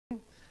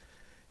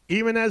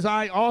even as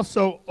I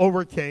also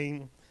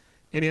overcame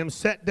and am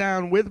set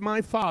down with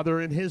my Father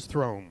in his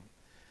throne.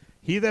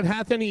 He that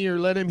hath an ear,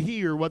 let him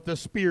hear what the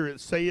Spirit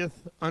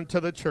saith unto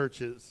the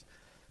churches.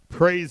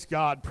 Praise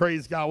God,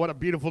 praise God. What a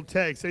beautiful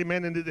text.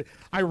 Amen. And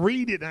I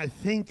read it and I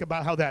think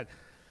about how that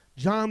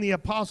John the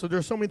Apostle,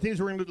 there's so many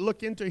things we're going to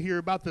look into here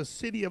about the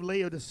city of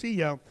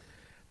Laodicea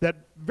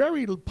that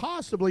very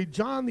possibly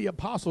John the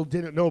Apostle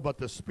didn't know, but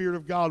the Spirit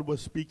of God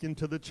was speaking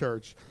to the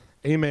church.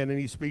 Amen. And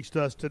he speaks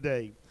to us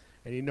today.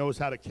 And he knows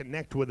how to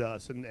connect with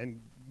us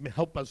and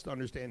help us to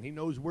understand. He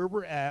knows where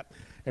we're at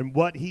and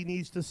what he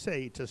needs to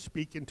say to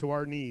speak into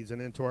our needs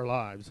and into our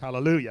lives.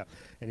 Hallelujah.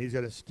 And he's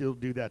going to still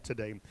do that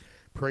today.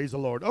 Praise the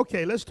Lord.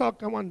 Okay, let's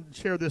talk. I want to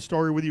share this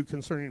story with you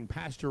concerning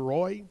Pastor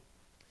Roy.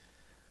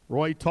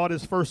 Roy taught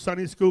his first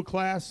Sunday school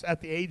class at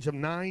the age of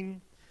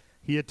 9.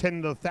 He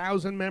attended a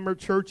 1,000-member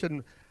church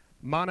in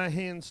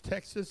Monahans,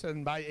 Texas,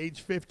 and by age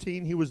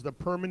 15, he was the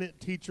permanent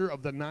teacher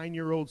of the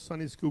 9-year-old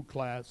Sunday school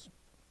class.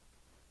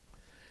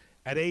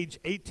 At age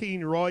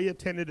 18, Roy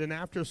attended an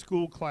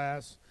after-school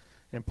class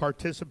and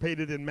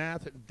participated in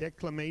math,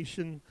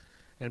 declamation,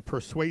 and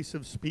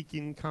persuasive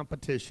speaking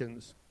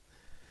competitions.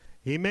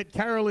 He met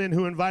Carolyn,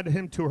 who invited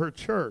him to her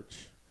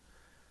church.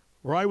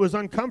 Roy was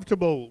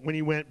uncomfortable when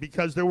he went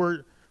because they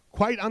were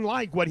quite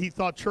unlike what he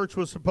thought church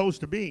was supposed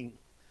to be.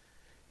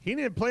 He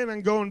didn't plan on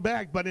going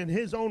back, but in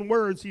his own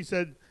words, he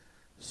said,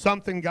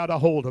 "Something got a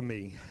hold of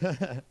me."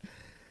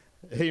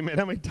 Amen.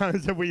 How many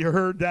times have we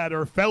heard that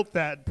or felt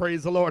that?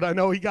 Praise the Lord. I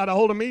know he got a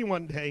hold of me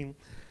one day.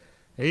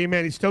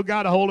 Amen. He still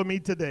got a hold of me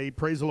today.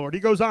 Praise the Lord. He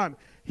goes on.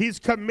 He's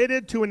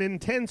committed to an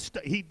intense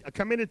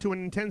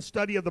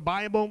study of the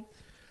Bible.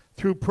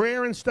 Through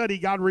prayer and study,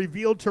 God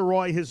revealed to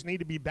Roy his need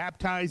to be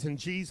baptized in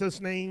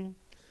Jesus' name.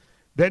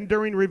 Then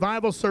during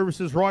revival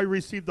services, Roy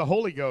received the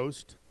Holy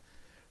Ghost.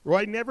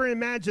 Roy never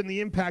imagined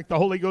the impact the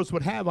Holy Ghost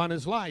would have on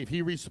his life.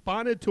 He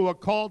responded to a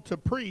call to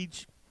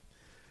preach,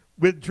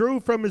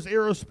 withdrew from his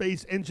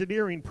aerospace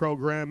engineering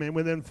program, and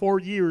within 4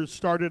 years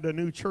started a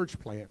new church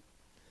plant.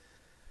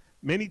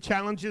 Many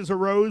challenges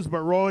arose,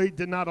 but Roy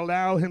did not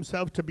allow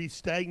himself to be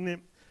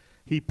stagnant.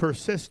 He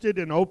persisted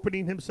in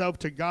opening himself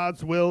to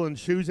God's will and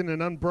choosing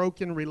an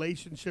unbroken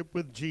relationship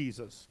with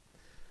Jesus.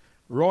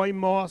 Roy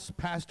Moss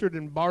pastored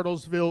in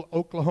Bartlesville,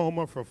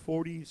 Oklahoma for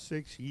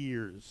 46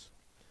 years.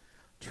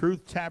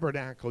 Truth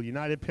Tabernacle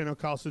United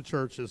Pentecostal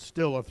Church is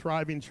still a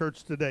thriving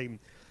church today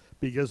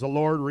because the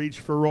Lord reached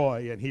for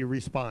Roy and he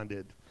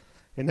responded.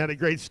 Isn't that a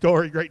great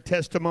story, great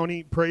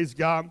testimony? Praise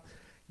God.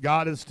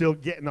 God is still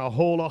getting a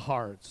hold of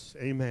hearts,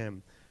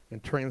 amen,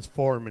 and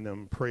transforming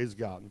them. Praise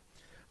God.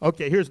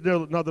 Okay, here's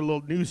another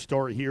little news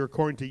story here.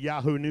 According to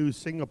Yahoo News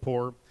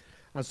Singapore,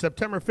 on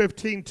September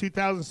 15,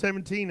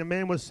 2017, a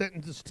man was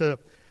sentenced to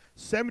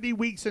 70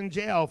 weeks in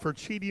jail for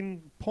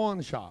cheating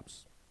pawn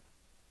shops.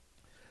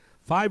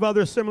 5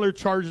 other similar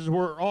charges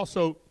were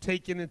also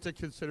taken into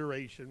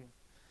consideration.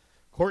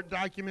 Court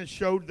documents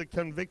showed the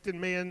convicted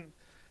man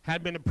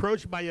had been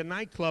approached by a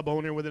nightclub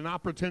owner with an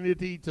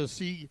opportunity to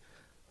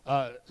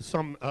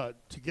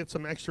get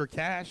some extra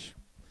cash.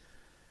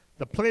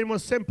 The plan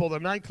was simple. The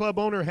nightclub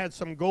owner had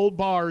some gold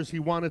bars he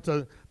wanted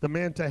the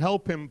man to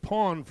help him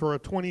pawn for a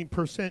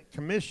 20%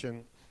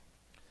 commission.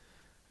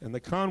 And the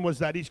con was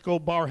that each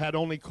gold bar had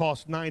only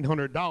cost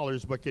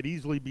 $900 but could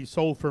easily be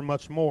sold for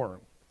much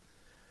more.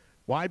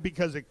 Why?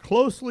 Because it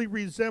closely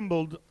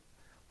resembled,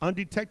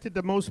 undetected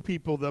to most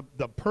people,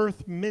 the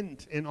Perth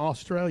Mint in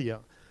Australia,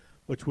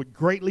 which would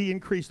greatly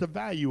increase the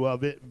value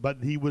of it, but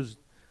it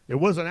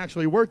wasn't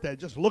actually worth that. It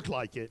just looked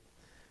like it.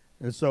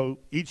 And so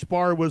each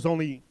bar was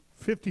only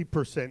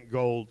 50%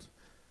 gold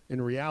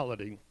in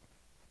reality.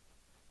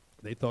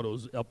 They thought it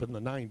was up in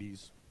the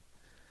 90s.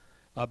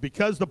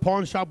 Because the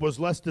pawn shop was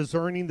less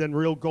discerning than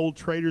real gold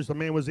traders, the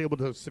man was able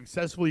to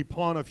successfully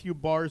pawn a few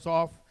bars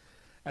off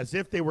as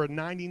if they were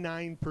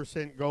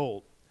 99%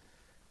 gold.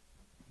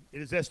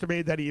 It is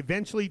estimated that he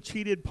eventually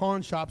cheated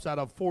pawn shops out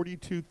of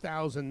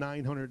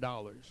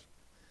 $42,900.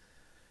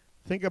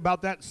 Think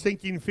about that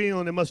sinking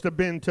feeling it must have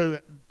been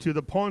to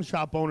the pawn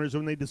shop owners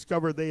when they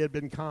discovered they had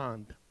been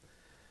conned.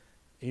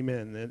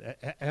 Amen. And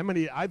how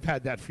many? I've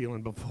had that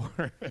feeling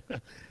before.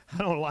 I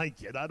don't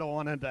like it. I don't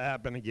want it to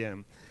happen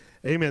again.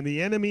 Amen.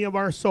 The enemy of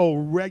our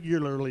soul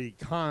regularly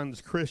cons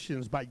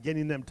Christians by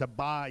getting them to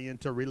buy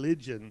into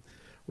religion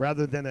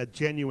rather than a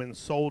genuine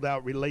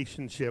sold-out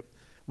relationship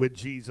with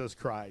Jesus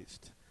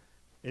Christ.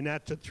 And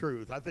that's the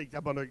truth. I think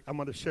I'm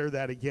gonna share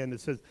that again.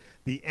 It says,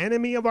 the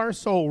enemy of our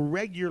soul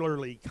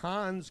regularly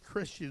cons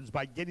Christians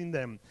by getting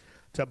them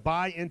to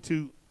buy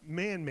into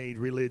man-made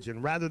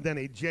religion rather than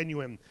a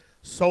genuine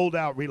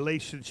sold-out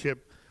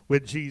relationship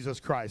with Jesus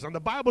Christ. And the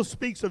Bible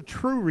speaks of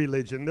true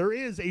religion. There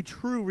is a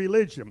true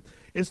religion.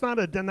 It's not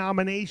a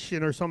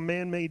denomination or some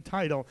man-made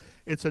title.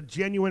 It's a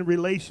genuine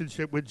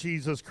relationship with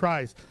Jesus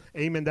Christ.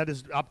 Amen. That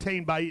is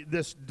obtained by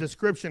this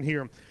description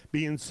here,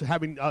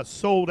 having a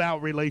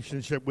sold-out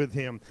relationship with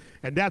him.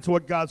 And that's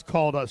what God's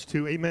called us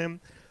to. Amen.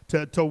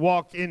 To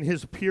walk in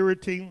his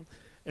purity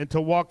and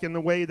to walk in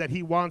the way that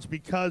he wants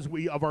because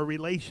of our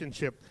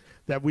relationship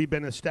that we've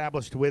been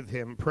established with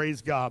him.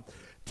 Praise God.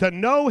 To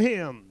know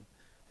him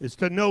is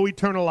to know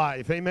eternal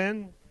life.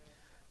 Amen?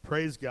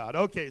 Praise God.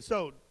 Okay,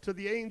 so to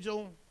the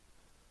angel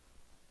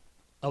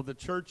of the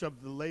church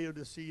of the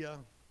Laodicea,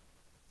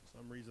 for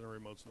some reason the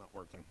remote's not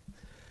working.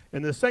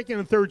 In the second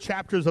and third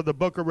chapters of the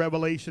book of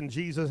Revelation,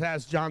 Jesus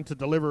asked John to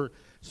deliver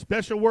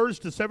special words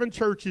to 7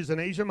 churches in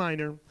Asia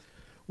Minor.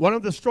 One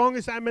of the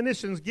strongest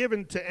admonitions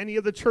given to any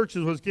of the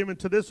churches was given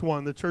to this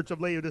one, the church of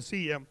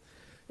Laodicea.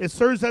 It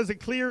serves as a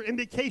clear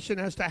indication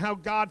as to how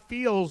God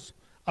feels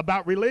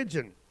about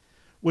religion,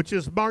 which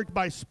is marked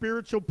by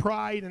spiritual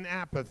pride and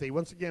apathy.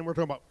 Once again, we're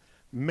talking about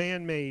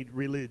man-made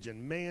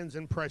religion, man's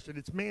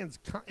impression.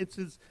 It's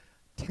his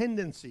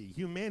tendency,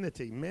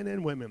 humanity, men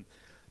and women,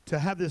 to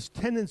have this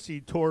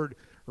tendency toward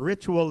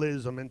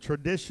ritualism and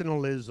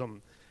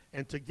traditionalism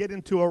and to get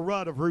into a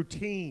rut of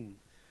routine.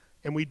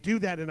 And we do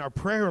that in our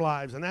prayer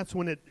lives, and that's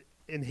when it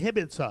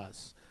inhibits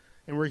us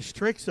and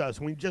restricts us.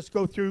 We just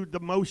go through the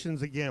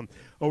motions again,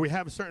 or we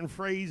have certain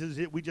phrases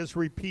that we just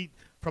repeat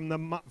from the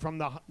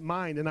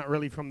mind and not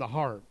really from the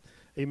heart.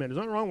 Amen. There's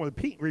nothing wrong with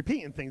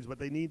repeating things, but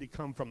they need to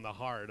come from the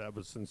heart of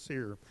a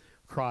sincere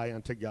cry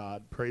unto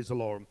God. Praise the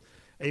Lord.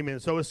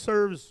 Amen. So it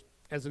serves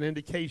as an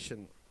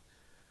indication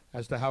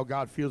as to how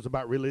God feels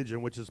about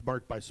religion, which is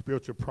marked by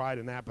spiritual pride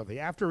and apathy.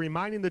 After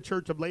reminding the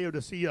church of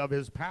Laodicea of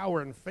his power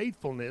and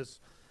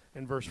faithfulness,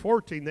 in verse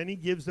 14, then he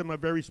gives them a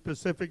very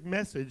specific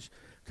message,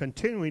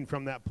 continuing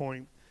from that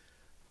point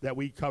that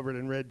we covered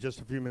and read just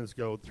a few minutes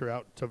ago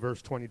throughout to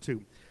verse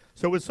 22.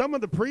 So with some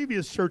of the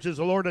previous churches,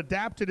 the Lord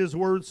adapted his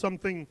words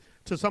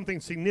to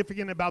something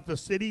significant about the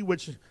city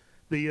which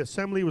the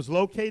assembly was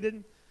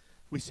located.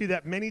 We see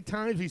that many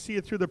times. We see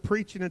it through the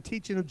preaching and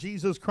teaching of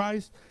Jesus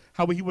Christ,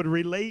 how he would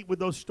relate with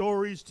those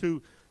stories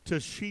to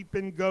sheep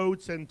and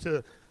goats and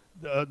to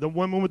the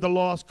woman with the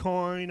lost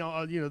coin,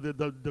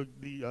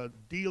 the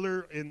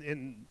dealer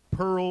in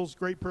pearls,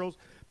 great pearls.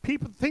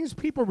 Things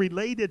people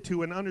related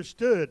to and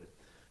understood,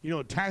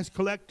 tax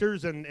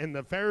collectors and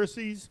the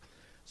Pharisees,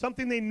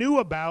 something they knew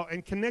about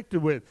and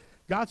connected with.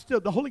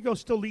 The Holy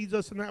Ghost still leads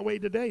us in that way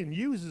today and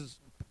uses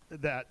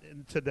that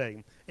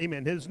today.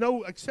 Amen. There's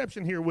no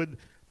exception here with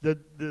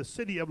the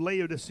city of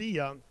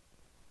Laodicea.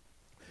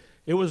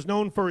 It was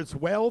known for its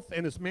wealth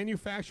and its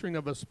manufacturing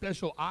of a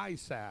special eye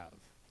salve,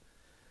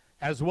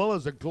 as well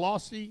as a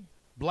glossy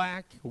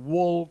black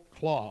wool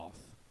cloth.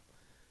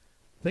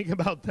 Think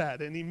about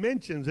that. And he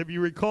mentions, if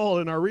you recall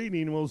in our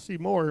reading, we'll see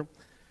more,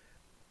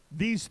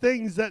 these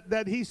things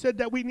that he said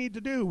that we need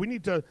to do. We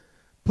need to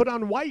put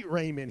on white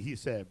raiment, he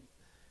said,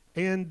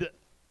 and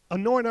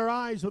anoint our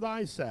eyes with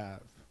eye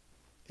salve.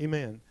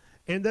 Amen.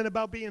 And then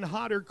about being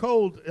hot or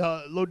cold,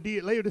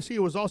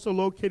 Laodicea was also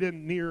located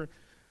near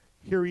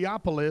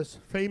Hierapolis,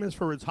 famous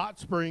for its hot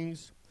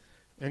springs,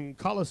 and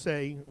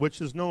Colossae,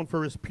 which is known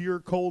for its pure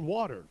cold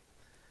water.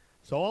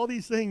 So all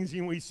these things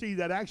we see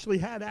that actually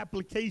had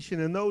application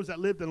in those that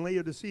lived in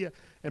Laodicea.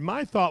 And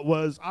my thought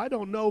was, I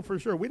don't know for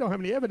sure. We don't have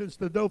any evidence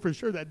to know for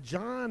sure that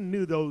John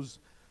knew those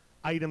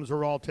items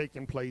were all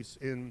taking place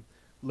in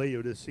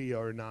Laodicea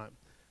or not.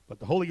 But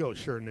the Holy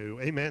Ghost sure knew.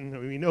 Amen.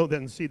 We know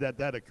then see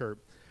that occurred.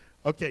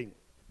 Okay,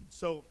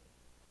 so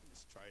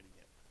let's try it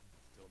again.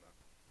 Still not.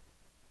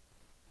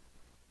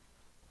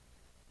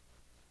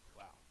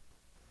 Wow.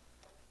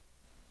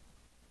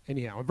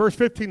 Anyhow, in verse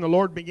 15, the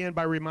Lord began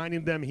by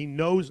reminding them he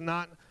knows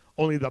not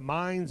only the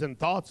minds and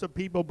thoughts of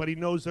people, but he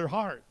knows their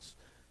hearts.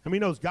 And he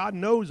knows God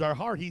knows our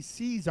heart. He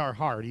sees our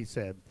heart, he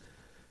said.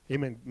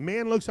 Amen.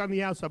 Man looks on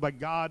the outside, but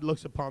God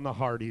looks upon the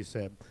heart, he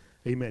said.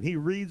 Amen. He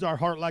reads our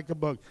heart like a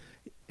book.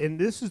 And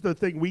this is the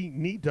thing we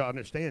need to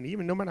understand,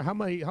 even no matter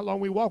how long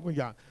we walk with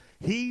God.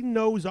 He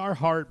knows our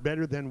heart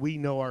better than we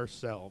know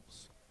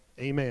ourselves.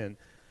 Amen.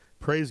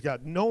 Praise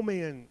God. No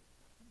man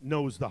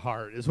knows the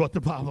heart, is what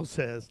the Bible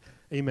says.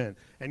 Amen.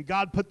 And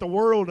God put the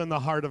world in the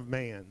heart of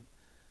man.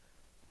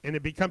 And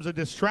it becomes a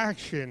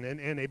distraction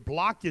and a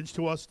blockage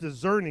to us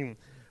discerning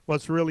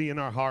what's really in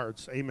our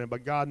hearts. Amen.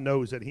 But God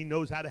knows it. He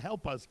knows how to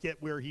help us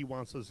get where he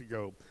wants us to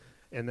go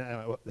and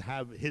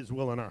have his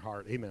will in our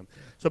heart. Amen.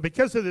 So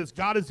because of this,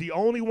 God is the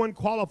only one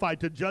qualified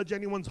to judge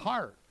anyone's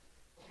heart.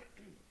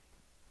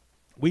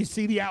 We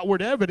see the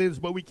outward evidence,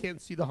 but we can't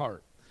see the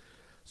heart.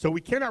 So we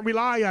cannot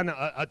rely on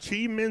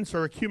achievements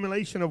or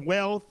accumulation of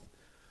wealth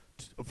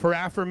for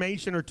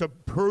affirmation or to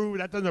prove.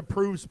 That doesn't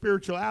prove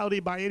spirituality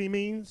by any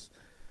means.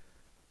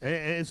 And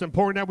it's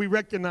important that we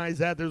recognize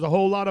that. There's a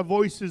whole lot of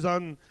voices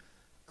on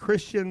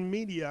Christian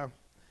media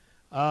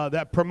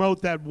that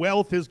promote that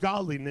wealth is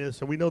godliness.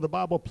 And we know the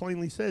Bible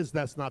plainly says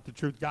that's not the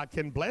truth. God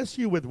can bless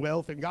you with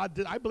wealth, and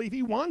I believe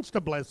he wants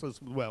to bless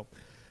us with wealth.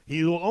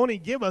 He will only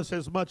give us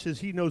as much as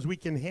he knows we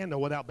can handle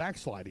without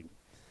backsliding.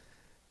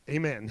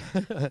 Amen.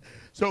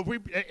 So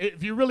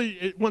if you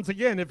really, once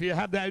again, if you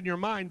have that in your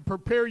mind,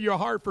 prepare your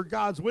heart for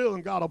God's will,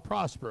 and God will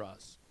prosper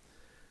us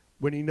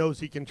when he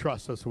knows he can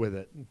trust us with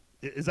it.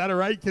 Is that all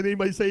right? Can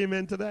anybody say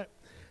amen to that?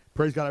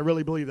 Praise God. I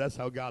really believe that's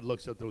how God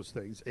looks at those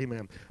things.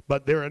 Amen.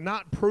 But they are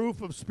not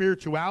proof of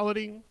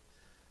spirituality.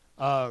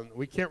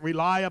 We can't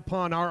rely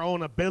upon our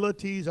own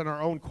abilities and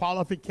our own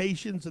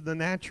qualifications in the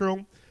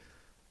natural.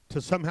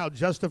 to somehow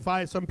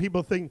justify it. Some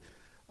people think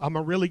I'm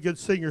a really good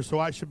singer, so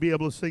I should be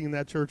able to sing in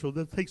that church. Well,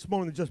 that takes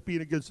more than just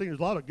being a good singer. There's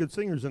a lot of good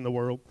singers in the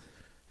world.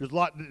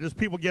 There's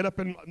people get up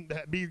and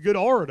be a good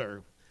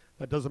orator.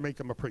 That doesn't make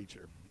them a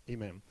preacher.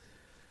 Amen.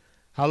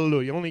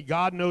 Hallelujah. Only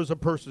God knows a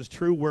person's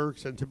true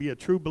works, and to be a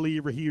true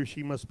believer, he or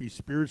she must be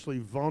spiritually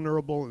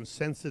vulnerable and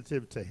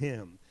sensitive to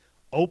him,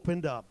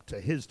 opened up to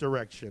his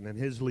direction and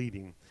his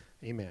leading.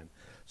 Amen.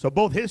 So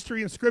both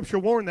history and scripture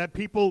warn that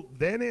people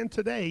then and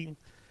today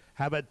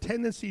have a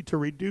tendency to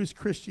reduce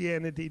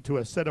Christianity to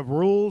a set of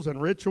rules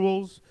and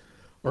rituals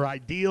or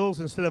ideals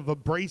instead of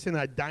embracing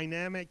a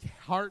dynamic,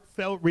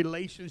 heartfelt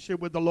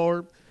relationship with the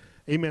Lord.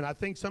 Amen. I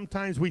think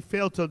sometimes we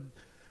fail to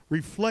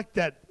reflect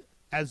that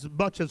as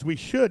much as we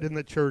should in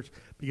the church,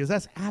 because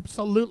that's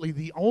absolutely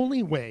the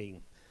only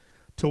way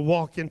to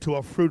walk into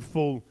a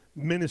fruitful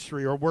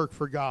ministry or work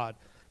for God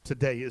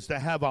today, is to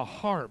have a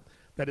heart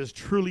that is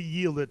truly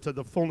yielded to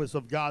the fullness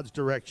of God's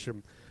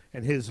direction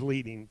and his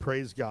leading.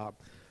 Praise God.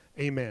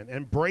 Amen.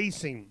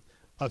 Embracing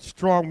a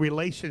strong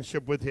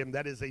relationship with him,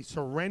 that is a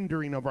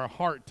surrendering of our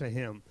heart to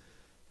him.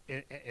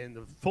 And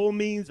the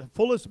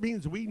fullest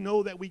means we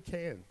know that we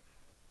can.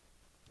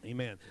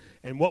 Amen.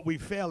 And what we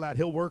fail at,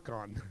 he'll work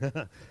on.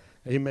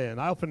 Amen.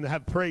 I often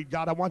have prayed,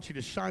 God, I want you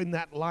to shine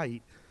that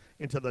light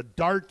into the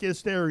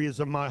darkest areas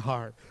of my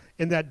heart,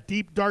 in that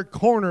deep, dark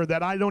corner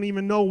that I don't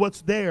even know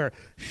what's there.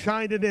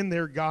 Shine it in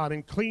there, God,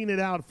 and clean it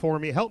out for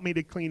me. Help me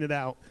to clean it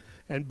out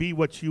and be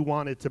what you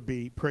want it to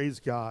be. Praise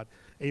God.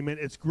 Amen.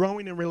 It's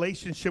growing in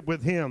relationship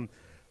with him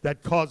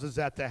that causes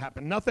that to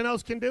happen. Nothing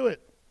else can do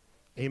it.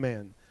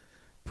 Amen.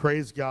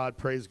 Praise God.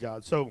 Praise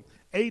God. So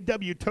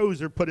A.W.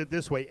 Tozer put it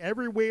this way: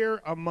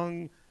 everywhere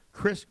among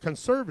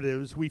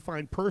conservatives, we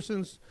find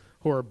persons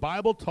who are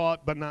Bible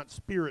taught but not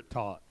spirit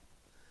taught.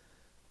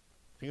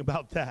 Think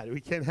about that.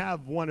 We can't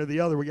have one or the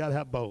other. We got to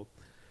have both.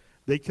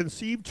 They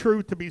conceive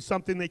truth to be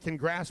something they can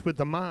grasp with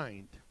the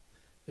mind.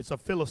 It's a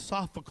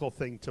philosophical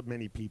thing to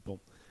many people.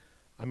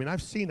 I mean, I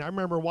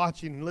remember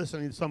watching and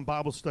listening to some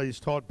Bible studies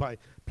taught by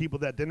people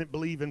that didn't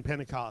believe in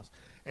Pentecost.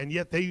 And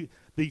yet the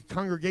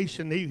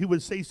congregation, he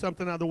would say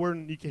something out of the word,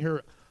 and you can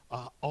hear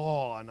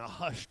awe and a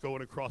hush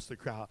going across the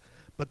crowd.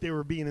 But they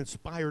were being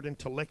inspired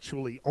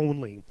intellectually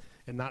only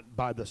and not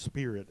by the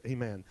Spirit.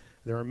 Amen.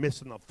 They were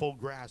missing the full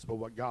grasp of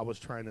what God was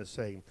trying to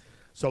say.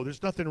 So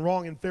there's nothing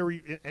wrong,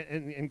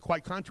 and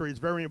quite contrary, it's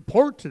very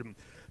important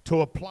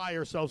to apply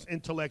ourselves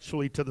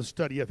intellectually to the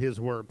study of his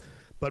word.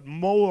 But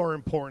more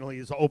importantly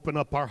is to open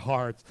up our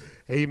hearts,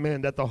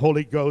 amen, that the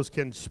Holy Ghost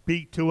can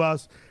speak to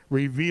us,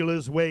 reveal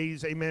his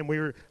ways,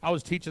 amen. I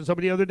was teaching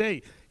somebody the other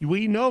day.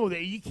 We know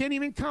that you can't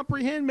even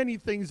comprehend many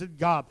things of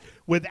God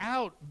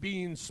without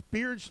being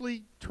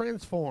spiritually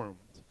transformed.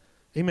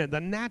 Amen.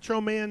 The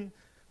natural man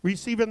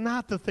receiveth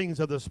not the things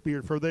of the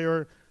Spirit, for they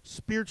are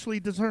spiritually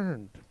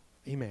discerned.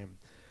 Amen.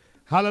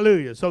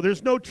 Hallelujah. So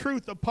there's no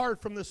truth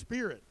apart from the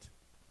Spirit.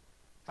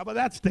 How about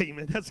that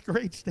statement? That's a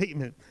great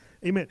statement.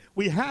 Amen.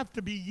 We have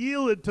to be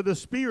yielded to the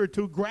Spirit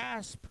to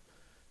grasp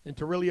and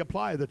to really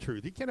apply the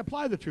truth. You can't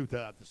apply the truth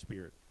without the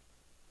Spirit.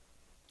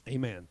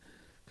 Amen.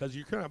 Because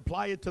you can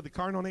apply it to the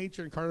carnal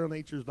nature, and carnal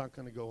nature is not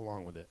going to go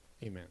along with it.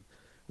 Amen.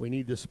 We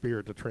need the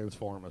Spirit to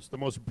transform us. The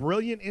most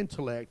brilliant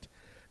intellect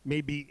may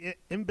be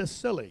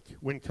imbecilic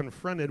when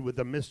confronted with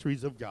the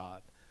mysteries of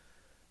God.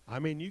 I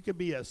mean, you can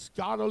be as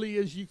scholarly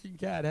as you can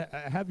get,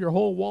 have your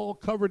whole wall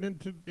covered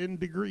in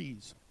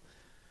degrees.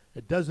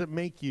 It doesn't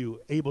make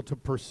you able to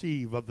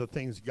perceive of the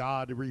things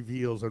God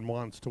reveals and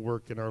wants to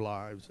work in our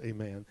lives.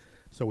 Amen.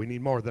 So we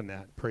need more than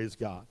that. Praise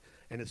God.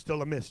 And it's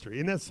still a mystery.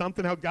 Isn't that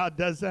something how God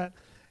does that?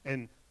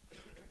 And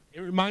it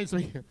reminds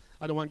me,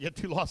 I don't want to get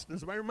too lost in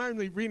this, but it reminds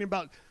me of reading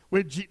about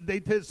where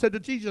they said to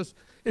Jesus,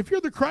 if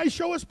you're the Christ,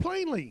 show us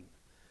plainly.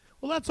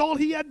 Well, that's all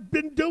he had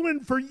been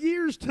doing for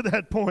years to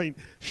that point,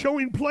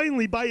 showing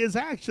plainly by his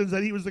actions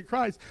that he was the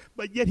Christ.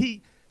 But yet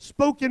he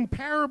spoke in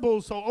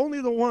parables, so only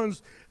the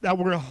ones that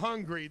were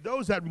hungry,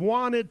 those that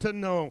wanted to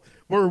know,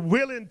 were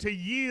willing to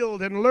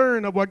yield and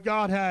learn of what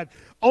God had.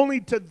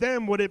 Only to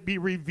them would it be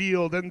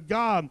revealed, and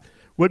God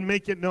would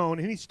make it known.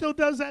 And he still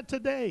does that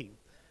today.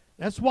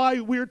 That's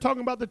why we were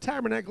talking about the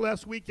tabernacle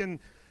last week, and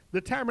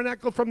the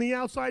tabernacle from the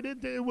outside,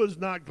 it was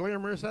not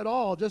glamorous at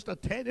all, just a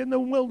tent in the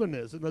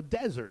wilderness, in the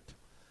desert.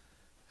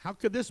 How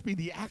could this be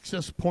the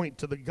access point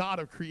to the God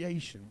of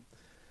creation?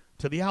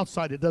 To the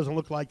outside, it doesn't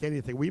look like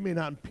anything. We may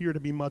not appear to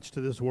be much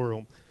to this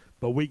world,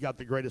 but we got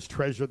the greatest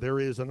treasure there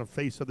is on the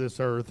face of this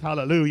earth.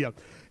 Hallelujah.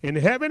 In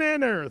heaven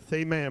and earth,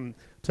 amen,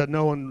 to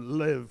know and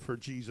live for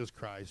Jesus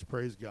Christ.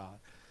 Praise God.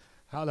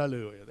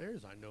 Hallelujah.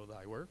 There's I know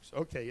thy works.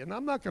 Okay, and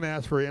I'm not going to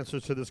ask for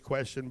answers to this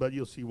question, but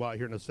you'll see why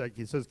here in a second.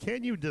 He says,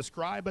 can you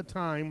describe a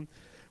time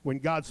when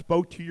God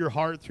spoke to your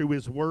heart through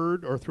his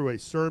word or through a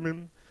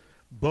sermon,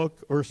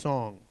 book, or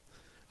song?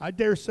 I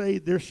dare say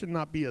there should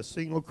not be a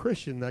single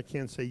Christian that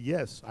can say,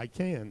 yes, I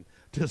can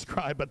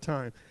describe a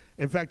time.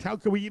 In fact, how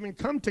could we even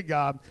come to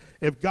God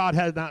if God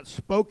had not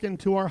spoken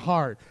to our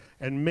heart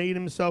and made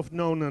himself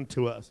known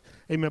unto us?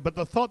 Amen. But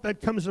the thought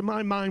that comes to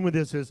my mind with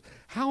this is,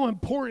 how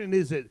important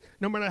is it,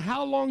 no matter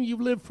how long you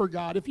live for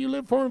God, if you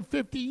live for him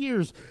 50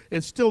 years,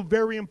 it's still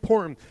very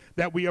important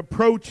that we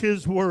approach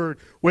his word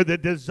with a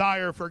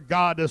desire for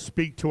God to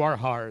speak to our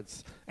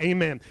hearts.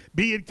 Amen.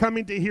 Be it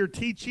coming to hear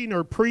teaching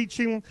or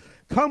preaching,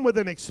 come with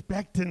an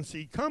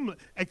expectancy. Come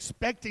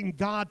expecting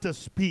God to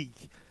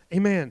speak.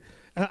 Amen.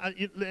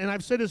 And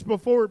I've said this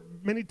before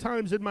many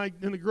times in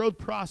the growth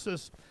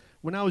process.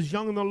 When I was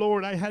young in the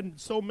Lord, I had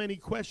so many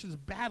questions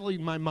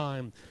battling my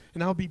mind.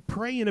 And I'll be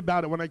praying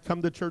about it when I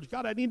come to church.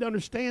 God, I need to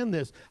understand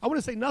this. I want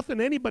to say nothing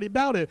to anybody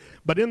about it.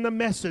 But in the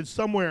message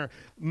somewhere,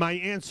 my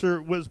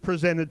answer was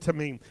presented to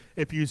me.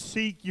 If you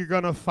seek, you're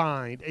going to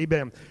find.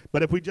 Amen.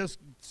 But if we just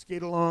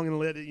skate along and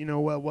let it,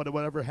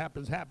 whatever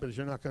happens, happens,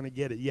 you're not going to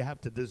get it. You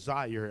have to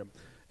desire him.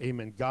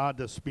 Amen. God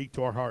to speak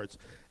to our hearts.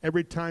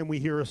 Every time we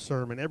hear a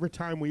sermon, every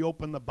time we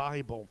open the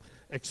Bible,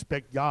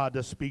 expect God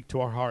to speak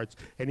to our hearts.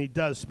 And he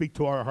does speak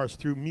to our hearts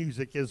through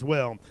music as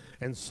well,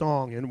 and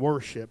song and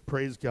worship.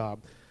 Praise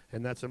God.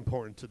 And that's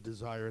important to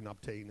desire and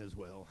obtain as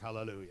well.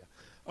 Hallelujah.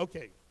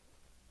 Okay.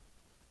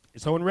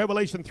 So in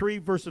Revelation 3,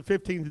 verses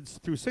 15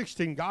 through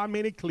 16, God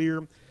made it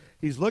clear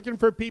he's looking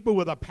for people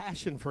with a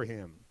passion for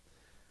him.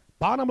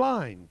 Bottom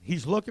line,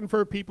 he's looking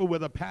for people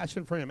with a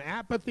passion for him.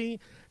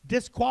 Apathy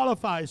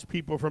disqualifies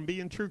people from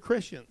being true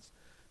Christians.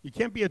 You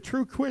can't be a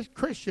true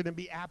Christian and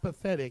be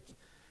apathetic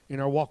in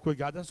our walk with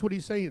God. That's what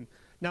he's saying.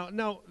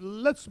 Now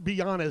let's be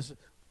honest.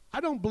 I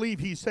don't believe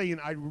he's saying,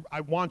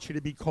 I want you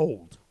to be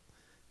cold.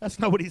 That's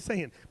not what he's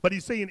saying. But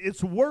he's saying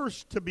it's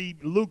worse to be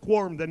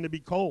lukewarm than to be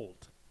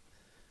cold.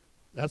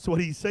 That's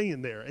what he's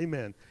saying there.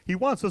 Amen. He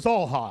wants us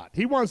all hot.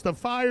 He wants the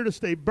fire to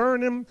stay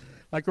burning.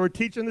 Like we're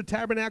teaching the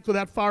tabernacle,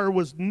 that fire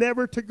was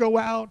never to go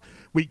out.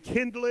 We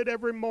kindle it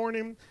every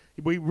morning.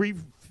 We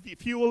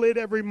refuel it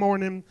every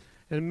morning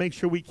and make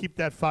sure we keep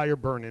that fire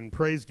burning.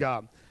 Praise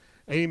God.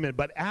 Amen.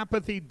 But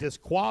apathy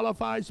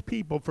disqualifies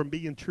people from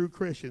being true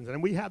Christians.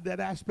 And we have that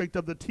aspect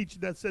of the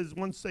teaching that says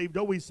once saved,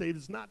 always saved.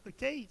 It's not the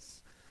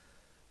case.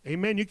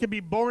 Amen. You can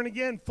be born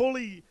again,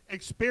 fully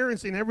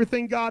experiencing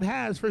everything God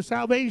has for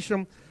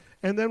salvation,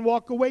 and then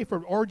walk away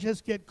from it, or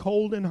just get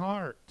cold in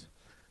heart.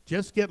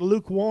 Just get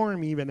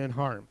lukewarm even in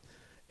heart,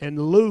 and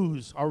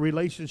lose our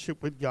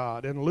relationship with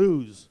God, and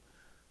lose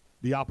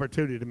the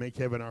opportunity to make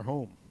heaven our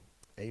home.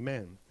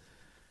 Amen.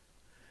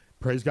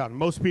 Praise God.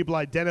 Most people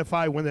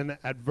identify with an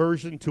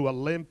aversion to a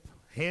limp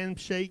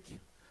handshake,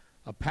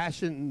 a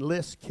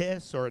passionless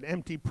kiss, or an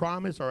empty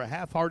promise, or a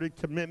half-hearted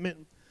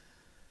commitment.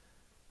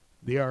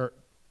 They are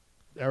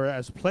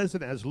as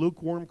pleasant as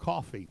lukewarm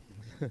coffee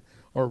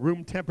or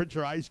room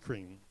temperature ice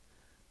cream.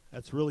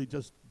 That's really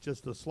just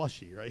a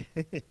slushy, right?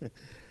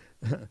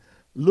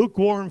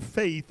 Lukewarm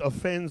faith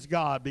offends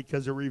God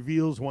because it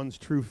reveals one's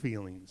true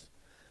feelings.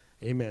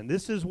 Amen.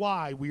 This is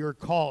why we are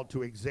called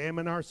to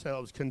examine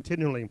ourselves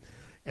continually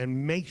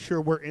and make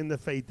sure we're in the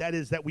faith. That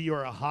is, that we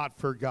are hot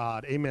for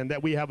God. Amen.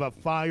 That we have a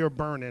fire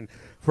burning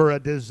for a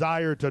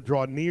desire to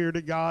draw near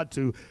to God,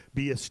 to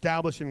be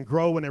established and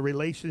grow in a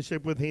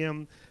relationship with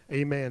him.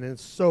 Amen. And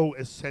it's so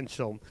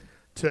essential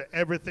to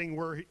everything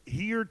we're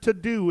here to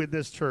do in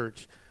this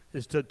church,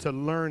 is to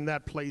learn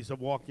that place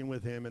of walking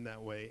with him in that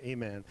way.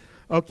 Amen.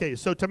 Okay,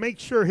 so to make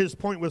sure his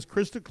point was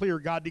crystal clear,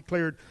 God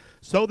declared,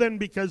 so then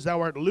because thou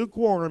art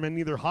lukewarm and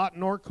neither hot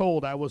nor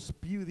cold, I will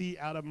spew thee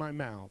out of my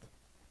mouth.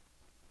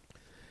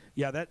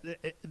 Yeah,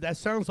 that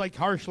sounds like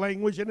harsh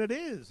language, and it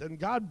is. And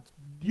God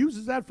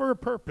uses that for a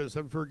purpose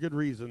and for a good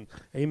reason.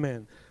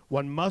 Amen.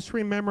 One must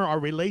remember our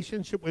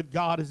relationship with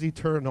God is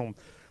eternal.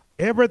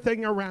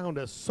 Everything around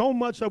us, so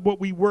much of what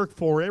we work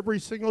for every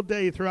single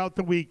day throughout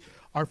the week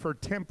are for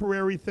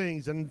temporary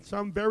things, and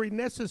some very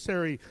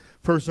necessary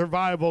for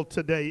survival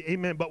today.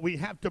 Amen. But we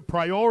have to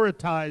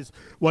prioritize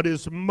what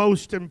is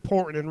most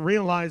important and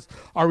realize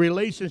our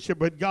relationship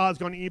with God is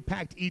going to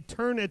impact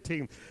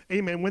eternity.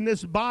 Amen. When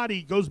this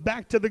body goes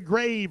back to the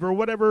grave or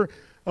whatever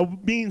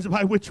means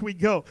by which we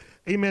go.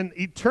 Amen.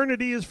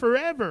 Eternity is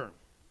forever.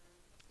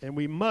 And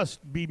we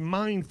must be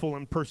mindful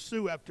and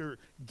pursue after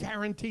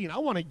guaranteeing. I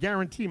want to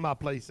guarantee my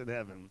place in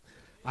heaven.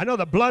 I know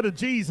the blood of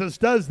Jesus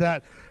does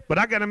that, but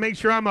I got to make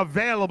sure I'm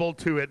available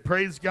to it.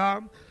 Praise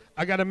God.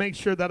 I got to make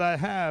sure that I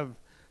have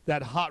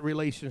that hot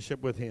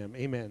relationship with him.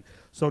 Amen.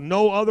 So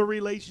no other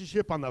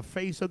relationship on the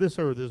face of this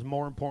earth is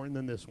more important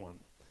than this one.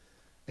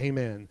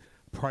 Amen.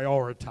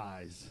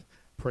 Prioritize.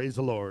 Praise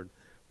the Lord.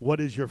 What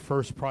is your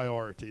first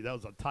priority? That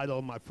was the title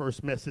of my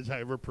first message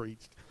I ever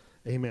preached.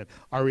 Amen.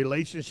 Our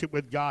relationship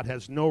with God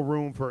has no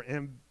room for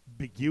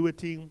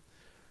ambiguity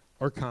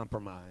or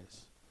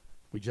compromise.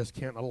 We just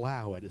can't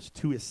allow it. It's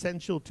too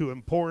essential, too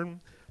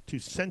important, too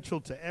central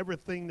to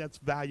everything that's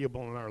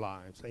valuable in our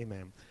lives.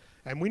 Amen.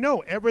 And we know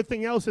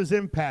everything else is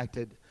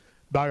impacted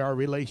by our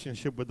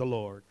relationship with the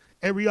Lord.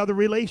 Every other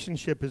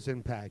relationship is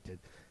impacted.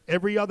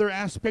 Every other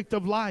aspect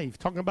of life,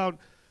 talking about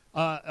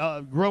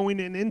growing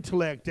in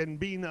intellect and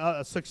being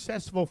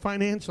successful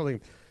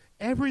financially,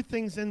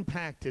 everything's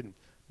impacted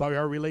by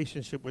our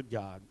relationship with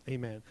God.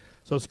 Amen.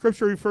 So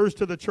Scripture refers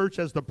to the church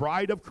as the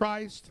bride of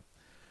Christ.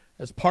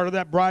 As part of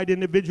that bride,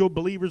 individual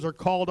believers are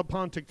called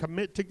upon to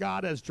commit to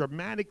God as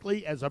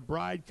dramatically as a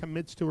bride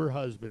commits to her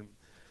husband.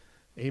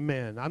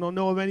 Amen. I don't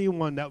know of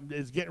anyone that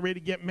is getting ready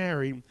to get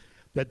married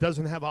that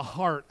doesn't have a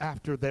heart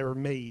after their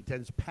mate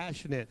and is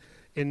passionate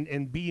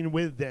in being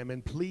with them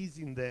and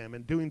pleasing them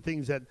and doing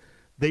things that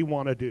they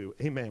want to do.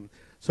 Amen.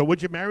 So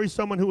would you marry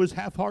someone who is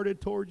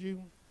half-hearted toward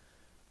you?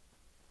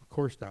 Of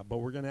course not, but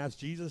we're going to ask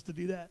Jesus to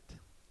do that.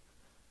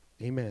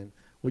 Amen.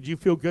 Would you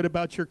feel good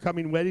about your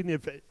coming wedding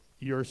if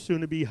your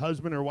soon-to-be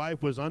husband or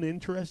wife was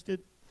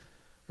uninterested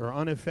or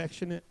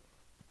unaffectionate?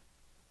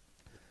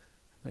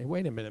 Hey,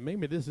 wait a minute.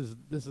 Maybe this is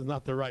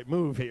not the right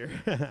move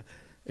here.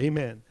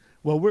 Amen.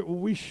 Well,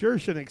 we sure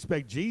shouldn't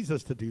expect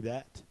Jesus to do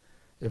that.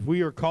 If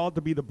we are called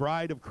to be the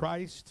bride of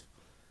Christ,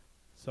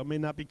 some may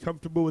not be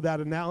comfortable with that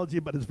analogy,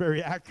 but it's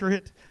very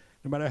accurate.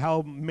 No matter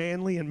how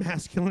manly and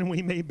masculine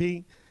we may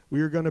be, we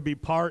are going to be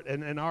part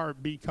and are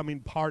becoming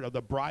part of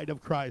the bride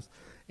of Christ.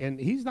 And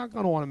he's not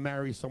going to want to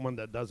marry someone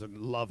that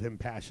doesn't love him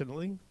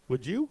passionately.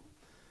 Would you?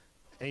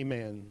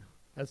 Amen.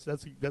 That's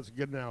a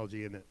good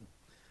analogy, isn't it?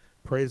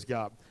 Praise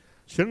God.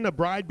 Shouldn't a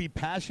bride be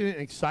passionate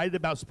and excited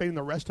about spending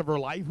the rest of her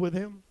life with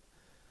him?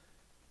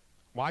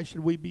 Why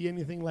should we be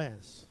anything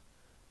less?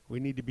 We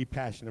need to be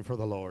passionate for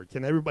the Lord.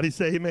 Can everybody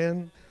say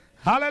amen?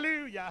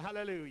 Hallelujah,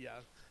 hallelujah.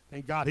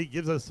 Thank God he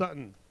gives us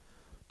something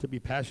to be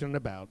passionate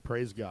about.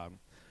 Praise God.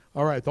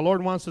 All right, the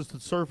Lord wants us to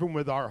serve him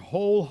with our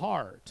whole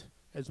heart.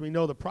 As we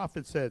know, the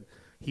prophet said,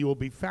 he will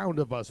be found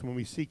of us when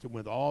we seek him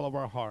with all of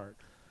our heart.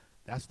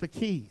 That's the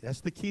key.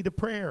 That's the key to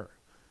prayer.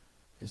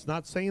 It's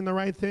not saying the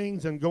right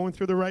things and going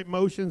through the right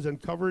motions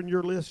and covering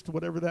your list,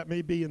 whatever that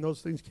may be, and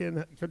those things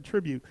can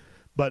contribute.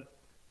 But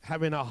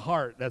having a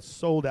heart that's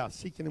sold out,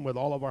 seeking him with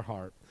all of our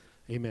heart.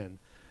 Amen.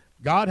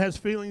 God has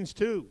feelings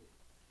too.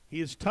 He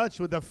is touched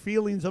with the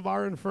feelings of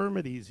our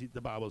infirmities,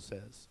 the Bible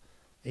says.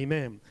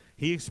 Amen.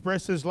 He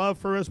expressed his love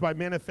for us by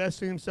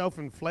manifesting himself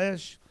in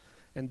flesh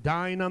and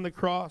dying on the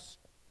cross.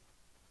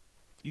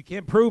 You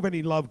can't prove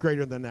any love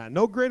greater than that.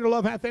 No greater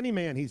love hath any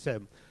man, he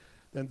said,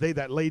 than they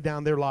that lay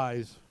down their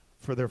lives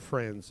for their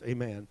friends.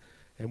 Amen.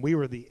 And we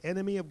were the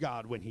enemy of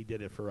God when he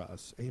did it for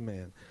us.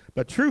 Amen.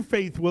 But true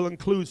faith will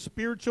include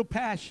spiritual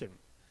passion.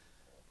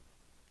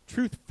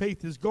 True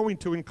faith is going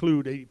to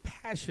include a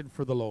passion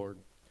for the Lord.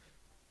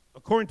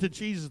 According to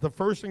Jesus, the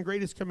first and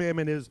greatest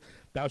commandment is,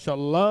 thou shalt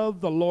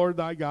love the Lord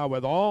thy God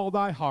with all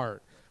thy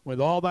heart, with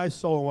all thy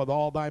soul, and with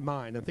all thy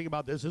mind. And think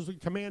about this. This is a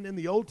command in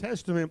the Old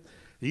Testament.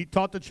 He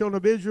taught the children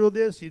of Israel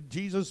this.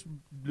 Jesus,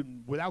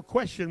 without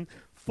question,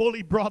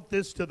 fully brought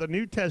this to the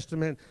New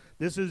Testament.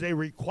 This is a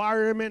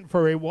requirement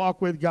for a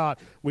walk with God.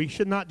 We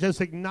should not just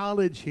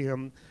acknowledge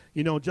him,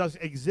 just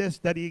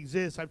exist, that he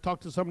exists. I've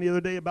talked to somebody the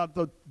other day about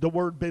the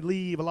word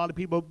believe. A lot of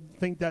people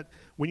think that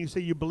when you say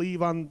you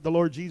believe on the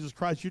Lord Jesus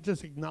Christ, you're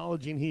just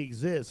acknowledging he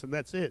exists, and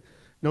that's it.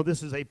 No,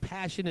 this is a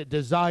passionate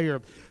desire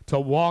to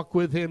walk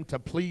with him, to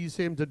please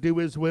him, to do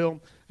his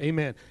will.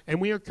 Amen. And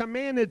we are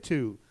commanded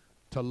to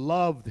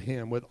love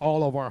him with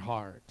all of our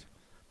heart.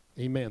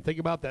 Amen. Think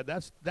about that.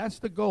 That's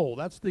the goal.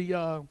 That's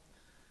the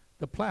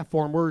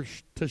platform we're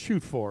to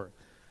shoot for.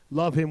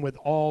 Love him with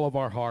all of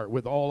our heart,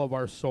 with all of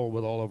our soul,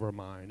 with all of our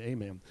mind.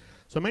 Amen.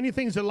 So many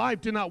things in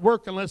life do not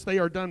work unless they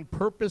are done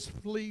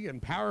purposefully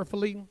and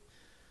powerfully.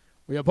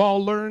 We have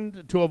all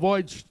learned to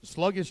avoid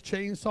sluggish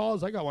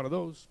chainsaws. I got one of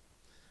those.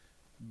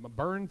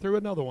 Burn through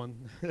another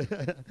one.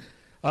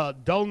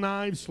 Dull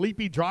knives,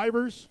 sleepy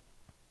drivers.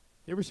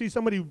 You ever see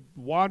somebody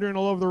wandering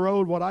all over the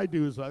road? What I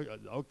do is,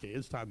 okay,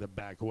 it's time to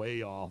back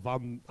way off.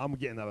 I'm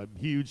getting a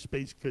huge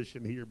space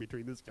cushion here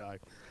between this guy.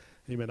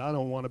 Amen. I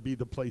don't want to be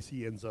the place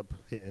he ends up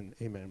in.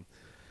 Amen.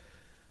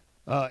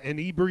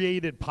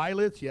 Inebriated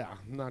pilots. Yeah,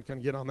 I'm not going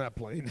to get on that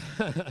plane.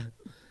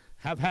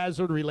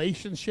 Haphazard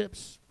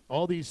relationships.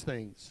 All these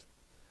things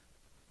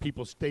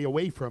people stay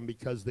away from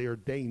because they are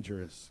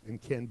dangerous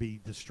and can be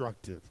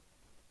destructive.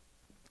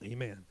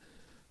 Amen.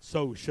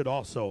 So should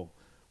also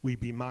we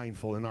be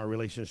mindful in our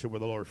relationship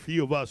with the Lord.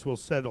 Few of us will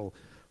settle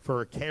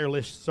for a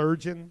careless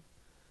surgeon,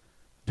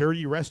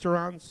 dirty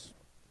restaurants,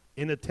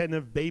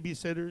 inattentive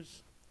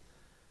babysitters.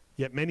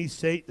 Yet many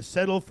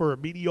settle for a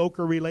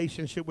mediocre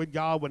relationship with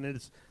God when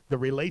it's the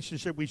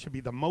relationship we should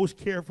be the most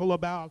careful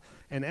about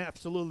and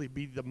absolutely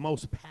be the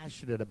most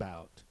passionate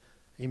about.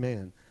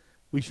 Amen.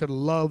 We should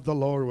love the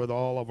Lord with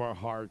all of our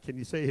heart. Can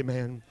you say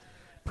amen?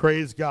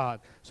 Praise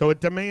God. So it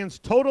demands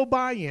total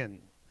buy-in.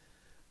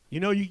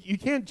 You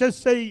can't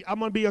just say, I'm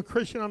going to be a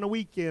Christian on the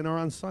weekend or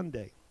on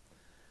Sunday.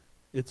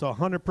 It's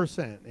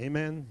 100%.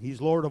 Amen. He's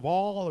Lord of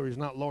all, or he's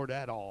not Lord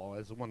at all,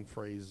 as one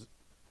phrase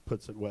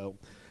puts it well.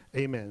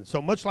 Amen.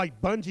 So much like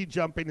bungee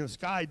jumping and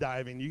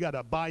skydiving, you got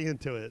to buy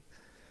into it.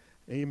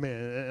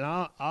 Amen.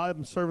 And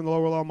I'm serving the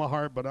Lord with all my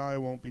heart, but I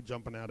won't be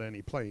jumping out of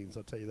any planes.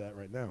 I'll tell you that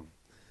right now.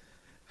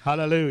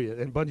 Hallelujah.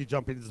 And bungee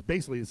jumping is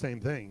basically the same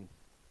thing,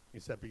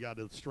 except you got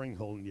a string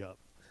holding you up.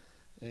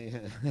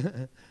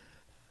 Amen.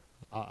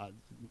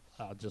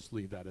 I'll just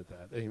leave that at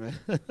that. Amen.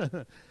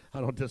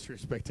 I don't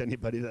disrespect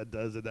anybody that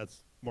does it.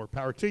 That's more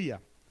power to you.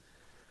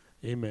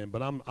 Amen.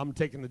 But I'm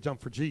taking the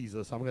jump for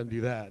Jesus. I'm going to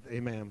do that.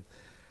 Amen.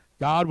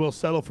 God will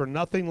settle for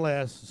nothing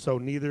less, so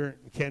neither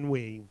can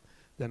we,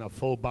 than a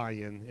full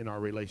buy-in in our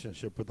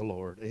relationship with the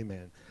Lord.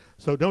 Amen.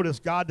 So notice,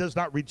 God does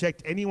not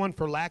reject anyone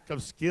for lack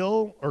of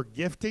skill or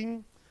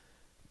gifting.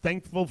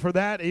 Thankful for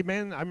that.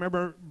 Amen. I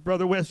remember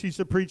Brother West used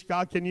to preach,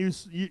 God can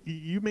use,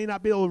 you may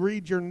not be able to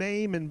read your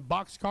name in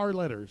boxcar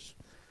letters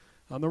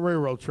on the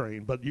railroad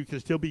train, but you can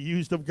still be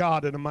used of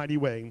God in a mighty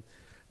way.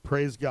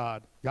 Praise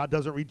God. God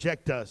doesn't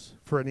reject us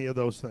for any of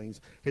those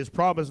things. His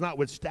problem is not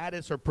with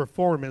status or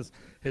performance.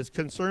 His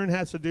concern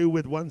has to do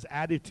with one's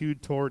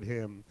attitude toward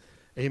him.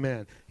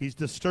 Amen. He's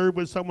disturbed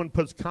when someone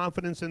puts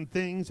confidence in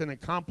things and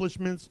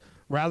accomplishments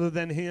rather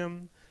than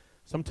him.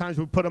 Sometimes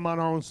we put them on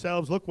our own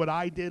selves. Look what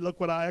I did. Look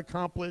what I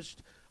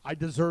accomplished. I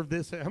deserve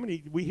this. How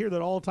many, we hear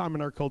that all the time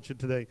in our culture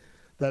today,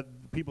 that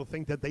people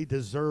think that they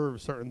deserve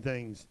certain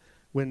things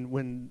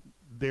when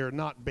they're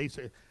not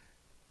basic.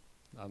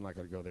 I'm not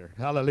going to go there.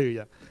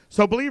 Hallelujah.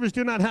 So believers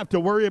do not have to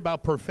worry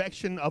about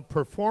perfection of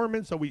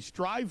performance, so we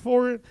strive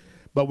for it,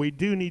 but we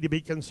do need to be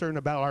concerned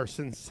about our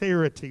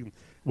sincerity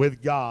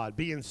with God,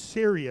 being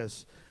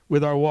serious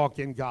with our walk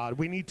in God.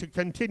 We need to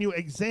continue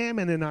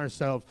examining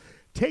ourselves.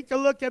 Take a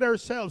look at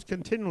ourselves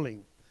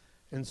continually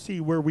and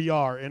see where we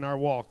are in our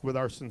walk with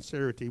our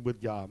sincerity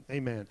with God.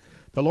 Amen.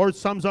 The Lord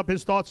sums up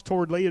his thoughts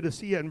toward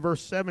Laodicea in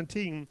verse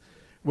 17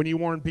 when he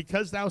warned,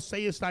 because thou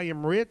sayest, I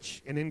am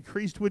rich and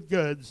increased with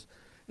goods,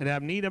 and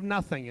have need of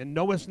nothing, and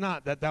knowest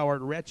not that thou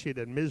art wretched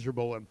and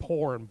miserable and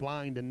poor and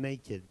blind and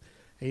naked.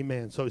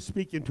 Amen. So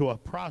speaking to a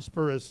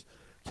prosperous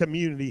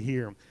community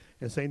here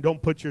and saying,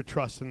 don't put your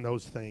trust in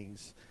those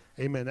things.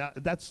 Amen.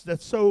 That's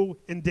so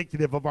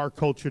indicative of our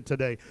culture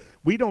today.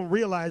 We don't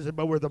realize it,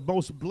 but we're the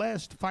most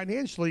blessed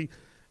financially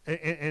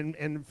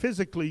and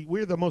physically.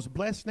 We're the most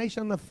blessed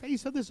nation on the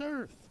face of this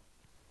earth.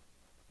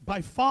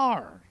 By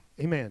far.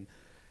 Amen.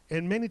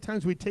 And many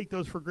times we take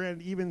those for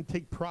granted, even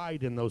take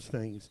pride in those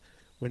things,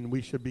 when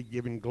we should be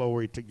giving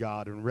glory to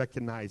God and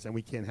recognize that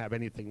we can't have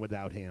anything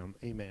without him.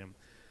 Amen.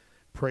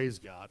 Praise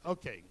God.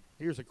 Okay,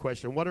 here's a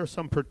question. What are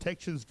some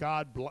protections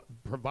God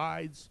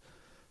provides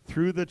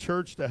through the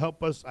church to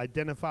help us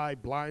identify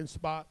blind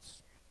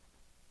spots?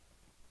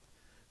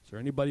 Is there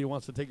anybody who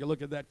wants to take a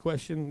look at that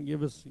question?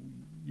 Give us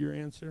your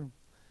answer.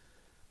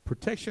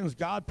 Protections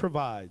God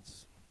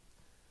provides.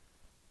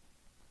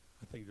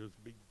 I think there's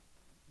a big...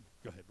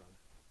 Go ahead, brother.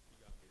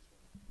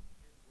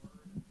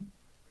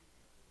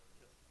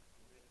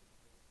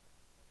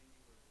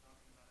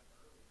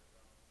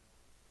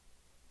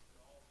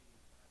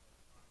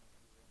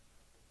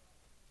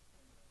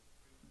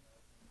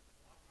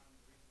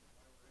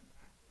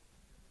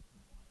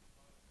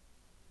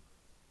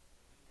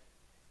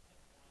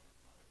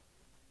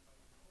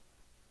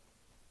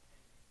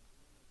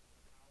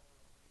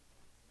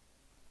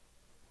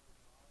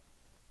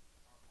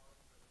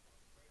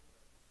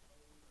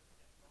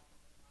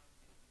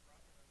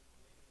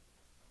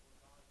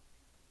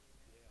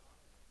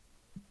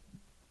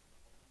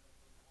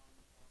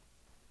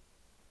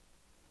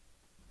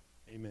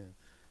 Amen.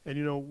 And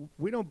you know,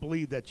 we don't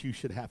believe that you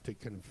should have to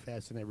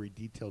confess in every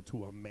detail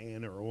to a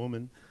man or a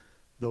woman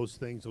those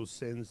things, those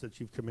sins that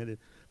you've committed.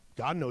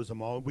 God knows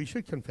them all. We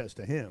should confess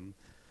to him.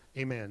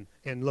 Amen.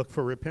 And look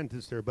for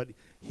repentance there. But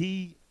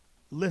he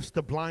lifts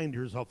the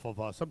blinders off of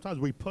us. Sometimes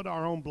we put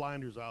our own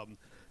blinders on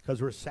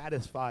because we're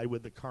satisfied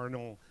with the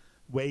carnal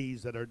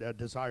ways that are the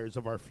desires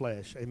of our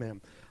flesh.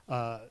 Amen.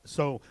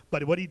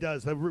 But what he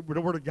does, the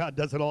Word of God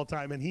does it all the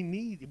time, and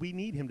we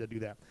need him to do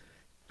that.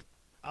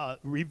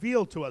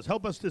 Reveal to us,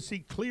 help us to see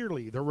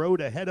clearly the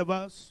road ahead of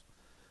us,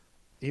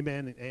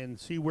 amen, and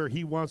see where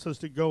he wants us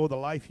to go, the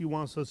life he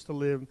wants us to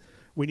live.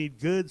 We need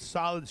good,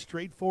 solid,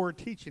 straightforward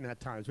teaching at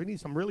times. We need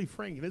some really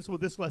frank, and this is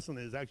what this lesson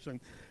is actually,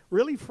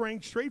 really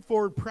frank,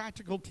 straightforward,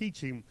 practical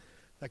teaching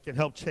that can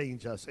help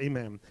change us,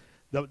 amen.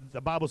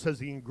 The Bible says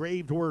the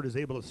engraved word is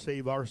able to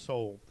save our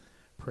soul.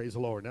 Praise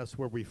the Lord. That's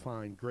where we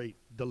find great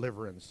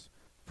deliverance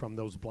from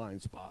those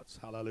blind spots.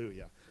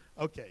 Hallelujah.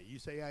 Okay, you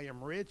say, I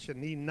am rich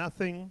and need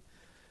nothing.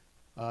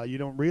 You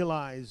don't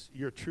realize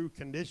your true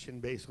condition,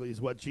 basically, is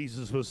what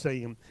Jesus was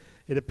saying.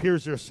 It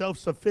appears their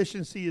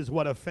self-sufficiency is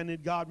what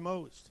offended God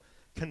most.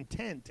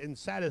 Content and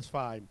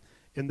satisfied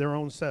in their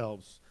own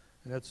selves.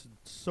 And that's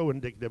so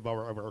indicative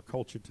of our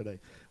culture today.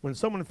 When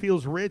someone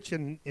feels rich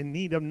and in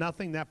need of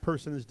nothing, that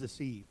person is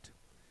deceived.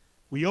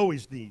 We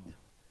always need.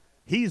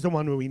 He's the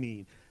one who we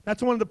need.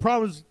 That's one of the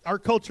problems our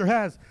culture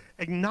has.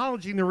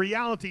 Acknowledging the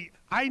reality,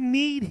 I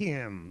need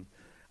him.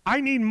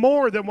 I need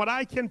more than what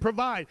I can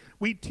provide.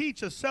 We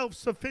teach a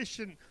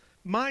self-sufficient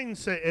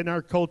mindset in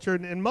our culture,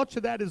 and much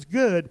of that is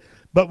good,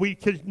 but we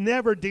could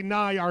never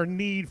deny our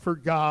need for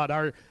God,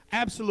 our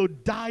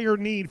absolute dire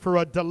need for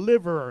a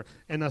deliverer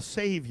and a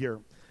savior.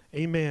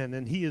 Amen.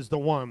 And he is the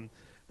one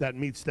that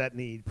meets that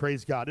need.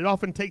 Praise God. It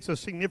often takes a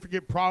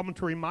significant problem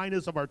to remind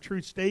us of our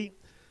true state.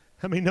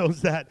 How many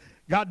knows that?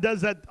 God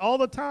does that all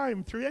the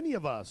time through any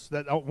of us,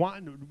 that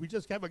we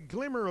just have a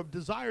glimmer of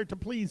desire to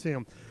please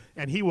him.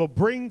 And he will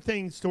bring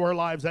things to our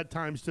lives at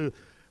times to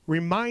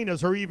remind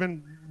us or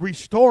even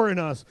restore in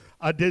us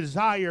a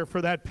desire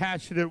for that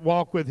passionate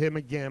walk with him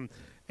again.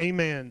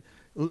 Amen.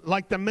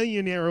 Like the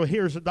millionaire who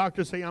hears the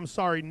doctor say, I'm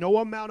sorry, no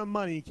amount of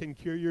money can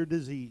cure your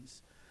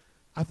disease.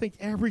 I think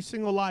every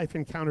single life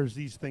encounters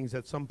these things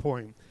at some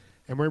point,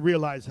 and we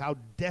realize how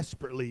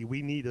desperately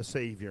we need a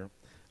Savior.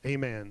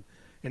 Amen.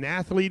 An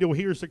athlete who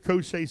hears the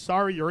coach say,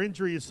 sorry, your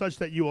injury is such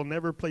that you will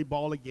never play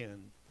ball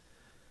again.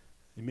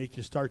 It makes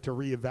you start to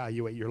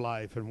reevaluate your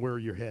life and where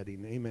you're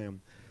heading.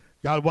 Amen.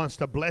 God wants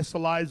to bless the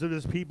lives of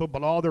his people,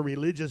 but all their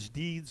religious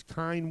deeds,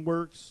 kind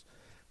works,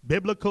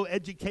 biblical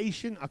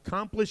education,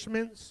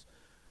 accomplishments,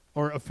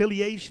 or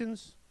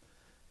affiliations,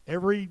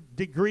 every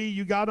degree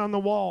you got on the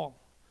wall,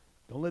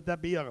 don't let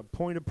that be a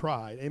point of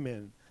pride.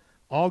 Amen.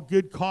 All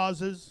good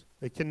causes,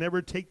 they can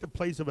never take the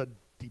place of a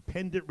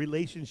dependent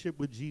relationship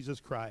with Jesus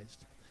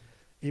Christ.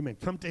 Amen.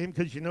 Come to him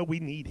because you know we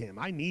need him.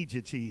 I need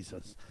you,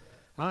 Jesus.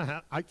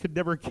 I could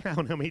never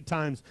count how many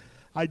times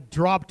I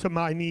dropped to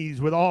my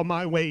knees with all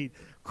my weight,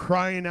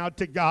 crying out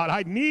to God,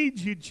 I need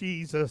you,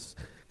 Jesus,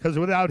 because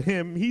without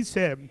him, he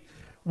said,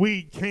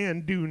 we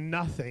can do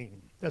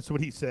nothing. That's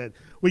what he said.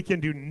 We can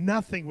do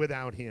nothing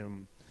without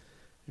him.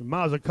 We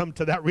might as well come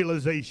to that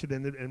realization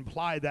and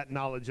apply that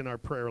knowledge in our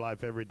prayer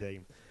life every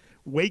day.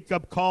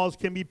 Wake-up calls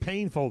can be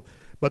painful,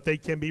 but they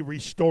can be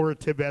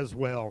restorative as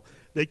well.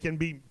 They can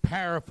be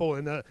powerful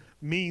in the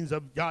means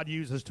of God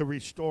uses to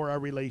restore our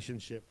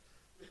relationship.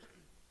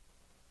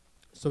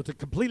 So to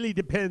completely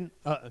depend,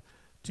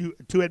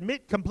 to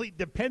admit complete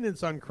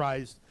dependence on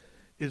Christ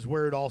is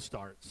where it all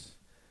starts.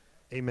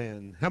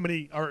 Amen. How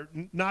many are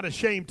not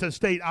ashamed to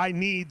state, I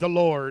need the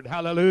Lord?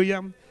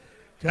 Hallelujah.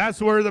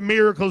 That's where the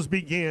miracles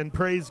begin.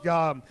 Praise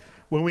God.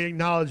 When we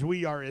acknowledge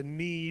we are in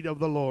need of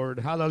the Lord.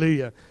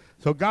 Hallelujah.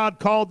 So God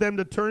called them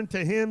to turn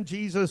to him.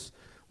 Jesus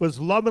was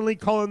lovingly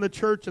calling the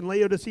church in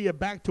Laodicea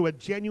back to a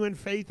genuine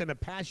faith and a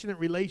passionate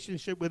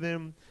relationship with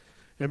him.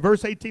 In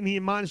verse 18, he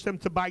admonished them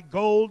to buy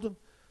gold,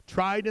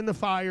 tried in the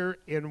fire,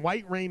 and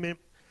white raiment,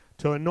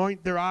 to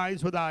anoint their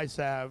eyes with eye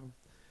salve.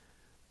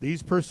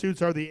 These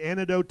pursuits are the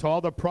antidote to all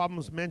the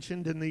problems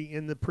mentioned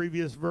in the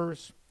previous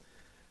verse.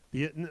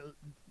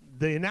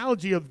 The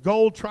analogy of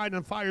gold tried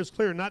in fire is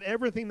clear. Not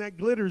everything that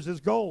glitters is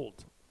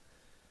gold.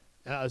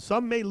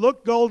 Some may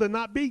look gold and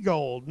not be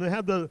gold. And they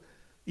have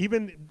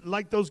even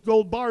like those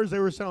gold bars they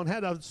were selling,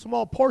 had a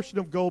small portion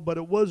of gold, but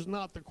it was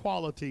not the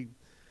quality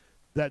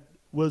that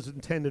was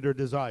intended or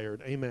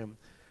desired. Amen.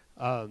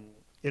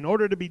 In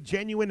order to be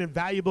genuine and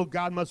valuable,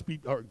 gold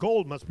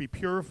must be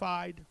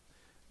purified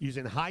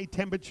using high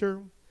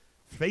temperature,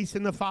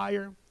 facing the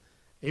fire.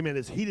 Amen.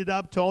 It's heated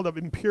up till all the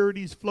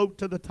impurities float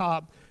to the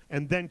top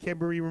and then can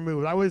be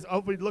removed. I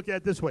always look at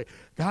it this way.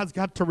 God's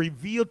got to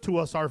reveal to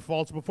us our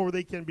faults before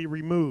they can be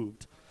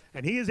removed.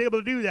 And he is able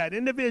to do that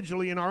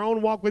individually in our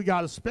own walk with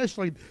God,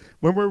 especially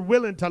when we're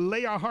willing to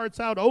lay our hearts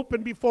out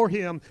open before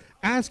him,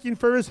 asking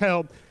for his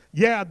help.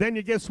 Yeah, then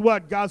you guess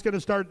what? God's going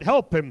to start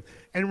helping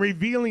and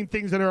revealing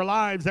things in our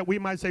lives that we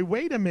might say,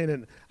 wait a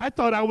minute, I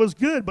thought I was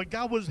good, but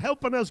God was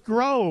helping us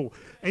grow.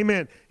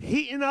 Amen.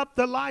 Heating up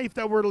the life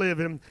that we're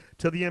living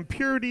till the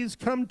impurities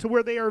come to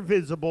where they are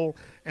visible,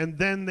 and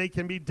then they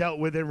can be dealt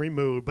with and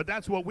removed. But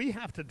that's what we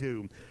have to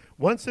do.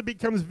 Once it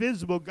becomes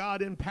visible,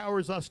 God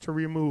empowers us to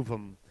remove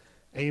them.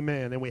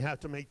 Amen. And we have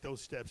to make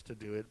those steps to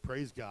do it.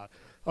 Praise God.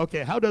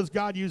 Okay, how does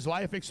God use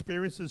life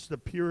experiences to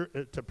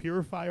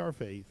purify our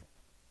faith?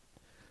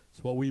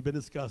 That's what we've been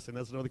discussing.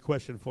 That's another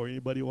question for you.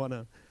 Anybody want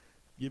to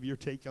give your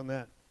take on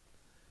that?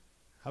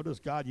 How does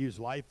God use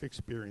life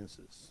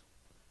experiences?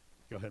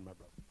 Go ahead, my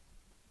brother.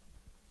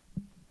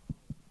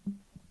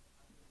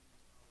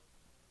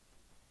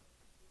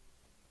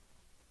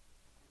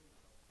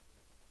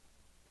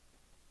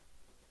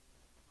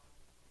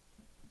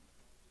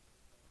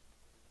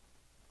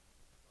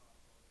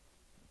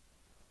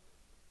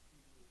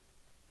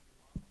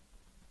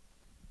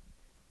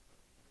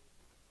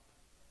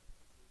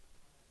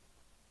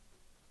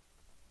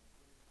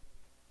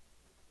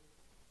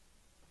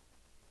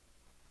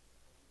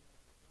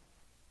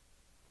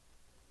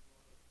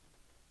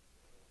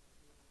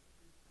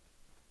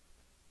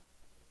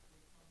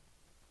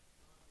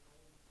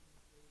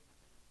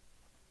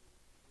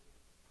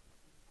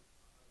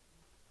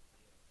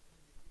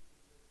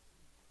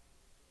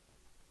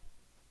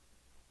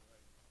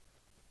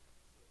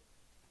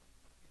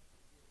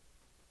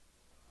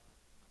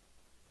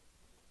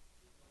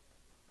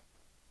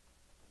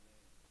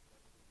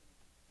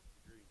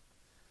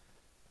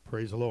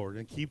 Praise the Lord.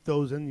 And keep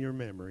those in your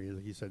memory.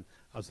 As he said,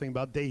 I was thinking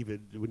about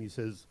David when he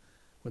says,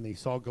 when he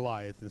saw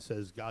Goliath and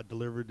says, God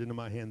delivered into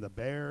my hand the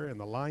bear and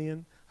the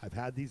lion. I've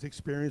had these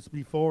experiences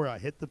before. I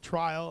hit the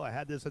trial. I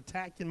had this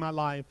attack in my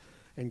life,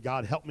 and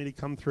God helped me to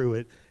come through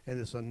it. And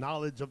it's a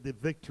knowledge of the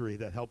victory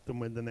that helped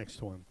him win the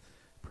next one.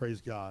 Praise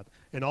God.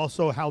 And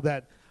also how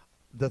that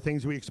the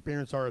things we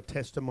experience are a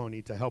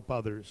testimony to help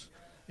others.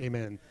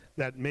 Amen.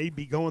 That may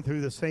be going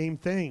through the same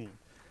thing.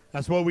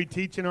 That's what we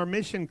teach in our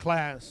mission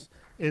class.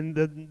 In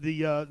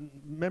the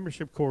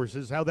membership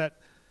courses, how that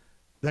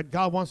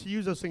God wants to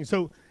use those things.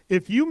 So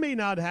if you may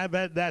not have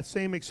had that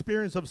same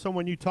experience of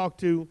someone you talk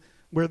to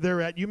where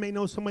they're at. You may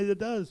know somebody that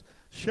does.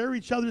 Share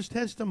each other's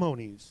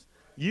testimonies.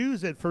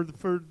 Use it for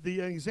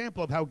the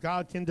example of how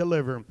God can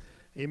deliver.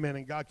 Amen.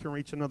 And God can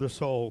reach another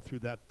soul through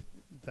that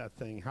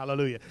thing.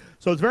 Hallelujah.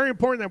 So it's very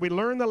important that we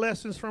learn the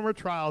lessons from our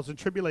trials and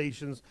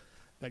tribulations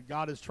that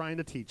God is trying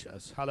to teach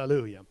us.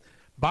 Hallelujah.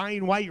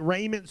 Buying white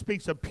raiment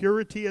speaks of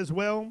purity as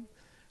well.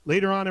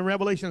 Later on in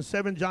Revelation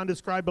 7, John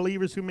described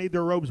believers who made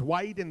their robes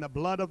white in the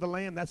blood of the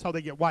Lamb. That's how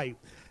they get white.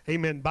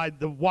 Amen. By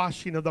the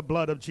washing of the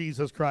blood of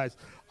Jesus Christ.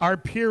 Our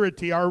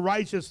purity, our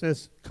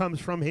righteousness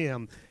comes from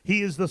him.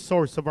 He is the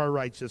source of our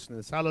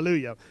righteousness.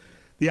 Hallelujah.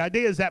 The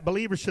idea is that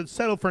believers should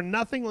settle for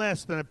nothing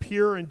less than a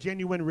pure and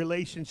genuine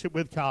relationship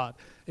with God.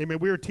 Amen.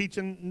 We were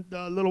teaching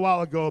a little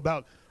while ago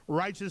about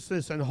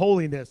righteousness and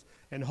holiness.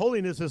 And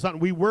holiness is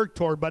something we work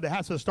toward, but it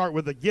has to start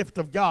with the gift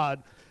of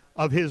God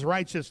of his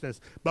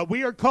righteousness. But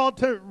we are called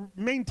to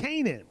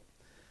maintain it.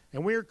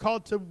 And we are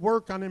called to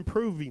work on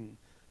improving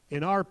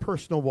in our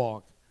personal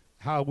walk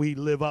how we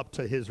live up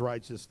to his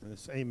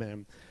righteousness.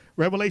 Amen.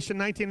 Revelation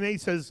 19:8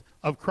 says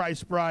of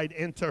Christ's bride,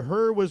 and to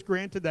her was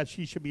granted that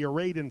she should be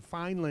arrayed in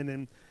fine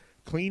linen,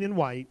 clean and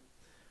white,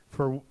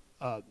 for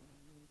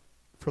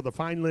the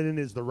fine linen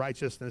is the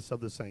righteousness of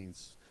the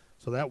saints.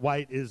 So that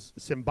white is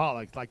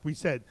symbolic. Like we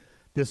said,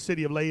 this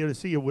city of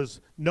Laodicea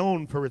was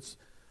known for its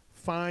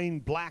fine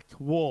black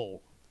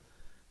wool.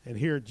 And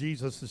here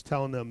Jesus is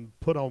telling them,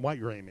 put on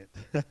white raiment.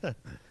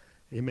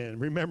 Amen.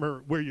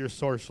 Remember where your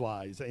source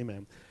lies.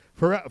 Amen.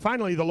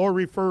 Finally, the Lord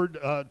referred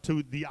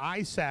to the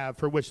eye salve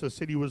for which the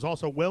city was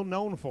also well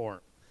known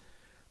for.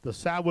 The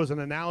salve was an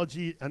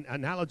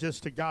analogous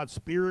to God's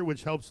Spirit,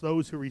 which helps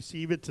those who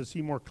receive it to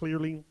see more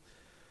clearly.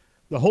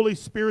 The Holy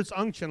Spirit's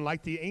unction,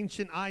 like the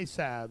ancient eye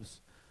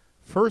salves,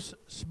 first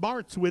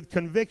smarts with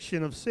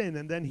conviction of sin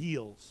and then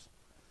heals.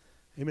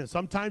 Amen.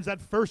 Sometimes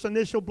that first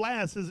initial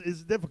blast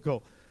is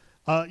difficult.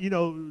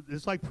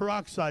 It's like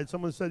peroxide.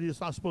 Someone said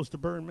it's not supposed to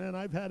burn. Man,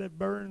 I've had it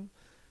burn,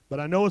 but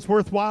I know it's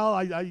worthwhile.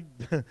 I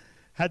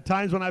had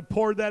times when I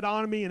poured that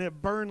on me and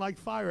it burned like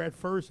fire at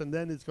first, and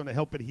then it's going to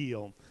help it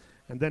heal.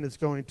 And then it's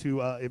going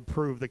to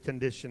improve the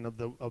condition of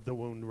the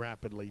wound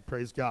rapidly.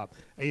 Praise God.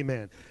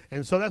 Amen.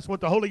 And so that's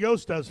what the Holy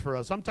Ghost does for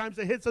us. Sometimes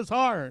it hits us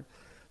hard.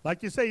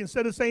 Like you say,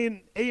 instead of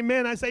saying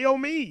amen, I say, oh,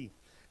 me.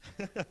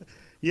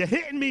 You're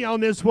hitting me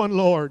on this one,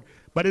 Lord.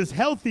 But it's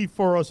healthy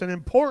for us and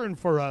important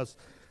for us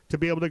to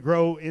be able to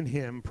grow in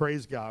him.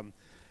 Praise God.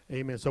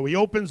 Amen. So he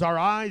opens our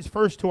eyes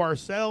first to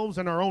ourselves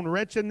and our own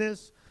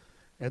wretchedness,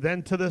 and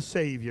then to the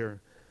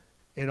Savior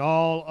in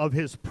all of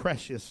his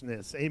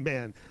preciousness.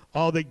 Amen.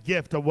 All the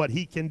gift of what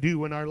he can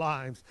do in our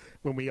lives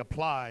when we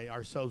apply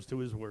ourselves to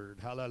his word.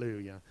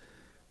 Hallelujah.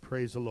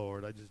 Praise the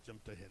Lord. I just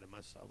jumped ahead of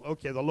myself.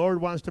 Okay, the Lord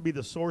wants to be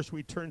the source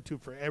we turn to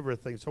for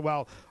everything. So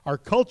while our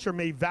culture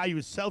may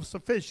value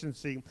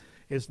self-sufficiency,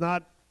 it's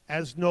not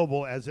as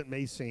noble as it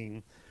may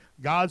seem.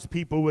 God's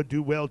people would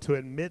do well to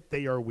admit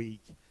they are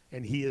weak,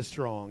 and he is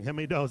strong. How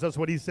many knows? That's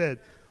what he said.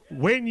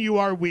 When you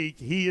are weak,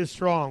 he is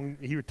strong,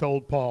 he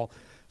told Paul.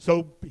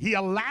 So he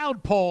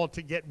allowed Paul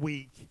to get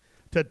weak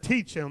to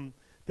teach him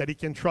that he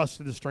can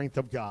trust in the strength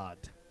of God.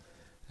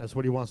 That's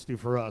what he wants to do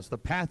for us. The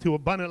path to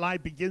abundant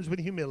life begins with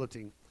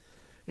humility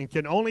and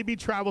can only be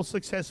traveled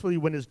successfully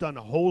when it's done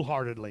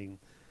wholeheartedly.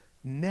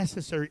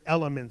 Necessary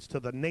elements to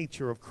the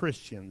nature of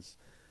Christians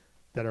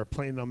that are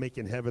planning on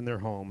making heaven their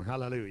home.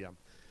 Hallelujah.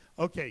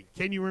 Okay,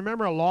 can you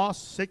remember a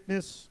loss,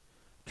 sickness,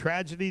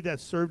 tragedy that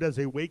served as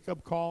a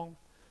wake-up call,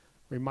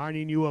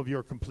 reminding you of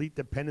your complete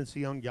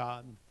dependency on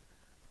God?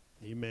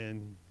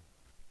 Amen.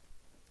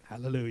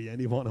 Hallelujah.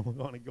 Anyone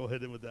want to go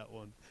ahead with that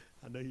one?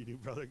 I know you do,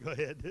 brother. Go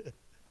ahead.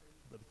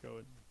 Brother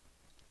Cohen.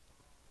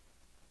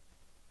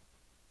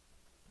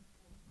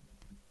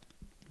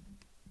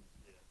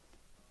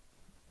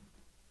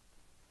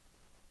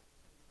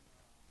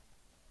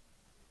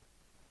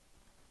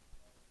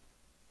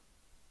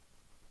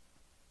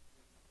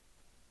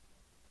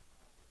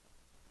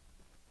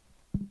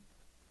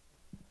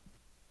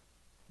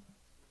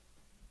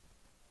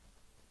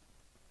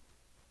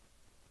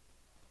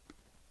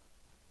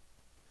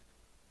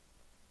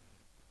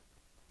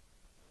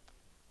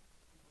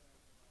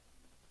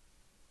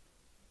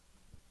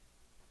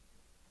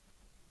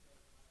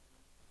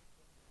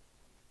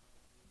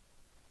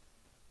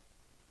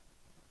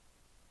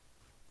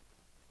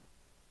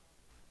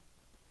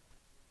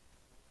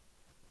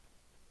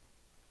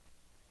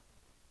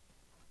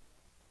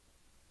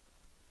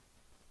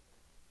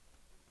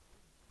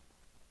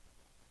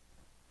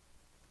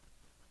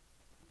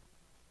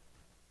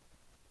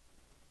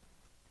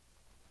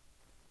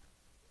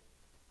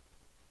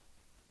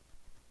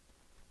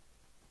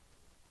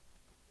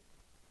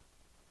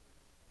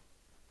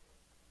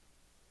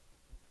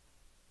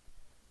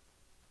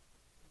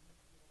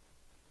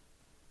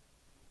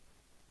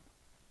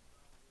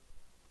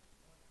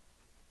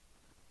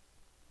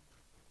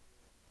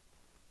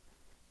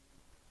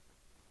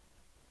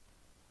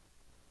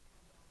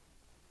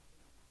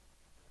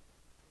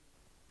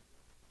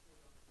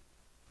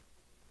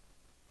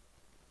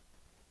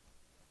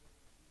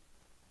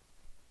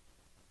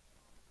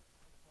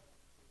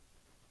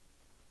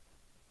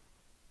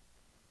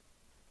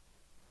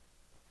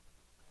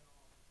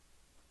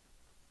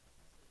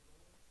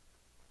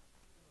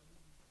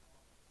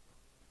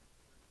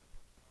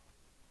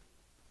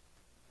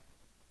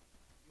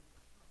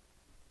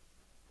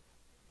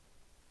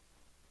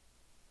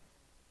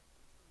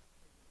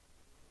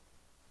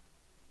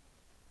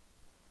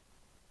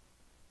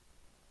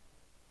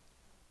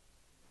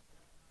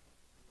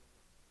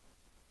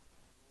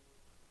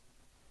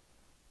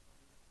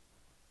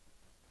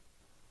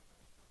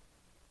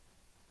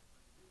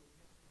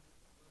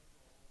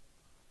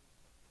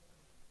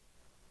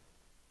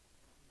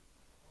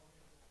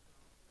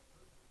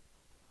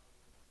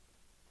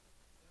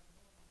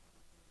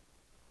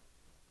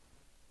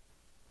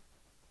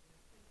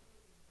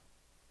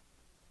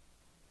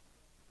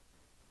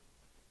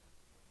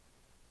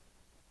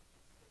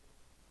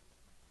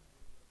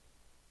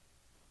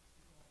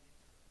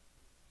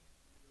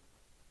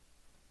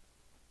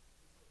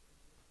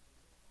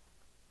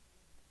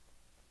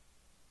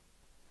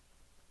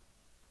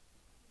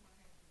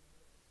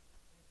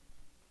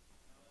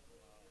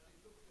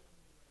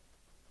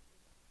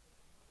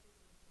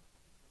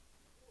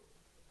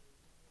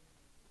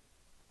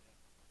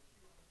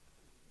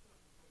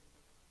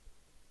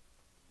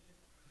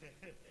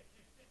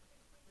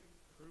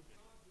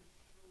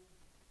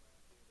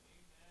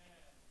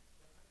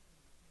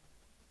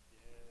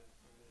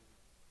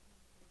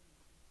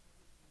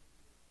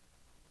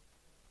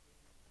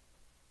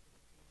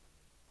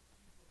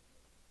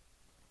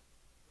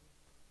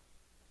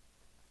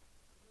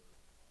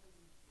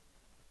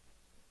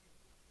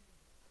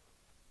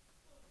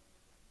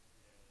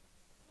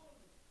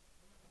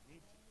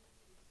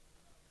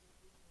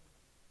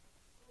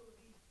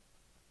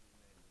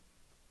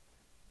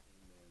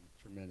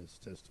 God's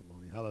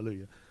testimony.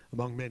 Hallelujah.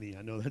 Among many,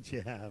 I know that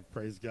you have.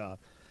 Praise God.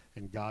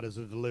 And God is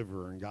a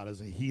deliverer, and God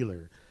is a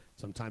healer.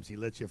 Sometimes he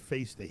lets you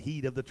face the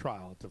heat of the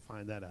trial to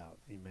find that out.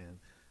 Amen.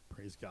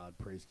 Praise God.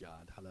 Praise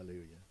God.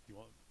 Hallelujah. You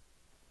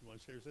want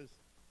to share this?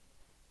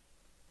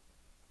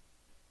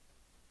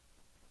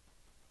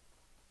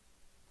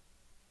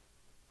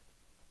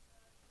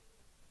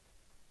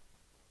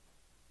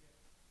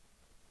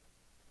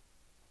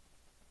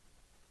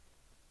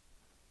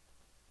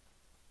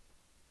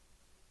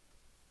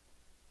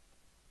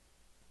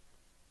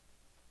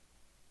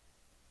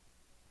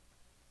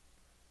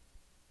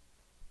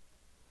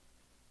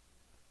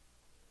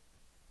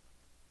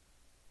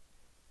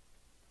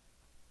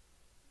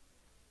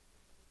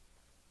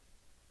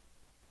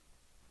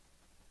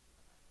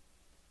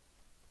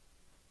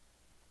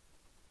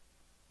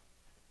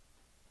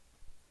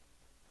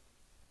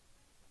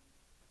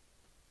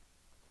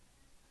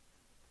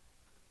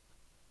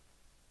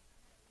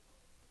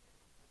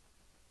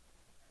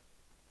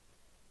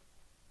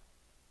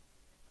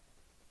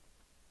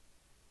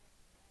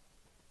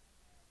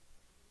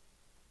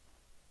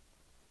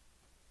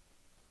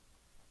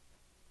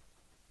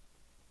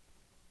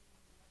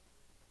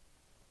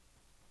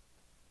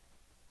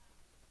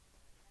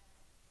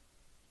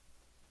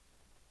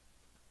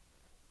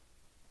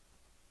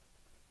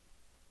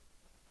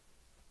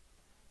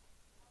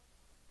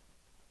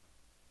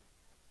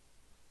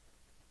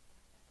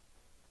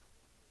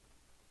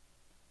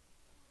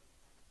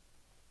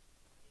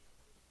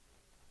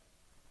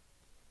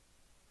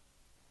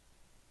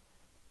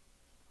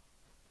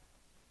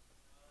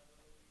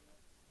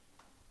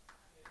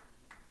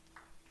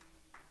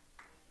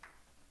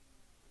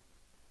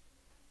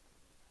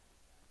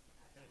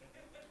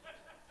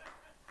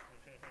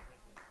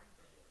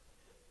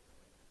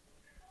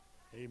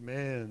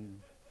 Amen.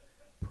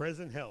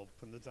 Present help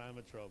in the time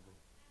of trouble.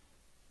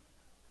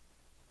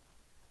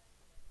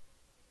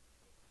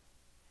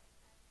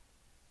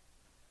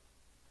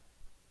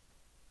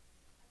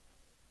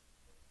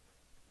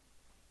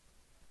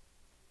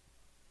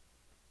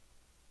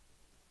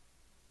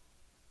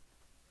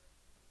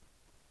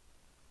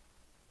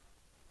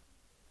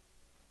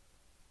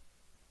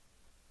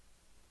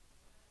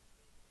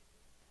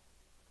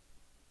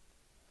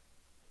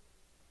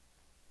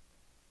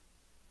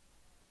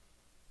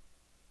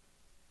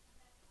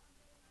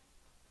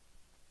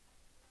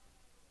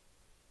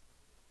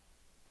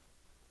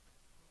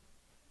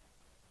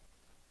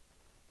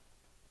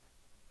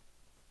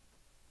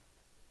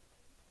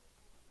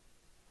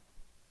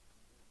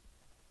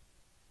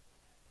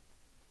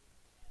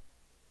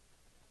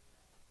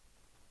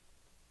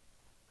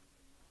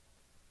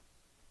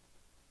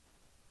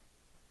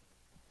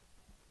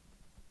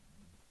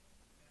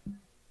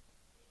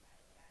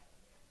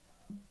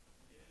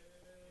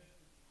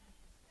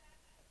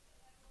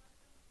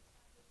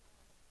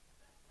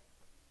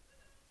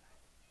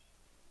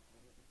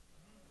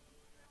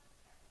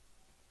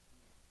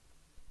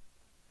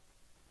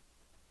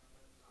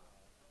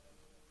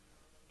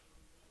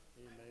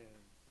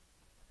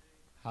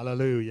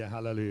 Hallelujah,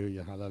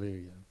 hallelujah,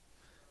 hallelujah.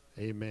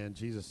 Amen.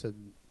 Jesus said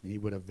he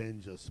would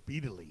avenge us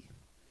speedily.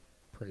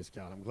 Praise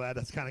God. I'm glad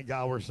that's the kind of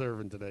God we're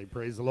serving today.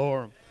 Praise the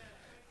Lord.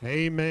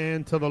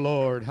 Amen to the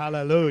Lord.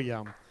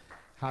 Hallelujah.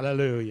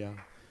 Hallelujah.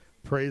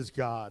 Praise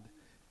God.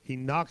 He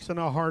knocks on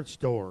our heart's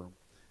door.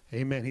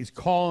 Amen. He's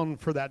calling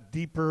for that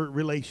deeper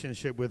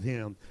relationship with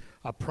him.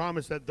 A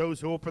promise that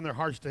those who open their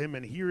hearts to him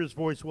and hear his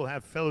voice will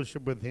have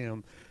fellowship with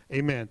him.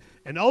 Amen.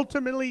 And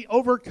ultimately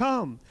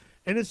overcome.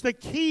 And it's the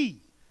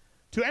key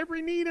to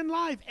every need in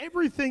life,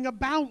 everything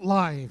about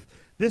life.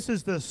 This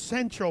is the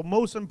central,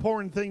 most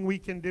important thing we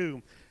can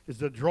do, is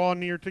to draw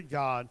near to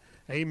God,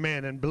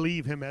 amen, and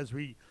believe him as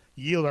we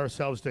yield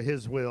ourselves to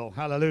his will.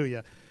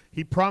 Hallelujah.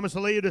 He promised the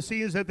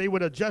Laodiceans that they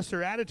would adjust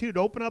their attitude,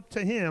 open up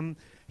to him.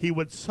 He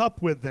would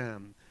sup with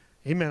them.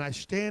 Amen. I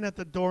stand at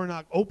the door,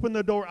 knock, open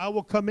the door. I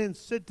will come in,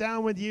 sit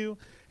down with you,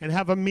 and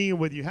have a meal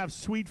with you, have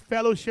sweet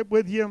fellowship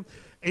with you.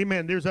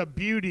 Amen. There's a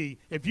beauty.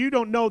 If you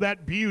don't know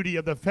that beauty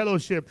of the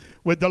fellowship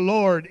with the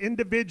Lord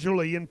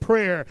individually in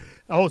prayer,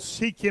 oh,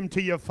 seek him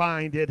till you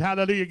find it.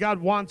 Hallelujah. God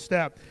wants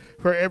that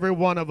for every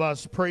one of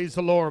us. Praise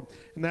the Lord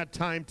in that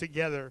time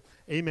together.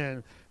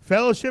 Amen.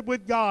 Fellowship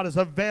with God is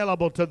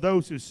available to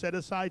those who set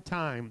aside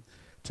time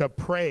to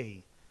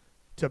pray,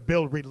 to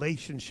build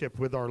relationship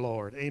with our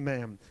Lord.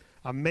 Amen.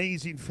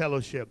 Amazing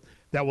fellowship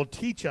that will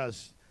teach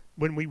us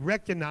when we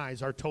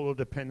recognize our total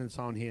dependence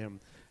on him.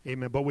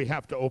 Amen. But we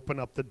have to open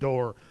up the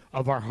door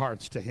of our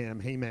hearts to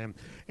him. Amen.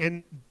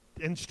 And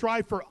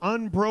strive for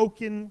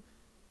unbroken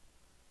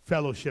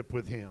fellowship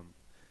with him.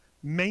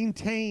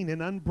 Maintain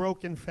an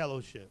unbroken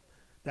fellowship.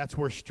 That's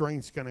where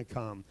strength's going to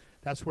come.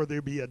 That's where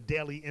there'll be a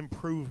daily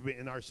improvement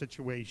in our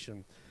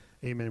situation.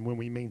 Amen. When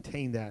we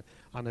maintain that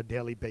on a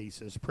daily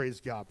basis. Praise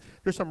God.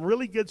 There's some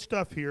really good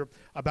stuff here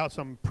about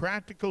some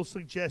practical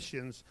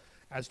suggestions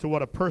as to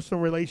what a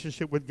personal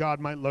relationship with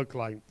God might look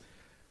like.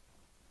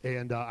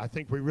 And I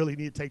think we really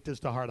need to take this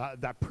to heart.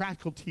 That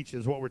practical teaching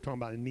is what we're talking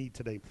about in need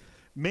today.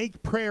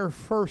 Make prayer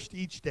first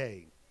each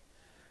day.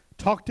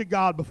 Talk to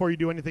God before you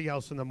do anything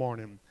else in the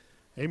morning.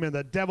 Amen.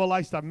 The devil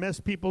likes to mess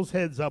people's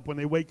heads up when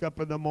they wake up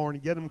in the morning,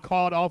 get them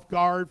caught off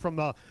guard from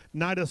the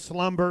night of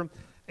slumber.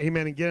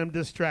 Amen. And get them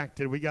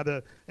distracted. We got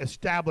to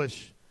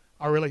establish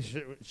our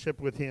relationship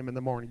with him in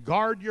the morning.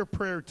 Guard your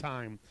prayer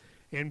time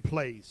in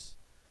place.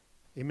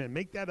 Amen.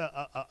 Make that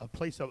a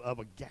place of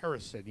a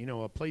garrison,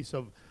 a place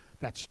of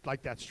that's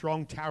like that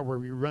strong tower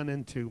we run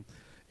into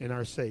in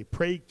our say.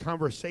 Pray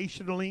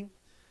conversationally.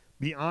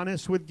 Be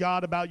honest with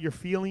God about your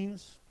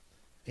feelings.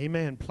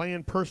 Amen.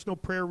 Plan personal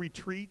prayer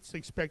retreats,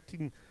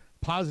 expecting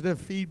positive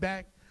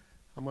feedback.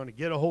 I'm going to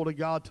get a hold of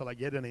God till I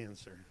get an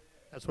answer.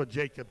 That's what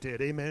Jacob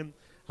did. Amen.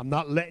 I'm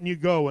not letting you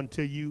go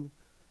until you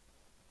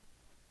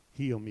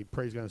heal me.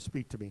 Praise God.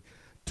 Speak to me.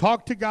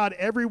 Talk to God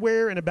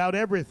everywhere and about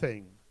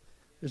everything.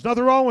 There's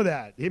nothing wrong with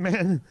that.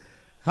 Amen.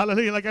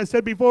 Hallelujah. Like I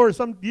said before,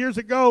 some years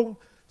ago,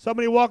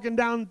 somebody walking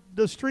down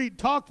the street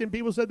talking,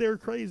 people said they were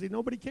crazy.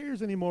 Nobody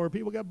cares anymore.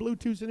 People got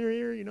Bluetooths in their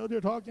ear.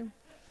 They're talking.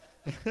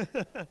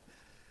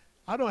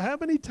 I don't know how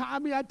many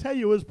times, I tell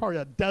you, it was probably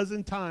a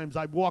dozen times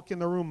I'd walk in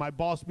the room, my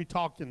boss be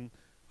talking.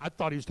 I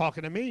thought he was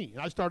talking to me.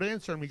 And I started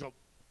answering. We go,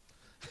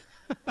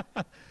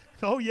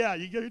 oh, yeah,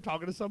 you're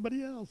talking to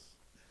somebody else.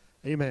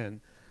 Amen.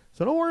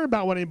 So don't worry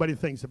about what anybody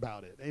thinks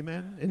about it.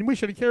 Amen. And we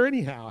shouldn't care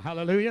anyhow.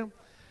 Hallelujah.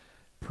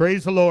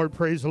 Praise the Lord.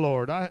 Praise the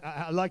Lord.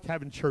 I like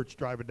having church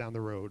driving down the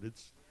road.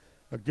 It's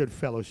a good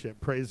fellowship.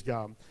 Praise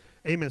God.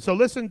 Amen. So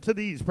listen to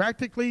these.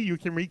 Practically, you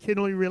can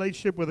rekindle your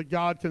relationship with a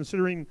God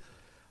considering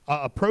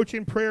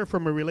approaching prayer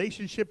from a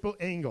relationship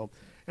angle.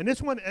 And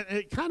this one,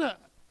 it kind of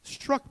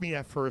struck me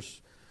at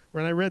first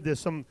when I read this,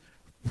 some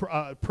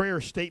prayer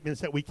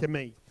statements that we can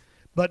make.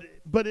 But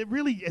it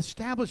really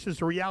establishes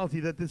the reality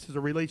that this is a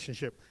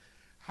relationship.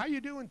 How are you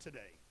doing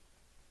today?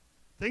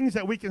 Things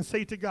that we can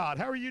say to God.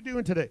 How are you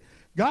doing today?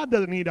 God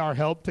doesn't need our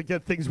help to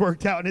get things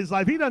worked out in his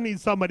life. He doesn't need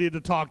somebody to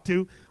talk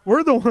to.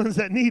 We're the ones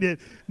that need it.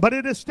 But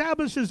it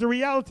establishes the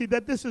reality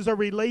that this is a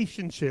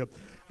relationship.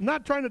 I'm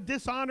not trying to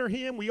dishonor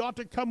him. We ought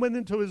to come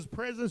into his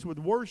presence with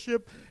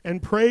worship and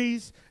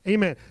praise.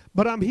 Amen.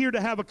 But I'm here to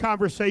have a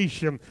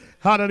conversation.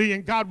 Hallelujah.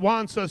 And God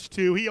wants us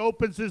to. He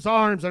opens his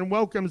arms and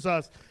welcomes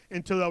us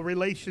into a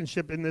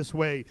relationship in this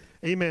way.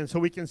 Amen. So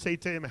we can say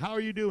to him, how are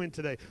you doing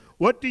today?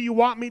 What do you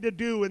want me to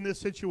do in this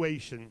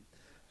situation?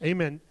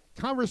 Amen.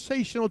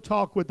 Conversational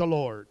talk with the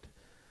Lord.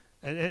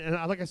 And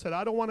like I said,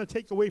 I don't want to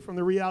take away from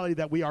the reality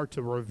that we are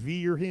to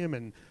revere him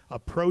and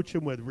approach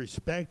him with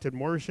respect and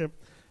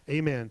worship.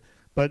 Amen.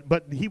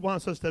 But he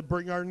wants us to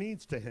bring our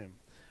needs to him.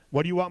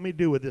 What do you want me to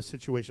do with this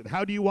situation?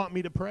 How do you want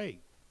me to pray?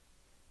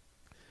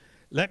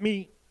 Let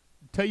me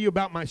tell you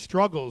about my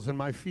struggles and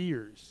my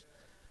fears.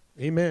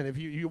 Amen. If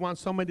you want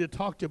somebody to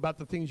talk to about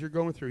the things you're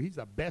going through, he's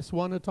the best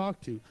one to talk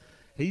to.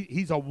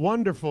 He's a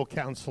wonderful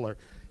counselor.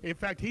 In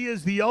fact, he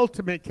is the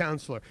ultimate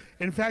counselor.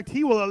 In fact,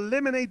 he will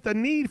eliminate the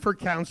need for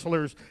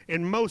counselors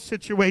in most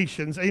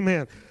situations.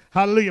 Amen.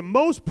 Hallelujah.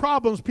 Most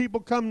problems people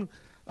come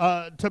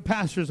to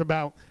pastors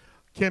about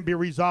can be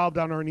resolved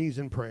on our knees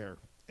in prayer.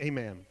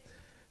 Amen.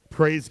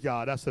 Praise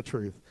God. That's the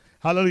truth.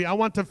 Hallelujah. I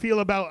want to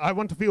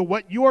feel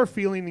what you're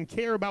feeling and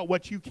care about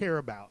what you care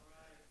about.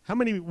 How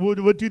many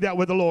would do that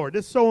with the Lord?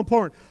 It's so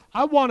important.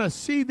 I want to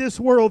see this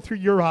world through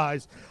your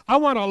eyes. I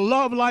want to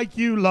love like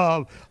you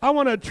love. I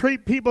want to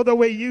treat people the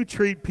way you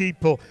treat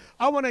people.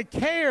 I want to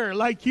care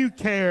like you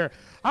care.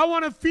 I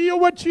want to feel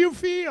what you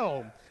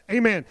feel.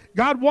 Amen.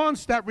 God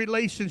wants that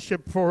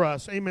relationship for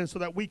us. Amen. So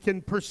that we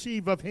can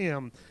perceive of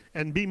him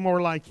and be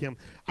more like him.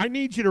 I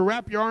need you to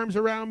wrap your arms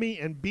around me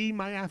and be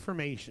my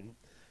affirmation.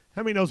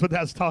 How many knows what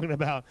that's talking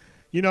about?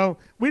 We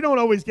don't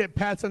always get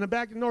pats on the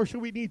back, nor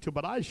should we need to,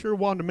 but I sure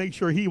want to make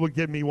sure he would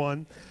give me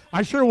one.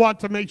 I sure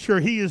want to make sure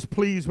he is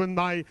pleased with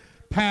my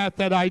path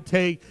that I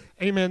take.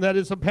 Amen. That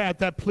is a path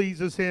that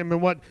pleases him and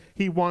what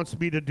he wants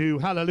me to do.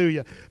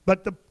 Hallelujah.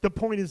 But the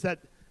point is that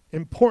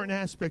important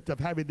aspect of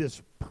having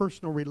this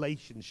personal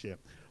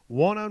relationship,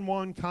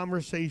 one-on-one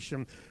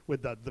conversation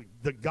with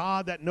the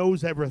God that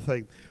knows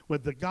everything,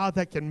 with the God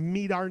that can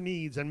meet our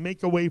needs and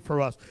make a way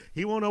for us.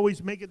 He won't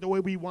always make it the way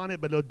we want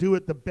it, but he'll do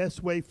it the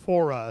best way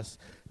for us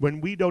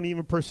when we don't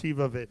even perceive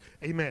of it.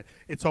 Amen.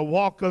 It's a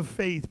walk of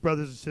faith,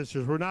 brothers and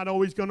sisters. We're not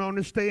always going to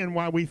understand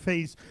why we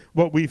face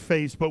what we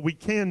face, but we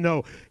can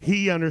know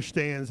he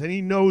understands and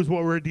he knows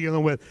what we're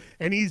dealing with.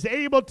 And he's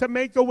able to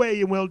make a way,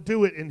 and we'll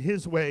do it in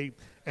his way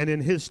and in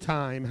his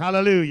time.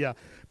 Hallelujah.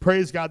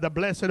 Praise God. The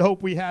blessed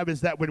hope we have is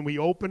that when we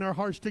open our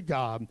hearts to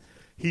God,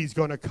 he's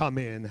going to come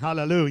in.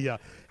 Hallelujah.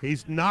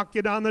 He's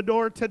knocking on the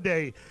door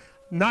today.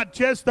 Not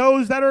just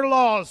those that are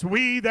lost,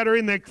 we that are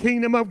in the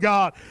kingdom of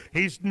God.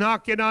 He's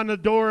knocking on the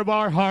door of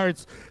our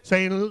hearts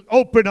saying,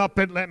 open up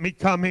and let me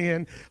come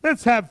in.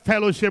 Let's have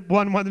fellowship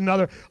one with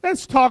another.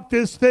 Let's talk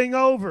this thing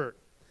over.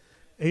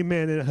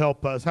 Amen. And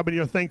help us. How many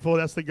are thankful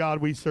that's the God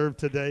we serve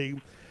today?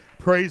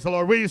 Praise the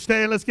Lord. Will you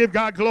stand? Let's give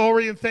God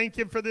glory and thank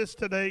him for this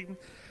today.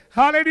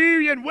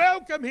 Hallelujah. And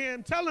welcome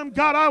him. Tell him,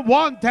 God, I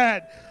want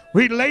that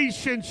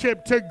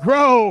relationship to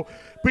grow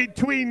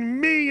between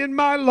me and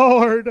my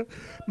Lord,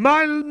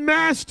 my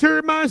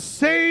master, my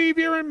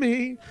Savior, and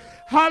me.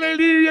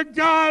 Hallelujah,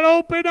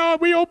 God,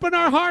 we open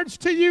our hearts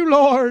to you,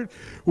 Lord.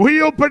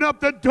 We open up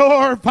the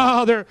door,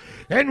 Father,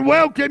 and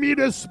welcome you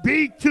to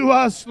speak to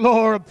us,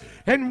 Lord,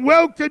 and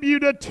welcome you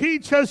to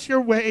teach us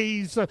your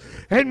ways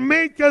and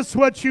make us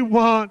what you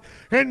want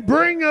and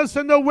bring us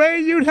in the way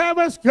you'd have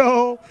us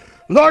go.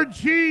 Lord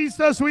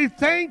Jesus, we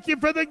thank you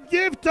for the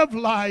gift of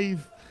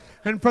life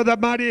and for the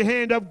mighty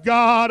hand of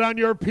God on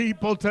your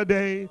people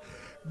today.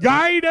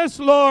 Guide us,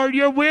 Lord.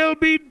 Your will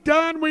be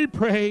done, we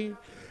pray.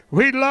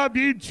 We love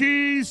you,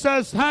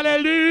 Jesus.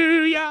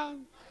 Hallelujah.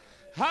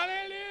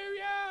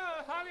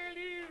 Hallelujah.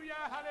 Hallelujah.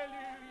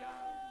 Hallelujah.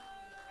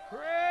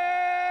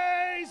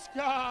 Praise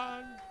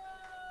God.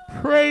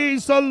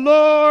 Praise the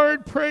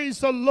Lord. Praise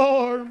the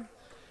Lord.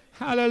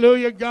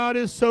 Hallelujah. God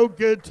is so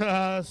good to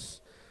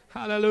us.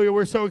 Hallelujah.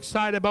 We're so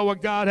excited about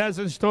what God has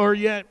in store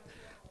yet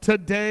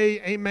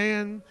today.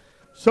 Amen.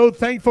 So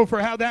thankful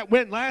for how that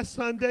went last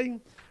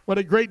Sunday. What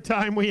a great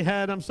time we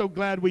had. I'm so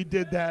glad we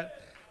did that.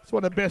 It's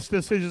one of the best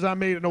decisions I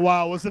made in a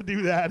while was to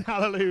do that.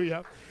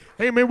 Hallelujah.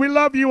 Amen. We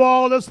love you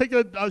all. Let's take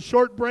a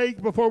short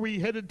break before we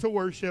head into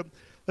worship.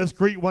 Let's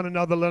greet one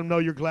another. Let them know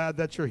you're glad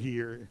that you're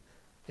here.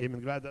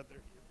 Amen. Glad that they're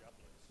here. God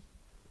bless.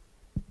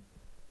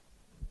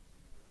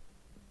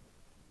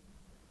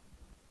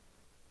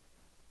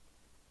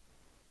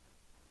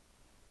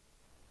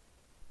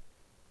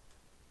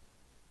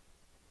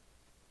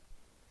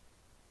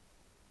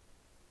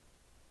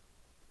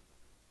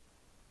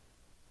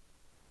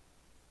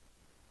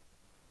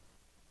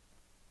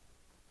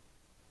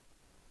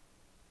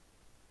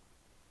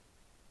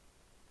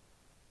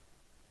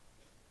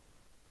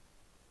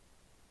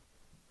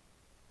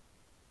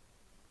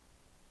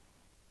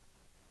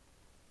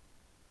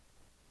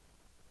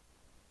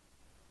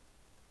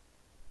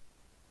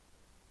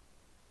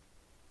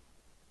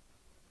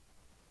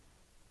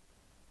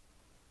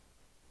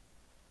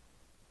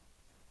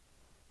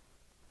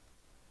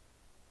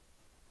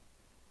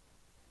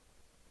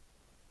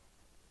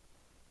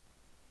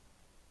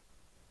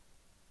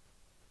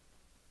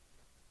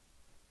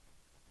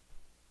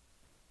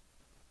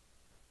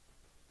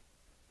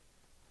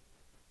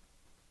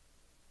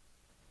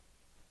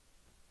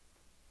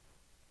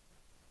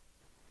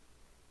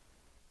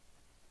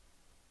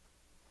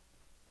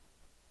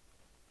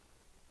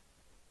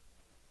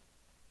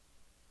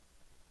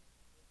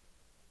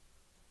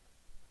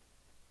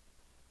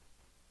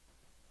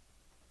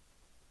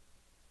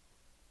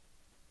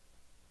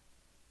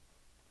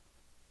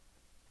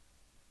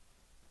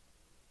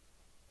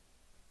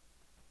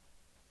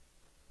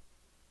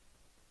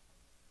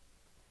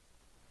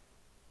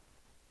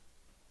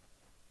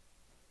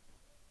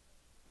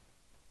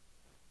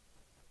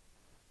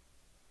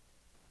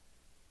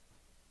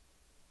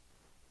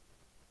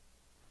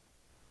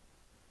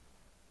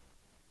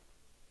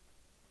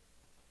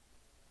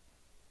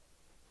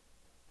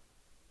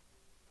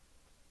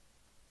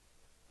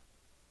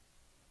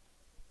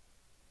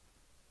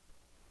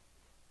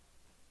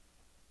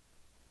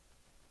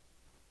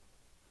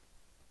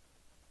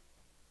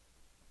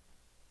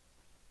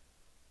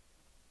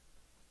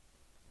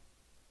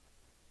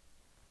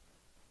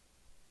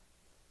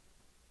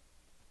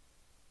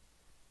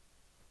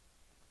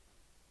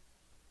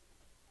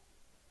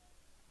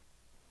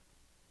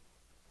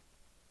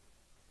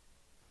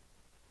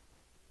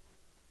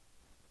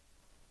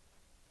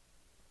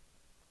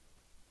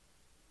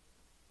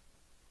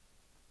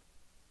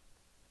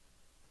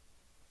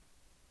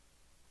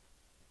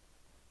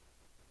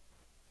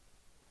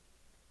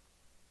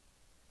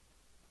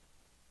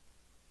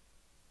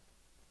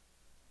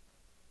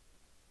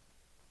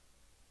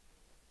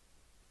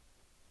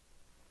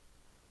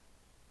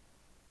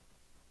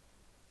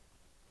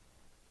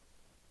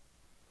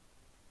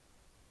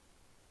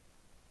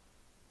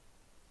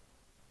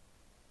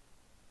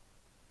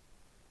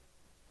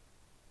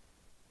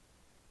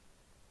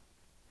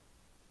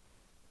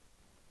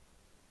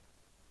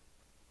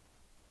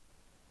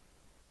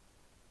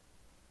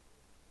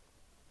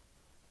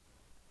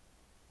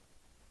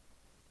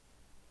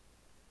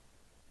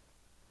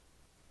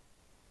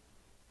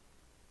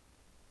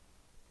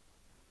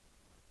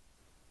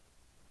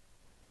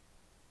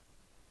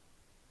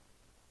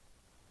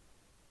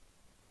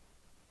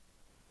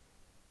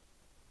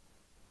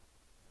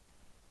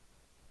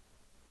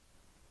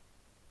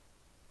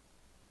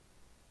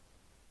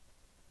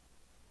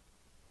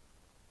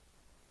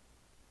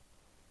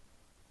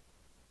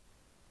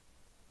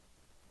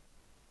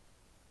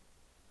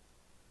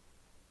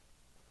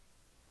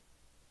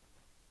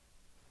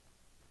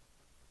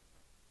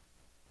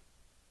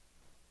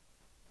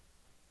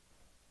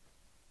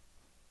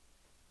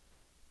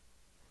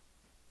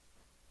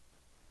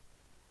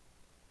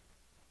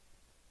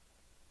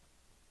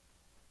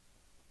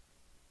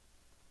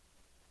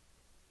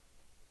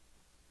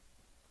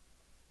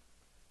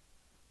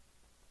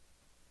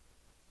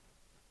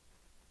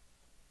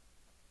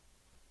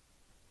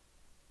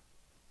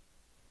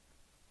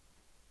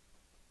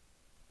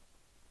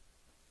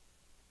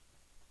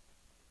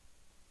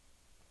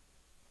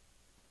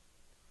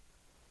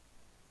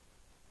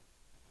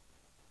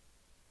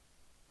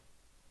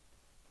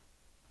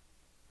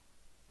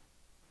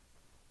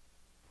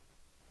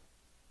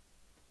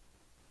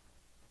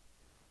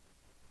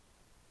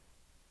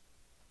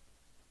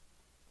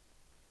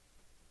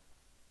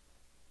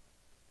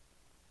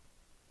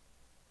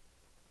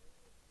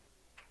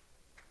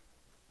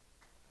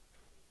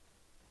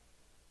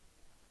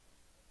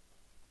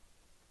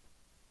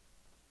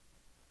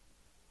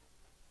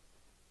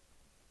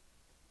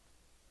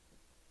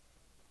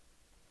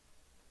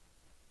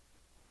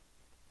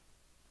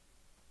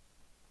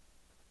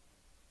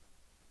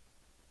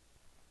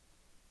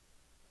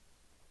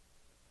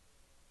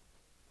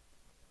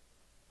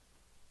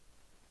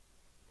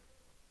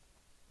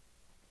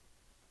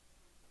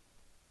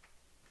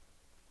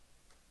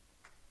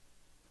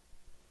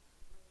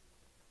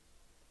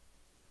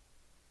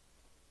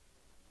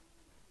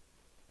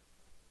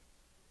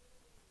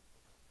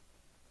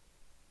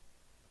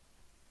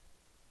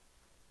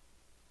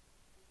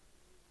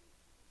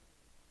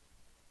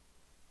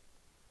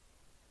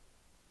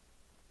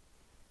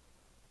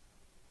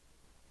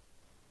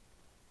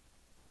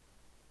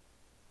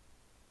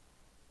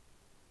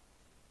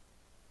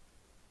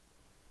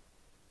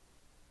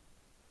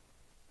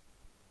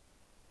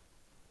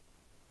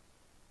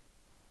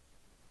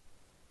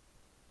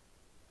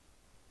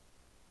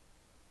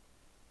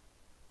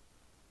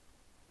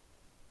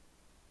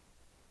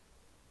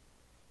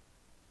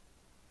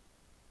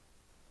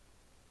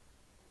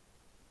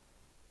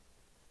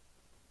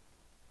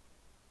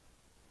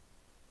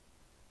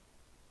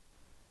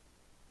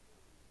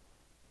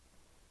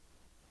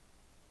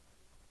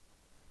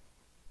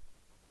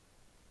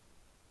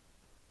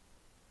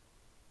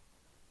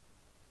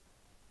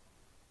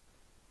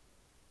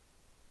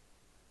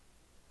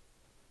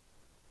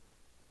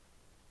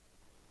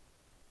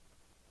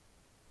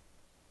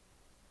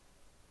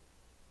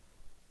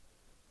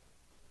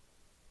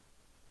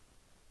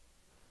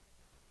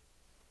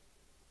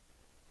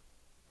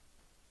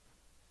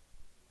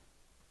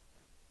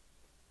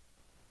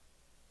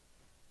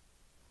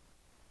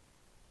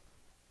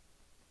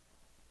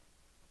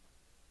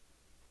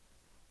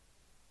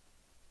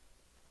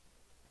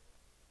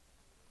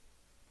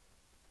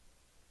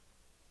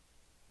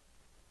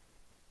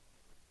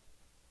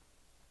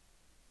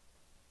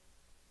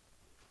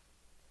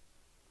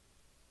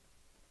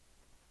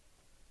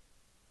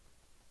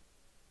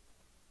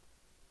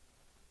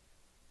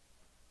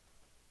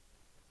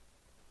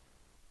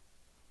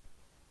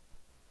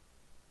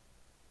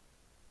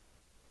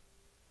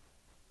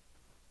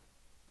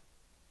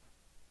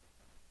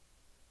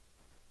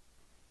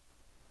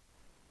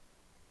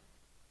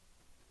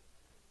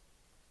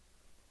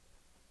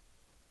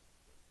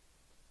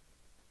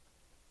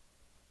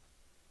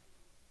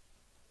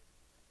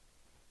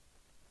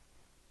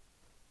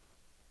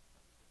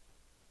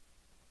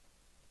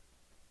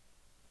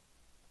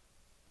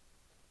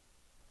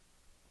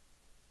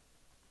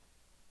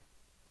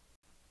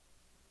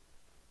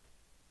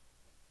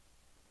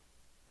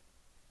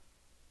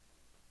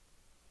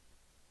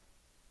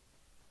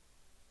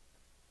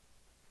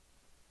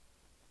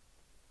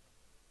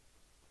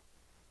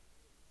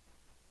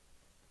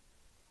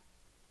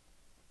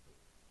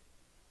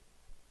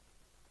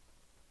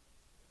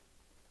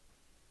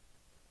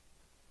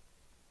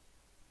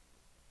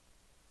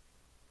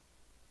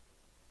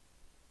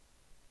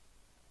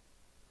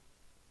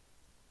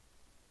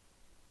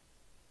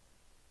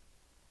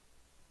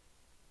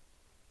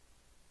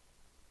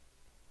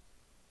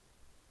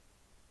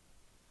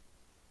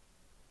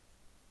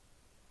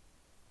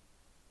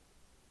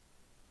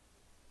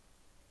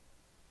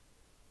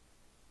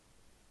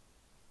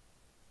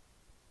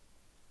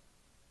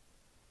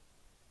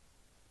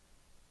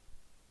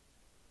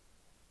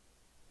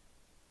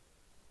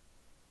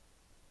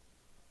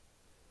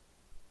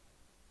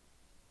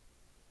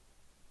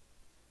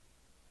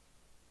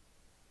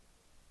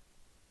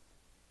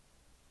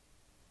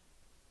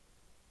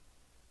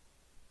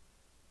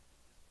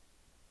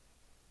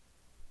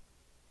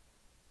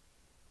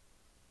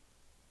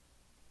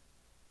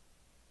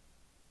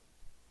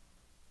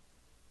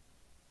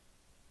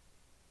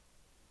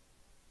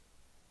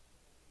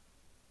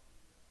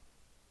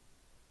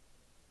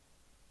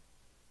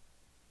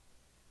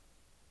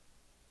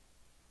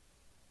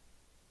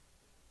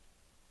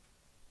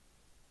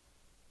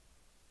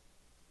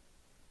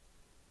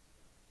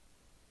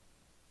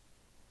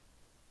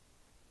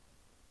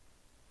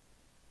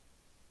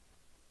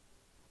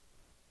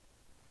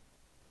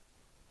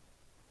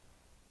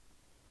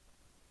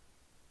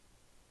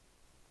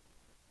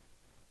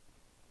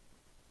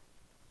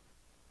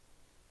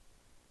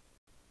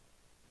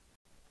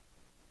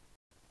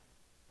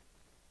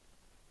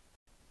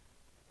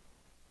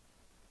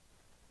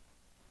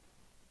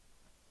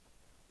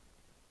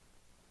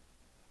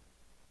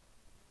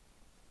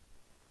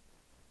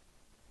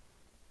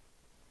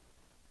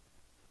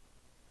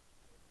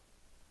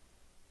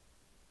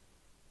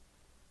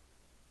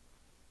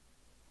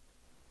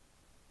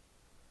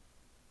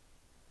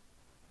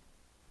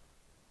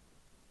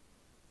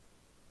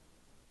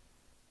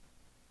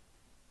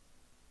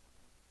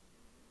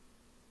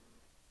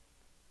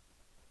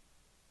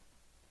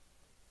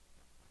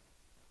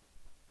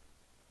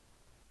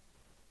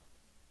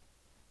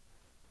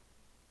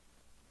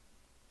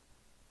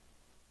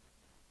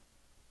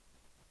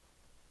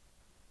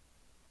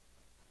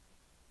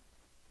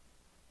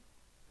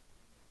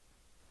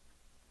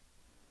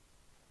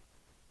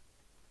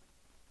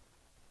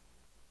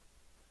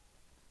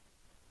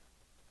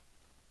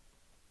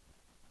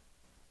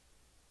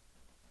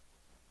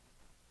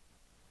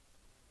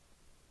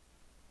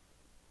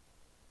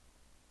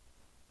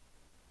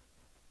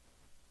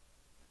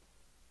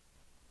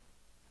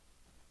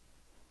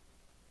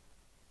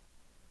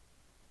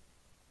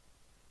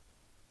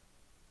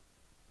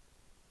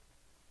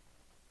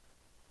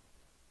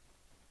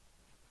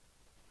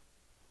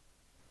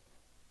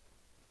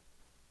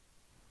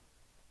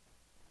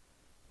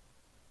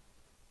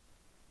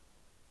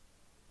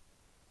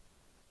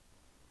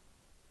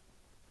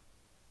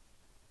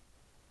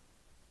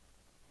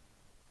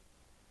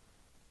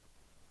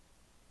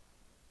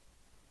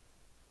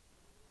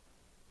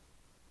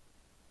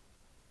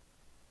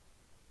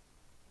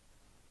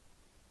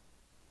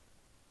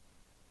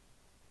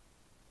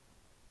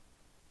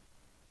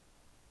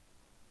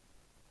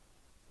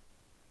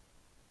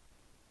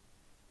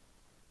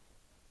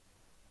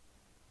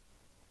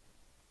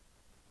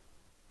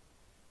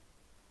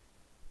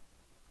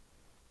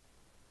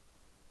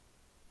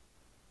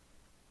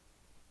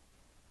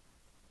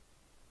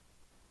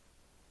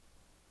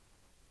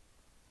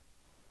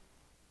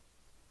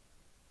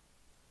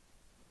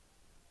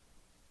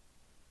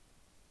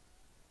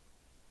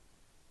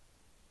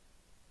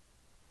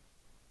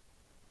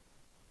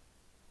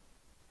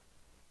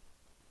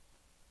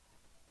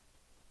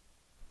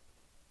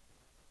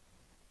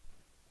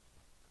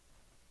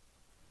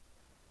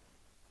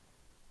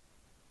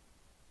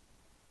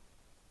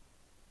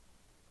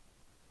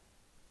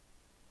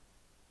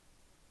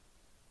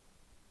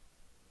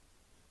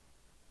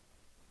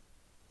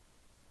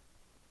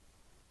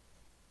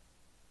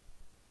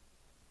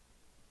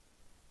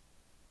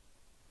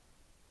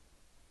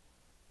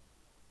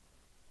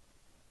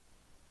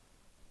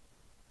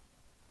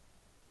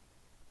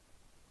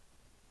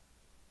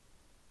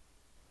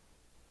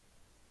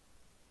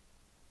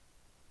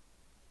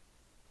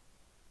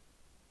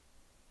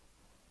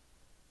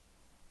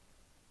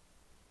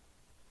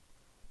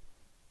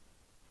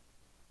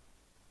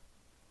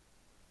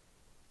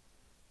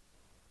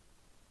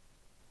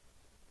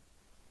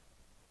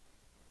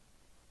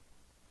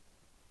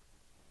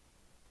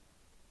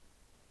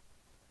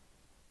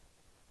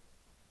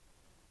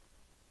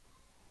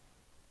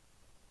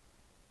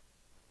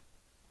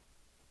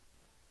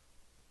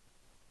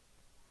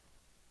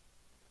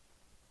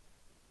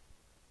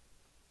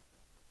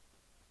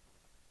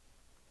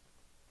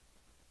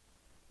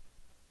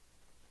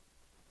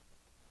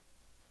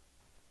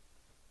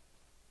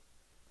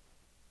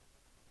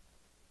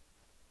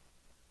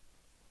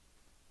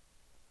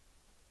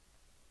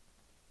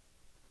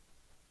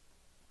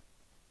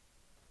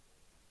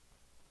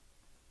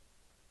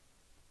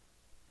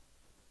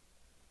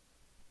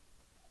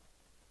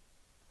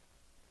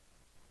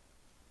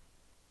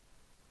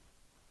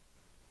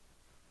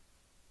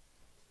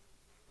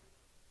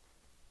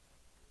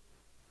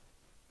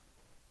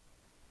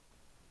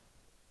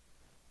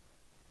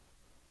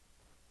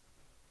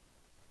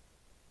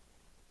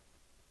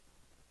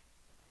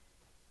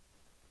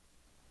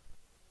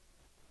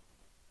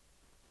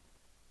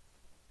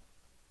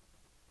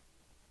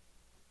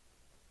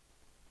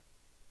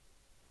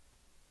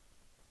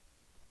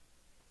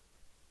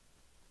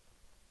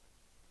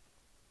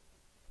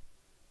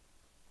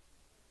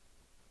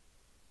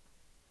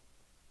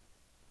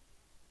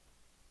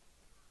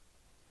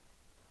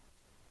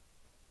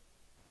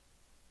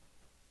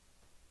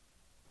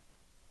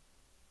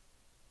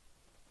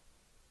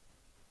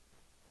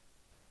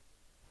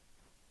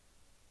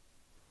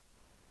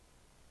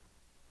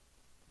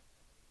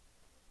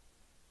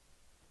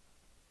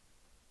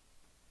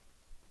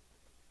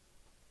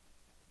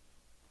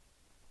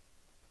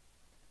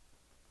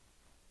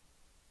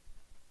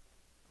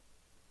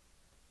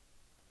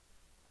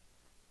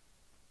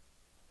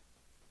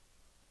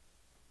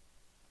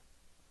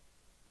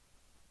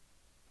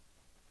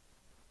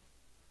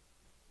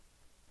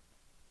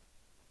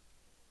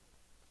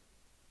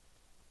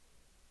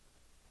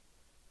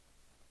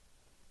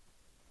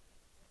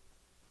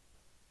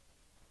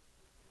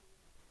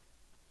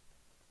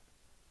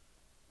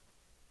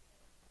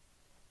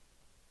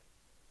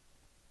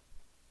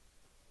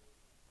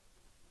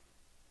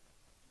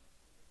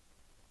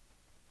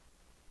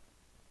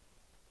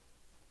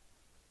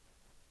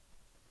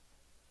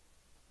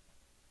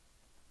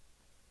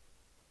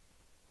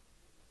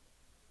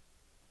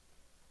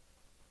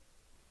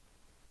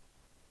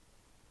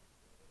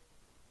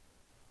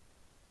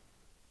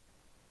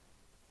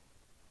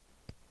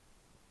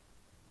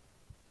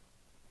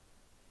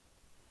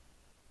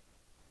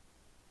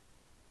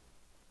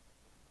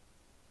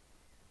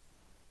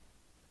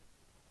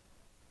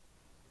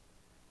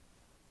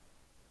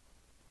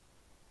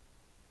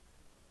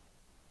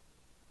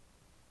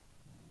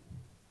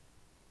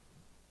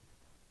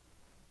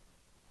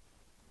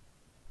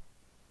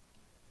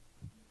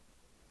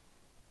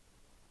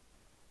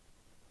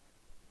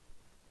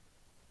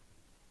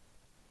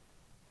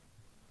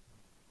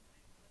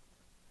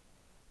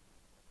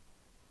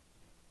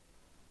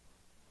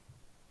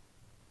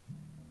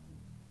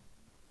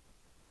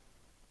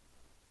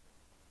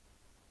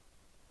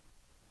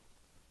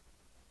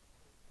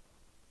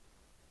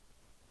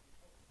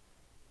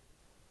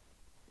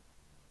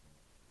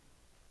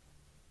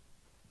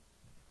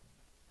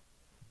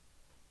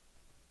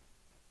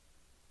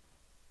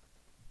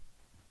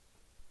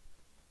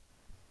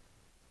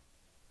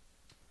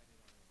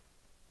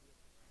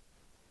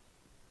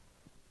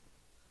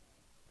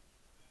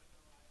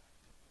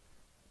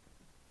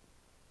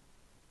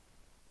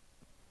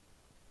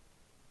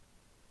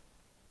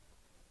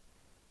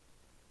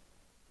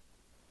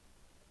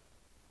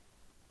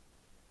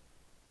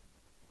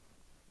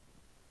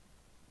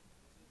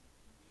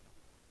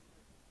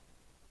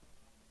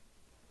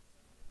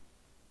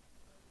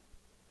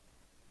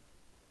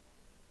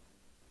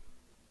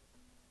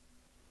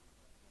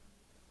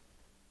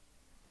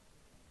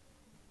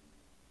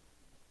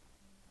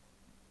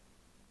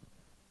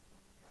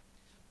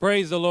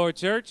 Praise the Lord,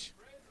 church.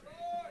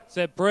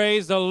 Said,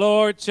 praise the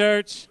Lord,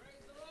 church.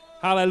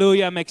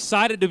 Hallelujah. I'm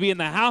excited to be in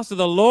the house of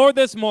the Lord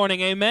this morning.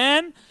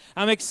 Amen.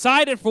 I'm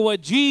excited for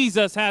what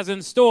Jesus has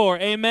in store.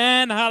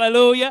 Amen.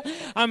 Hallelujah.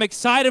 I'm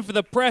excited for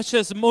the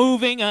precious,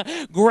 moving,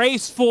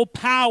 graceful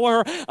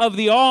power of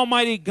the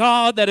Almighty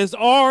God that is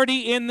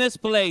already in this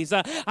place.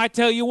 I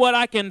tell you what,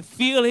 I can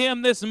feel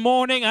him this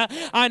morning.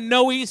 I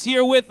know he's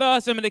here with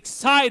us. I'm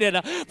excited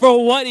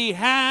for what he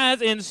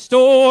has in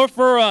store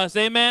for us.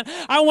 Amen.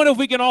 I wonder if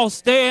we can all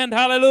stand,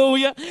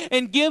 hallelujah,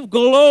 and give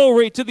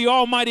glory to the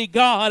Almighty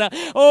God.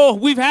 Oh,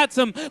 we've had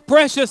some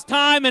precious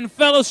time and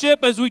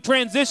fellowship as we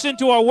transition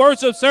to our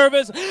worship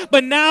service,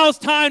 but now it's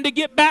time to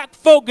get back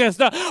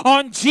focused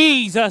on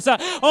Jesus,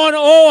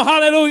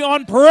 hallelujah,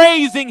 on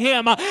praising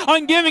him,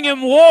 on giving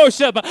him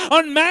worship,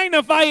 on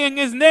magnifying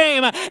his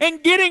name,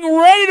 and getting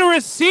ready to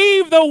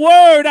receive the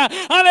word,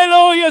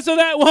 hallelujah, so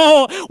that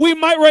we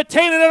might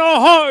retain it in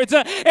our hearts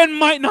and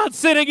might not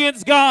sin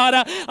against God.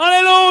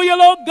 Hallelujah,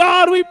 Lord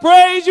God, we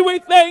praise you, we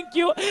thank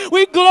you,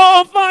 we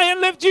glorify and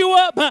lift you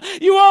up.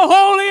 You are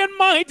holy and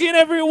mighty in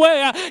every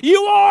way.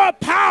 You are a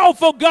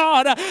powerful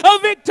God, a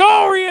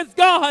victorious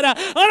God, an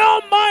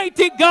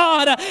almighty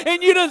God,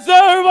 and you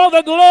deserve all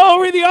the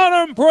glory, the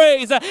honor, and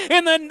praise.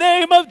 In the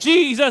name of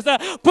Jesus,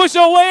 push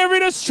away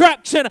every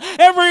distraction,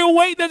 every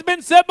weight that's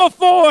been set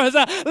before us.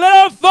 Let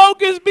our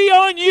focus be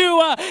on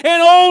you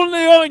and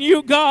only on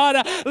you,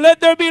 God. Let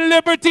there be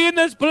liberty in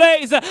this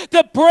place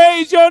to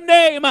praise your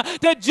name,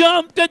 to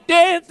jump, to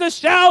dance, to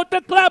shout, to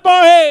clap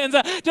our hands,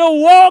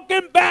 to walk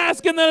and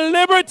bask in the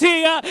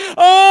liberty,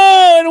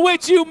 in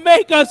which you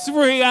make us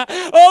free.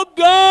 Oh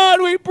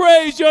God, we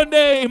praise your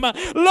name.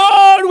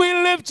 Lord, we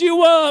lift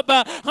you up.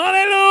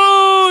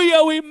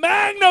 Hallelujah. We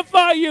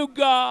magnify you,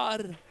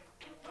 God.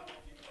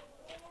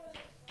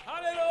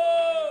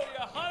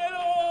 Hallelujah.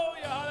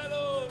 Hallelujah.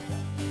 Hallelujah.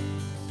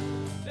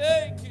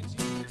 Thank you,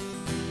 Jesus.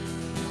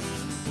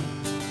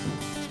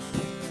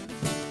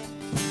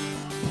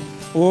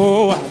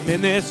 Oh, I'm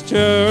in this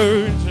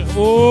church.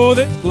 Oh,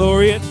 this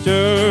glorious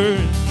church.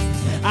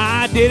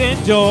 I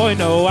didn't join,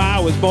 no, I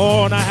was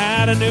born. I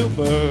had a new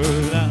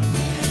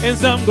birth. In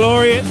some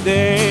glorious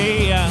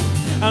day,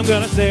 I'm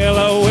gonna sail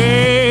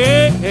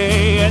away.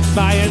 It's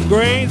by his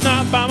grace,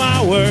 not by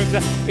my works.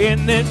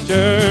 In this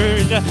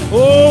church,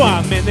 oh,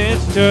 I'm in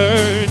this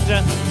church,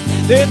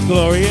 this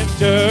glorious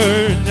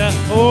church.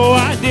 Oh,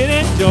 I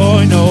didn't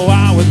join, no,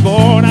 I was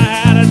born. I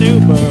had a new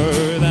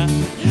birth.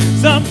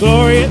 Some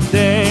glorious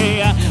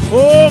day,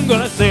 oh, I'm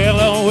gonna sail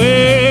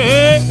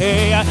away.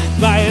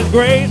 By his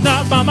grace,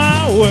 not by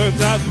my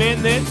works. I'm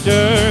in this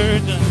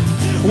church.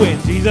 When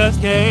Jesus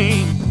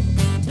came,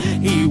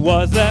 he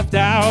was left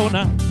out.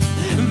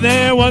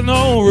 There was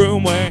no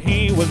room where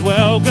he was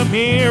welcome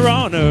here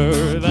on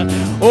earth.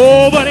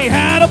 Oh, but he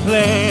had a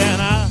plan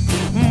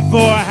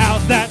for a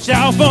house that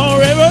shall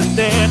forever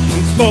stand.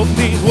 He spoke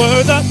these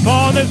words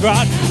upon this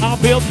rock. I'll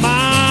build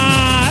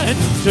my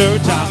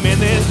church. I'm in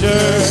this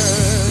church,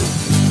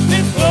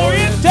 this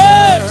glorious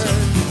church.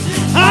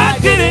 I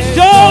didn't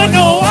join,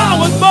 no, I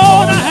was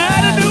born. I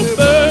had a new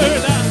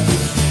birth.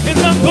 In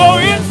some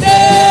glorious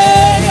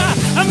day,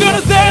 I'm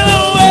gonna sail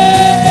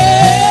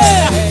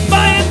away.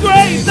 By his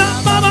grace,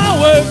 not by my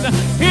works.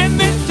 In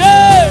this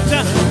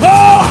church,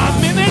 oh,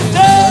 I'm in this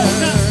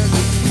church,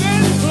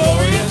 this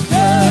glorious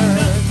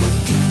church.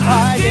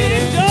 I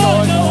didn't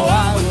join, no,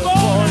 I was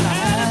born. I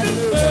had a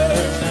new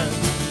birth.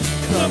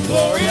 In some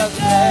glorious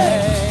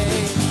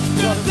day,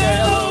 gonna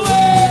sail away.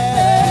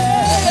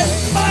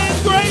 By his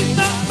grace,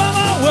 not by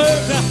my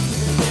works.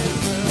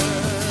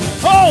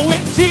 Oh,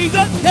 when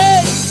Jesus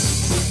came,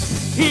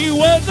 he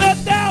was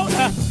left out.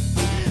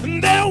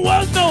 There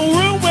was no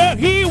room where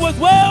he was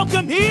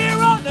welcome here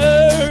on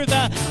earth.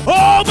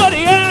 Oh, but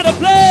he had a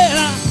plan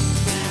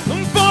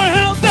for a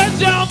house that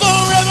shall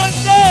forever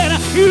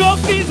stand. He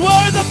wrote these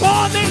words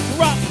upon this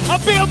rock. I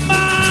feel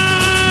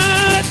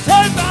my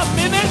church. I'm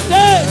in this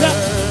church,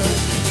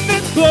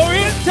 this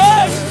glorious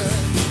church.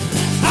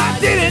 I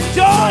didn't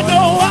join,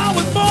 no, I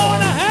was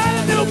born. I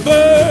had a new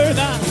birth.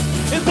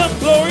 In some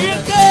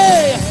glorious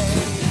day,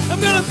 I'm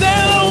gonna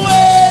sail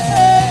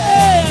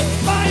away.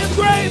 By his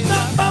grace,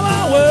 not by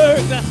my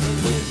works.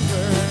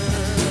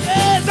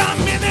 Yes, I'm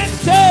in this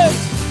church,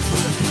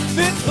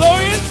 this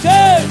glorious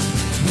church.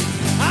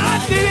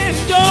 I didn't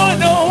join,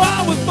 no,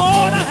 I was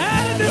born. I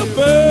had a new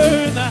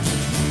birth.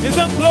 In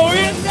some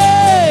glorious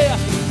day,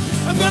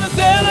 I'm gonna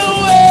sail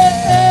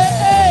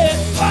away.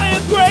 By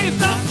his grace,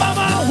 not by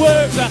my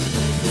works.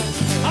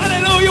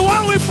 Hallelujah. Why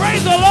don't we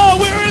praise the Lord?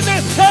 We're in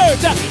this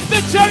church,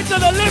 the church of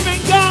the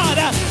living God.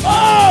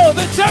 Oh,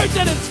 the church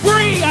that is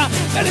free,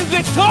 that is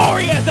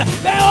victorious. That,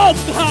 oh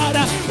God,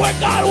 where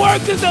God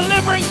works his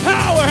delivering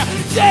power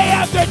day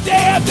after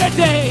day after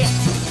day.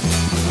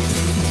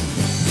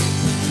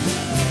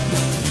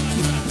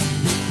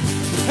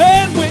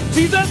 And when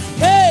Jesus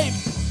came,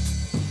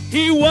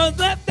 he was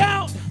left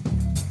out.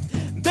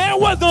 There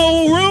was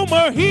no room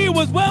where he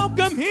was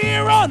welcome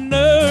here on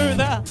earth.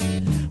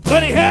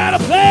 But he had a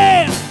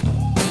plan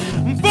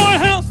for a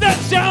house that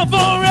shall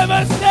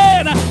forever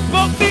stand.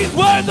 Spoke these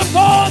words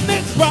upon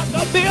this rock.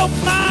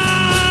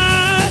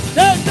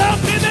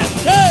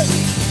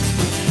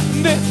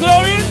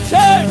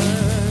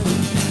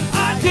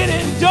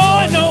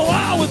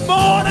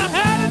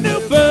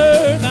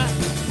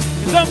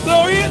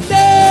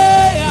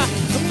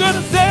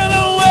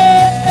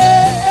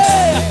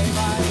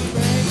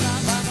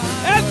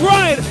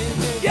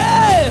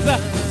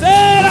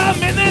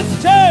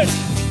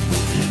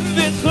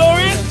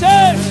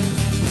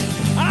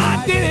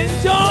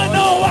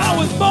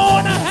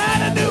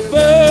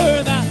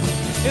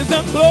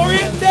 some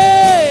glorious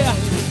day.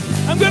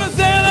 I'm gonna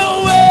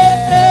sail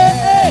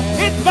away.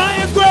 It's by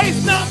His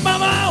grace, not by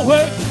my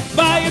works.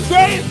 By His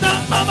grace,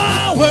 not by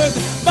my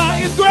works. By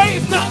His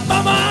grace, not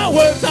by my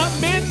works.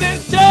 I'm in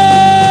this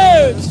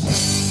church.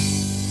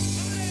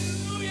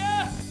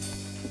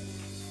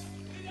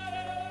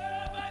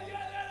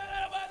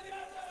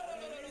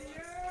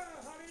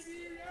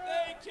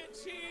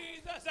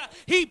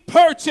 He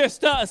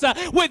purchased us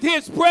with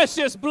His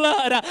precious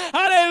blood.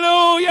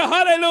 Hallelujah,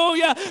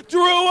 hallelujah.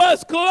 Drew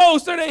us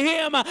closer to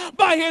Him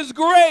by His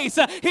grace,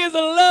 His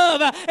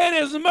love, and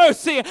His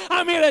mercy.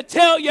 I'm here to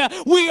tell you,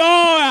 we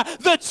are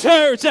the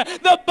church,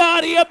 the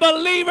body of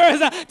believers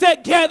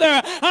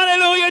together.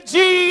 Hallelujah.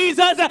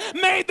 Jesus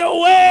made the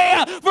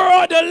way for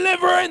our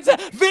deliverance,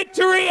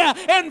 victory,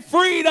 and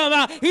freedom.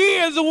 He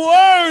is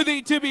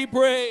worthy to be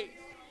praised.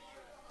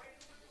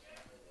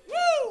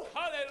 Woo!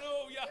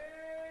 Hallelujah.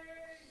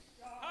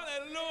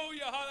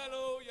 Hallelujah,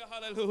 hallelujah,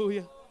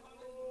 hallelujah.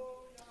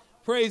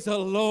 Praise the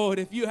Lord.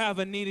 If you have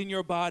a need in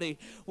your body,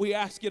 we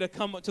ask you to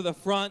come up to the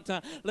front.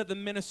 Let the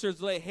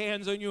ministers lay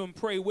hands on you and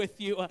pray with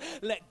you.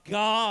 Let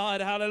God,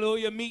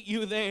 hallelujah, meet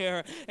you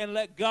there. And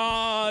let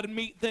God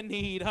meet the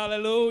need.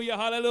 Hallelujah,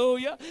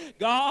 hallelujah.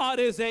 God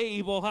is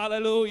able,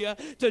 hallelujah,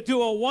 to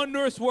do a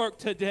wondrous work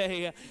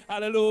today.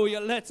 Hallelujah.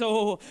 Let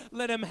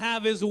Him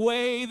have His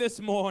way this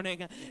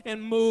morning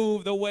and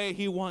move the way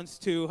He wants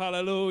to.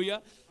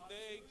 Hallelujah.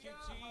 Thank you,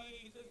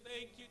 Jesus.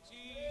 Thank you,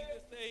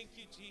 Jesus. Thank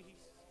you, Jesus.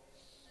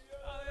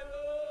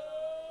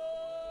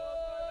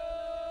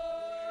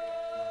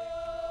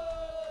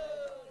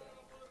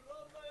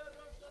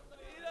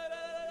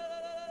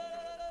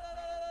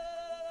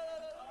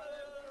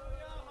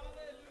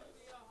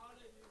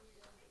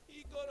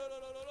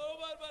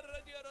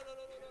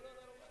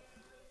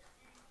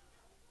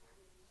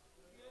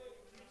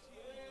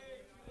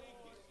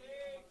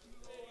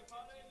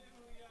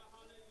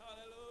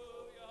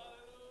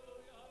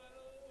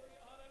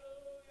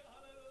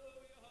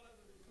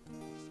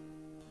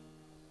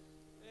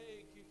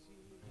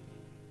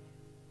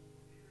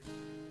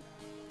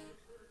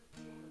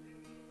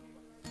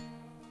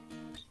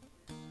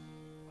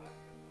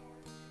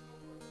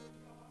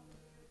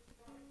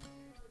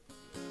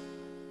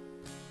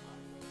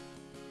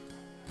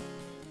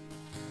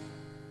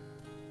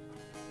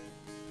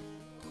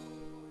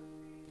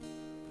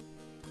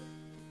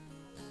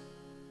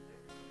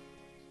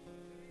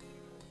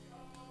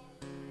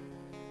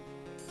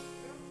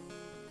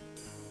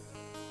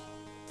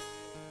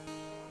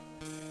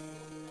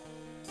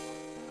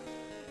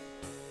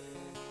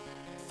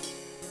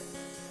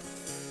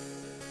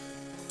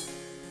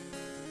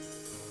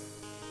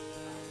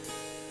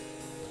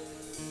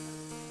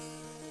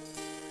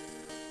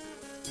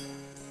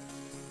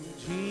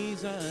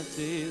 Jesus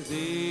is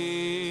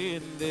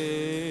in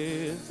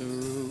this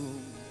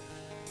room,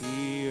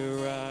 here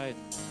right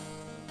now,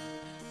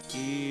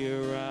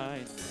 here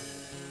right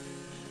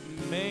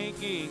now,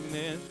 making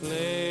this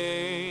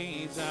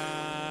place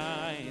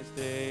I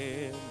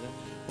stand,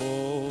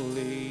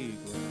 holy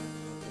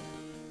ground,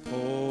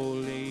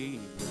 holy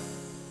ground.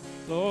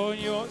 Lord,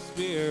 your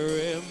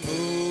spirit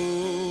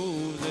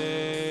moves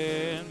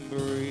and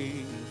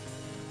breathes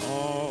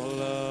all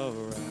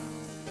around.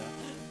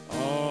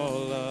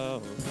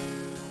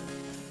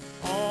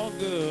 All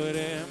good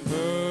and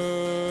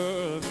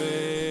perfect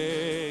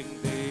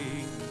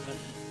things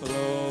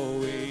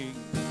flowing,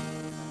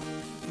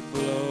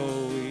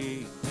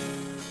 flowing.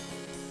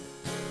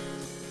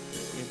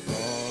 If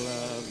all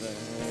of the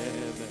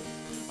heavens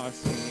are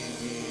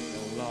singing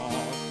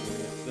along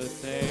with the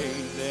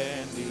saints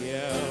and the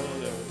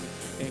elders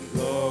in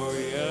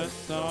glorious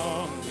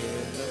song,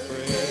 in the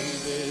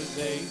praises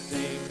they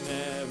sing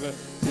never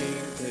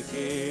seem to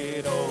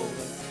get old,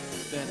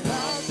 then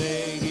I'll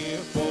stay here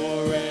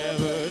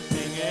forever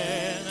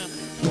singing,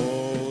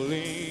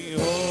 holy,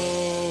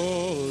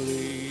 holy,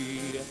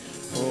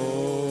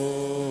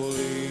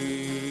 holy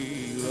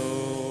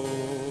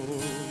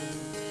Lord,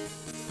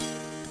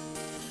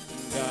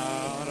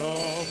 God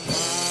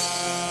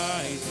Almighty,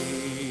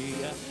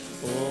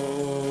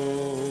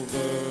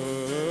 over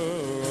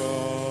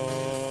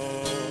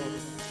all.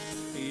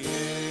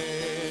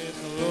 Yes,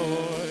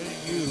 Lord,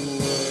 you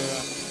were,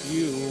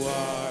 you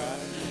are,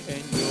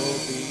 and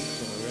you'll be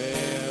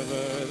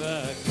forever the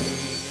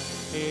King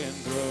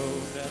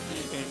enthroned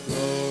in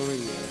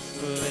glorious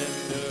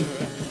splendor.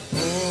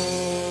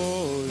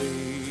 Holy,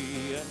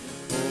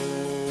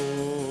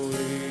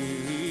 holy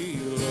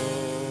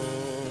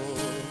Lord.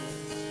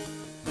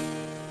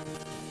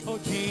 Oh,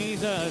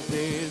 Jesus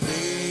is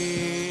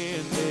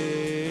in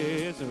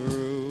this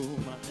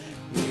room,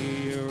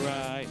 here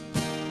right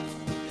now,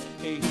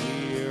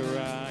 here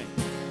right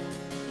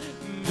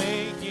now,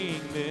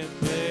 making this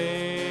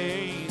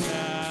place I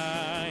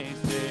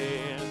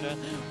stand,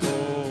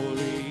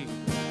 holy,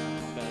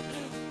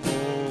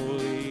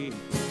 holy.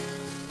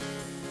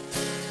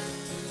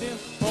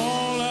 Since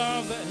all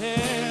of the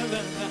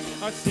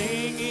heavens are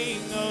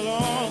singing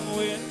along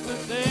with the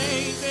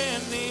saints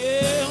and the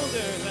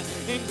elders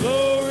in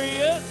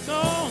glorious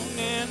song,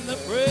 and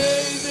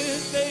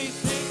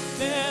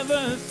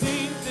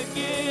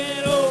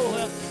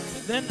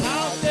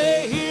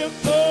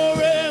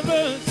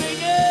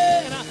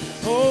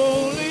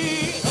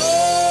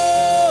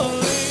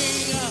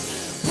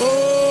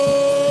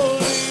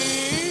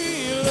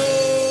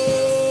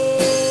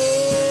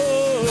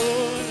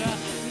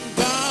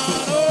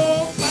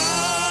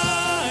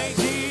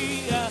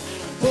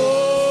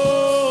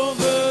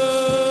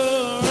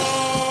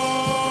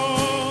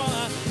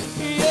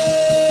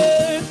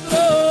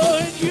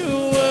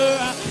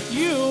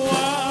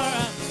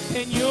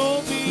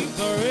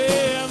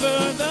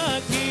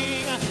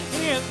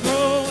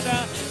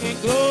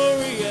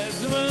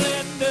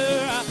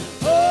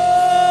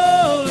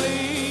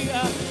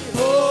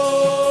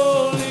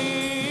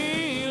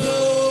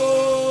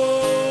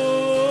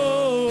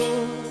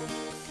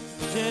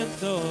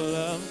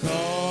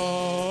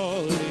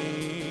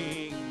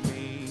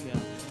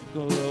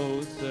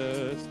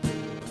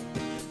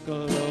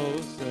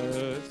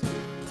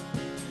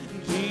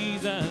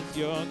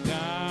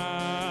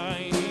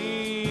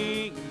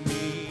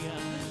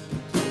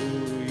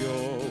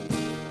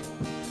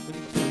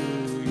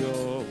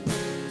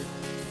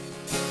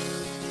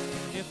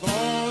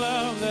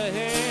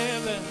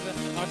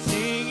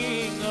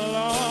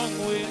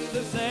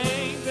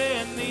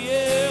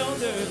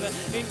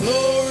in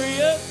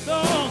glorious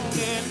song,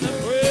 and the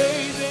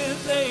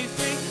praises they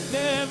sing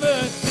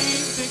never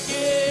seem to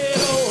get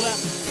old.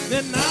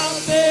 Then I'll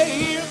stay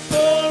here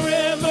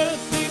forever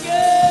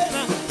singing,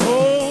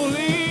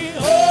 holy,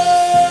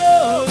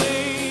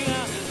 holy,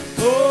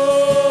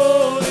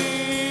 holy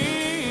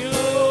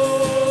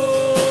Lord,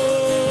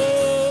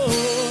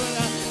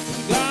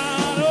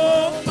 God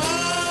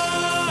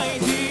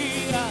Almighty,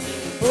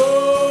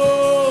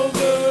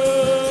 over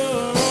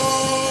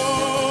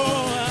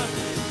all.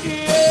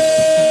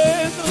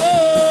 Yes,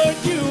 Lord,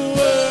 you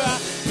were,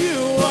 you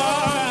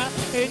are,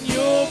 and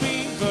you'll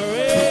be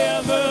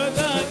forever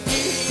the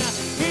King,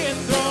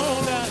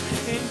 enthroned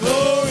in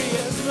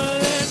glorious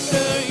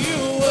splendor.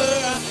 You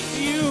were,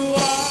 you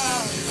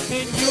are,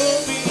 and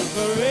you'll be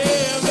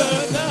forever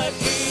the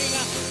King,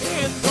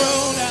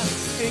 enthroned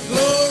in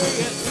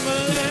glorious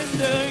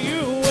splendor.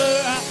 You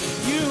were,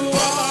 you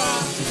are,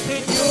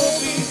 and you'll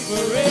be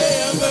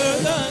forever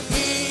the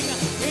King,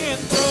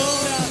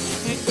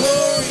 enthroned in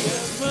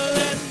glorious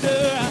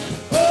splendor.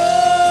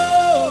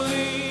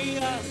 Holy,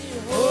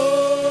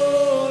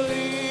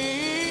 holy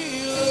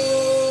Lord.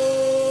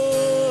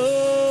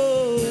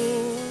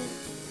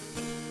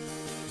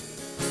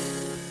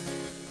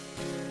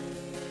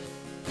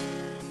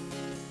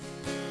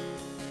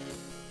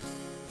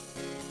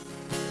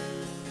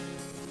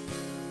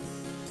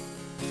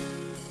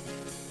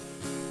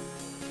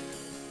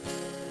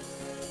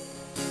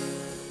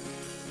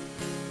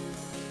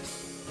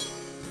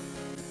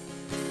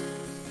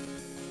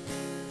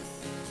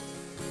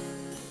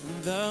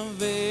 The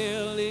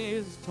veil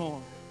is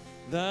torn,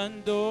 the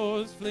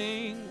doors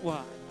fling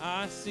wide.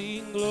 I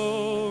see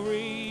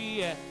glory,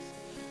 yes.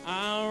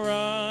 I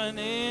run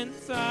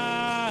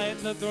inside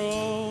the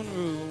throne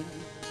room.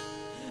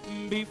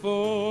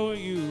 Before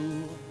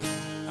you,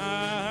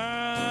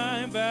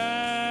 I bow.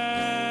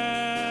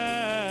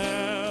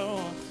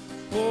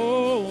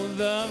 Oh,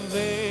 the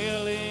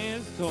veil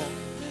is torn,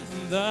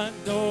 the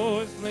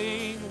doors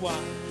fling wide.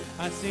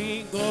 I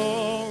see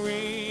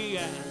glory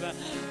as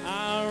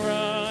I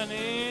run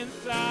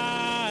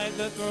inside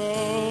the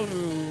throne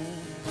room.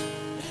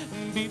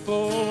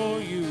 Before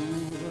you,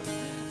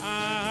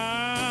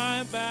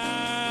 I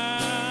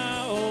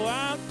bow,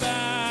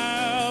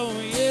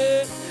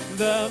 yeah.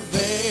 The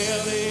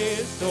veil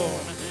is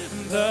torn,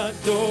 the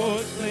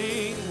doors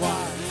fling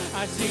wide.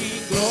 I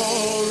see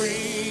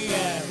glory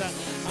as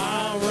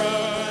I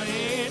run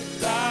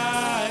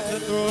inside the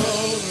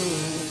throne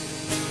room.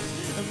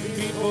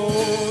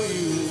 Before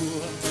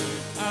you,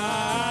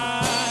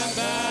 I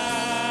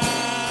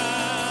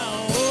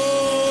bow.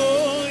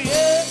 Oh,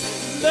 yeah.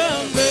 The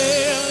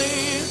veil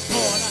is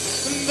torn,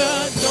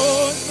 the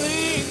doors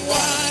fling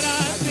wide. I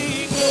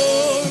see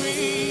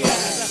glory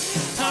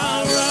as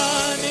I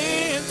run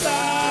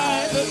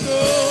inside the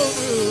throne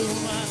room.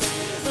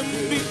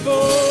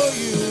 Before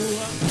you,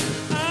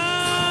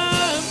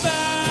 I bow.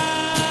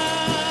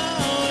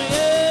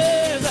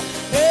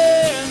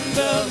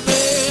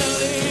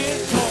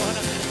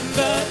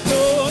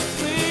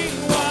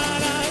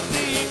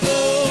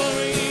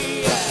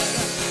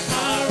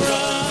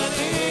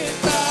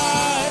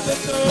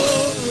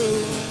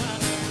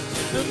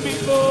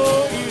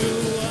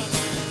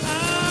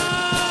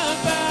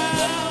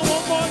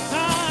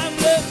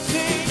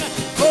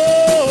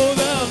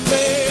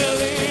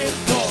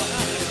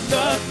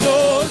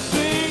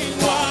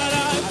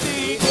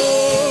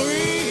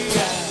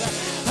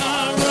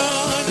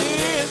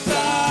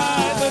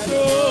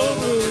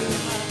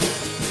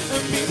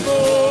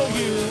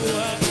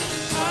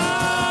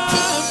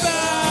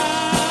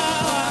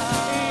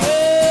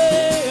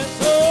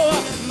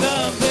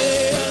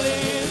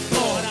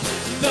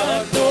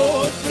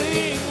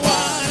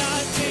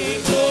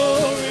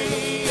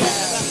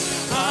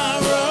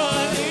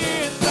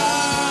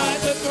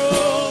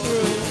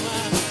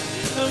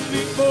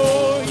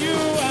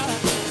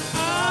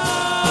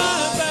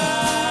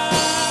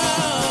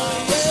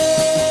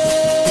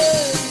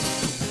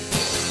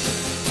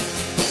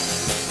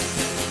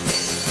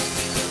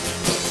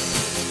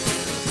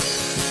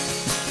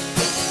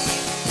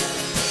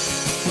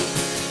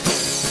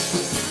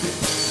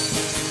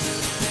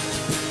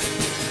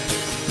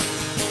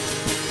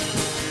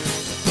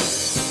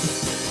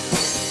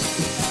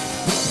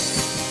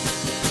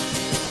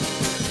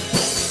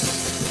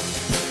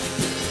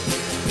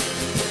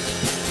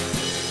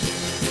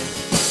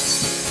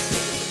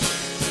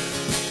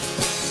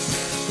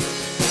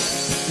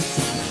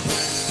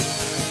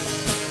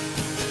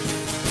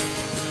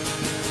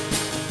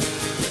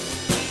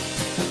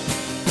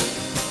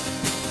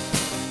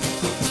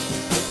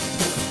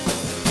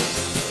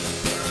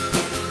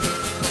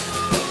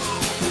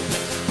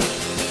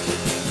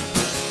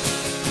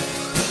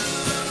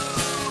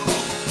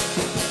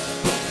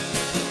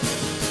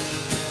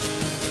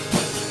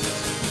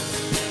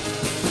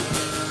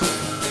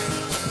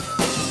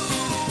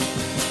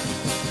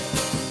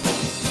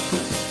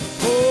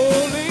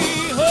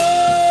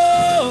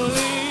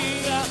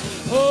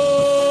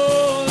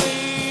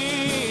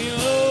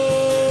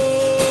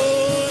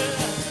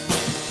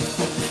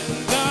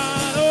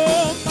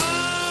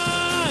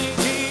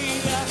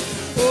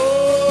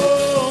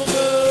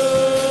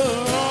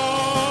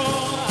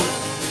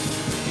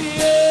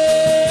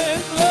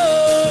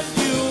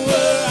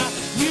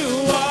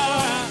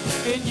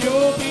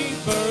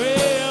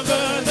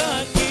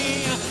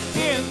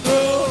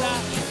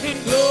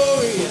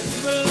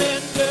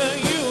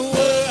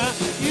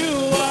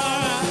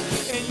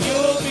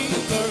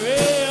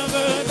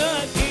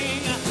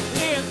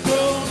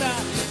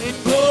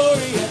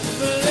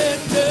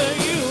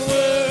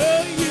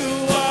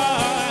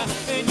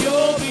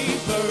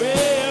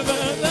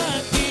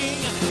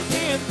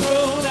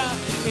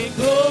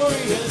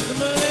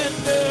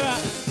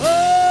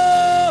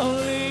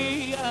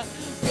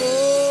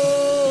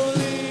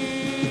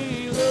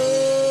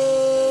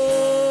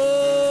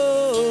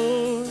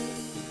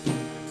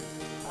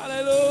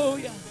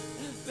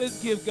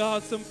 give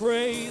God some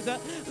praise.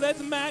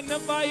 Let's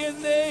magnify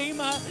his name.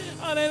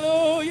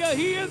 Hallelujah.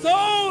 He is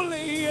holy.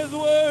 He is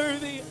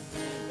worthy.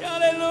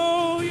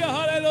 Hallelujah.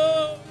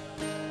 Hallelujah.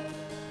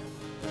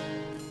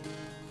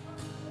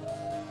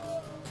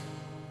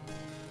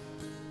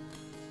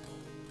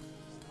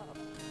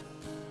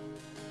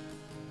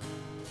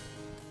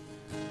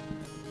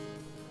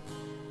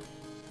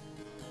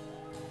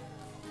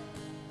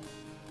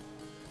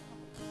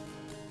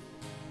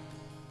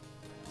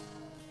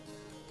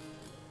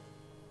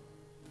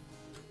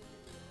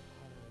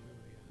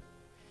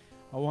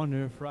 I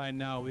wonder if right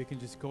now we can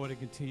just go and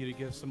continue to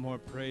give some more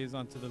praise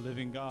unto the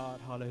living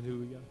God.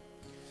 Hallelujah.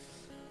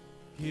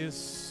 He is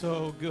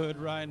so good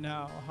right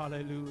now.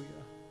 Hallelujah.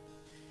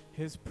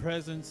 His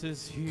presence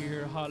is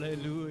here.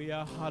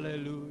 Hallelujah.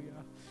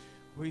 Hallelujah.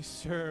 We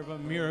serve a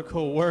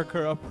miracle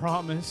worker, a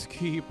promise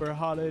keeper.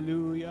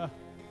 Hallelujah.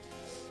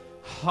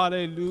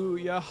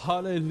 Hallelujah.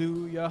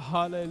 Hallelujah.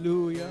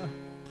 Hallelujah.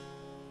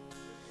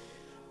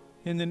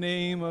 In the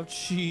name of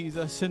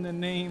Jesus, in the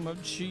name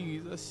of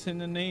Jesus, in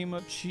the name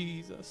of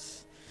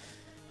Jesus.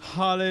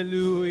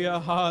 Hallelujah,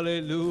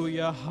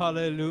 hallelujah,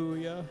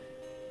 hallelujah.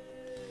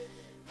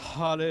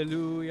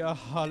 Hallelujah,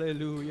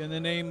 hallelujah. In the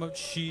name of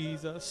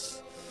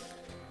Jesus.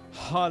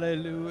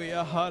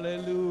 Hallelujah,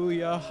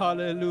 hallelujah,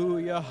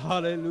 hallelujah,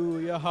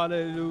 hallelujah,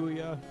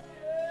 hallelujah.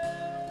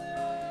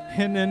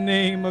 In the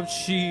name of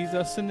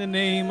Jesus, in the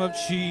name of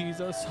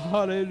Jesus.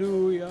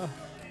 Hallelujah.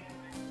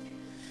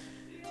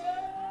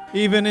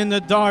 Even in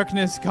the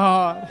darkness,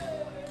 God,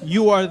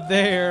 you are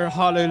there.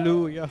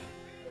 Hallelujah.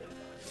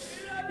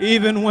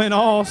 Even when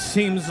all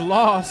seems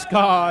lost,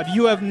 God,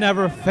 you have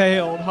never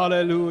failed.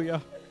 Hallelujah.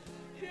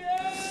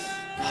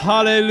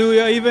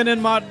 Hallelujah. Even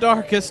in my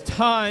darkest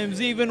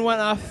times, even when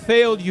I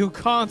failed you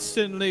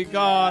constantly,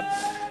 God,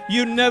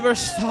 you never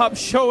stopped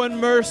showing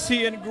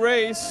mercy and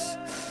grace.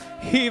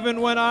 Even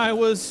when I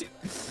was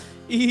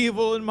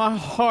evil in my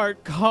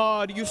heart,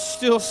 God, you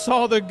still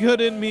saw the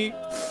good in me.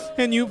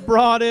 And you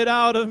brought it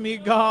out of me,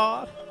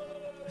 God.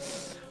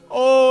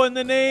 Oh, in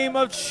the name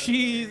of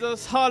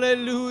Jesus,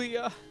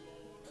 hallelujah.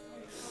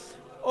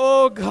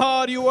 Oh,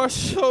 God, you are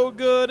so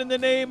good in the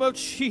name of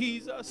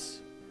Jesus.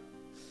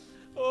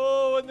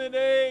 Oh, in the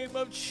name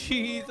of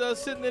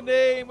Jesus, in the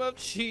name of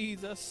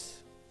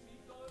Jesus.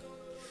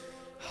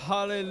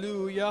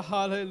 Hallelujah,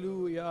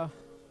 hallelujah.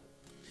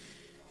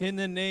 In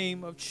the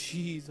name of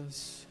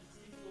Jesus.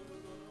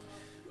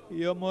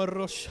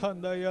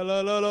 Yamoroshanda ya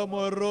la la la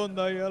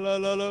moronda ya la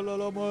la la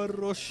la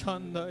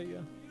moroshanda ya.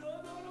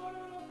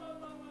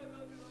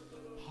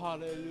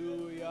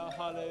 Hallelujah,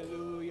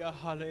 hallelujah,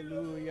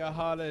 hallelujah,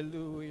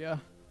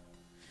 hallelujah.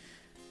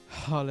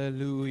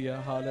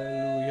 Hallelujah,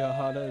 hallelujah,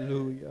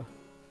 hallelujah.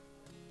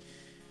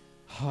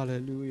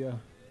 Hallelujah.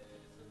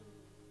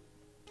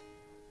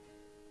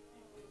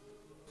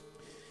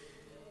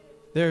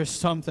 There is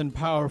something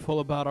powerful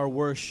about our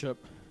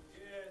worship.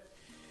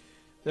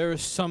 There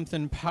is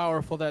something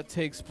powerful that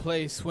takes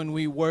place when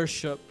we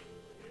worship.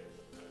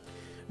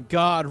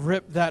 God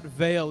ripped that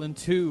veil in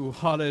two,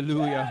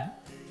 hallelujah,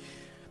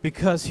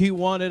 because he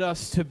wanted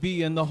us to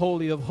be in the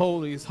Holy of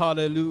Holies,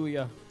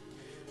 hallelujah.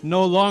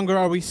 No longer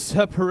are we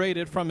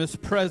separated from his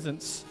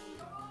presence.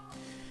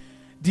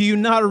 Do you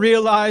not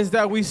realize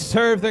that we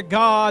serve the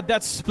God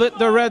that split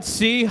the Red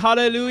Sea,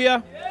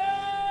 hallelujah?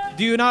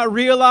 Do you not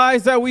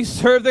realize that we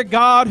serve the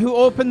God who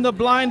opened the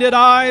blinded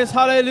eyes,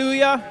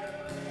 hallelujah?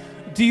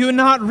 Do you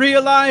not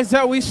realize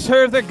that we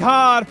serve the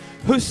God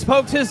who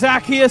spoke to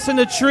Zacchaeus in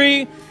the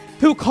tree,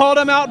 who called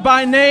him out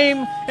by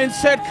name and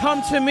said,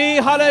 "Come to me,"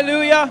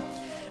 hallelujah?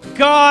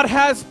 God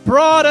has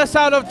brought us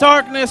out of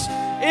darkness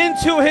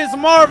into his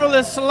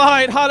marvelous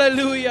light,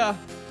 hallelujah.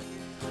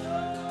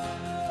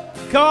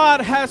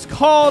 God has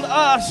called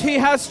us, he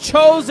has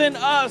chosen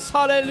us,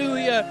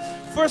 hallelujah,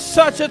 for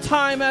such a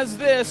time as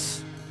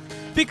this,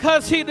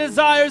 because he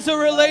desires a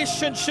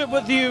relationship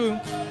with you.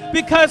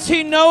 Because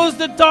he knows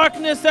the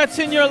darkness that's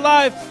in your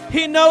life.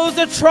 He knows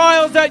the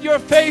trials that you're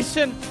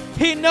facing.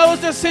 He knows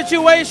the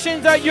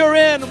situations that you're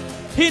in.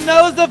 He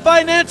knows the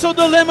financial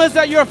dilemmas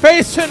that you're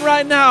facing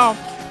right now.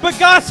 But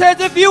God says,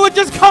 if you would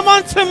just come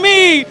unto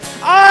me,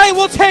 I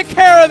will take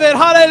care of it.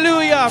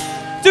 Hallelujah.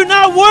 Do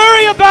not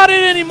worry about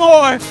it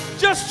anymore.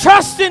 Just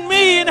trust in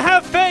me and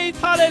have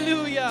faith.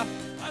 Hallelujah.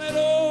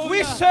 Hallelujah.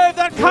 We serve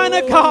that kind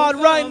of God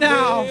right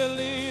now.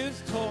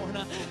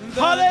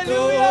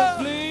 Hallelujah.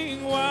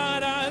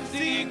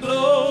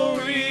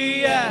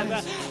 Glory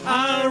as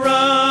I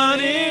run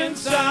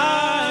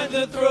inside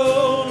the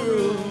throne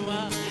room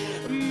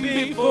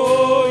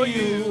before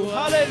you.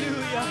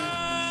 Hallelujah.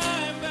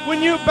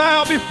 When you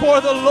bow before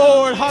the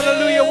Lord,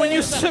 hallelujah, when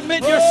you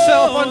submit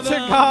yourself unto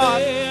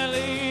God,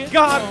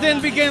 God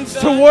then begins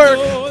to work.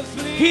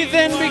 He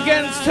then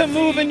begins to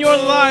move in your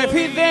life.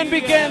 He then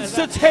begins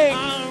to take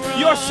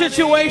your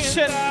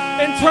situation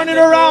and turn it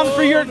around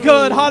for your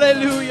good.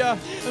 Hallelujah.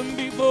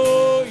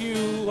 Before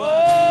you.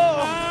 Oh.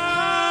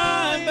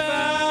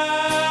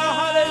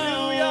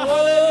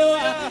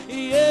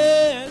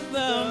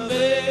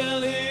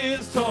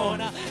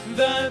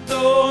 The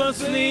doors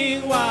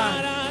swing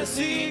wide, I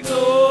see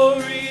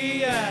glory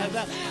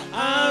as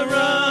I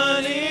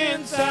run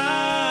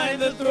inside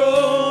the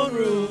throne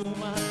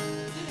room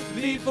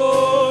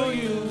before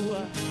you.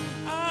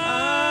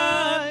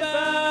 I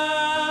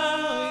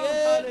bow.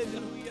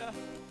 Hallelujah.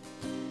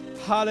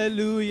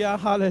 Hallelujah.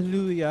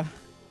 Hallelujah.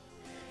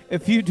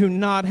 If you do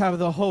not have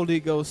the Holy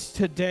Ghost,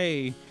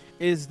 today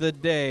is the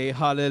day.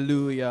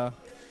 Hallelujah.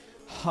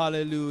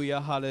 Hallelujah.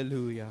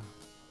 Hallelujah.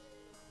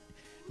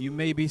 You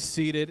may be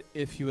seated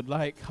if you would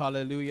like.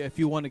 Hallelujah. If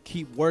you want to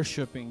keep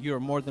worshiping, you are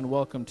more than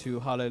welcome to.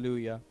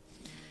 Hallelujah.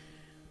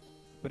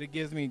 But it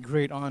gives me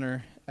great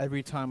honor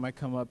every time I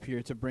come up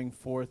here to bring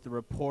forth the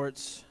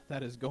reports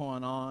that is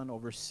going on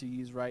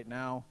overseas right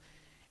now.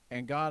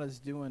 And God is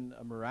doing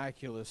a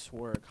miraculous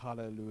work.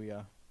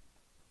 Hallelujah.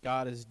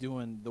 God is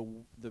doing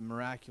the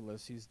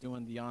miraculous. He's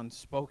doing the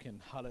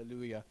unspoken.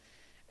 Hallelujah.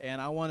 And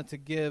I wanted to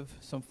give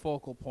some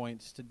focal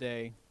points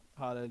today.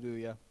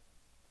 Hallelujah.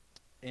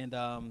 And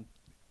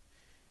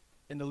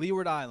in the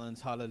Leeward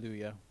Islands,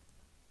 hallelujah,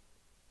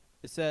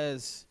 it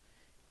says,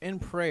 in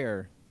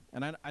prayer,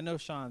 and I know,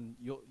 Shawn,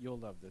 you'll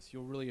love this.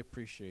 You'll really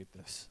appreciate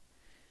this.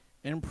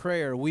 In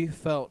prayer, we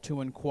felt to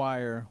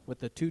inquire with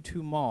the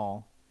Tutu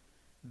Mall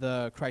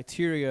the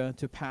criteria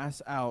to pass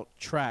out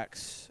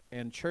tracts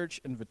and church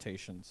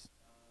invitations.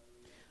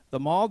 The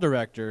mall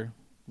director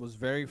was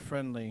very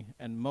friendly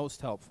and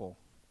most helpful.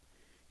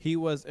 He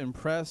was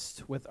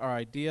impressed with our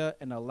idea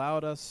and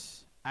allowed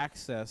us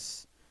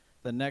access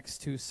the next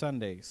 2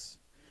 Sundays.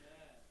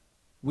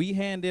 We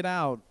handed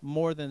out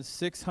more than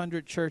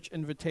 600 church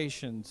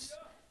invitations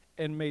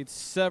and made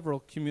several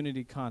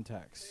community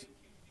contacts.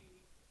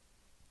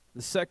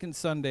 The second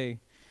Sunday,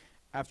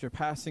 after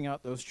passing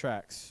out those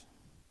tracts,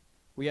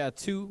 we had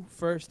 2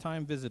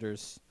 first-time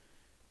visitors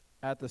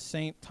at the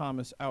St.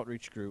 Thomas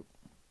Outreach Group.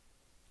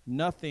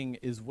 Nothing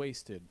is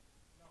wasted.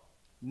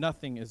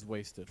 Nothing is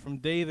wasted. From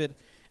David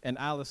and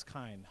Alice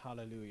Kine,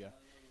 hallelujah.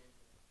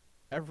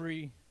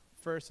 Every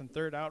first and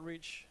third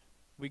outreach,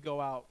 we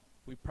go out,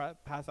 we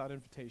pass out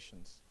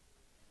invitations.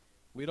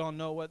 We don't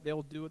know what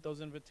they'll do with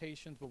those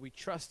invitations, but we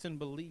trust and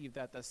believe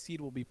that the seed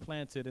will be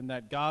planted and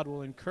that God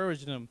will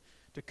encourage them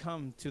to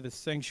come to the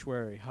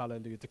sanctuary,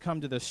 hallelujah, to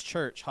come to this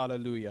church,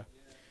 hallelujah.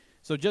 Yeah.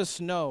 So just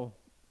know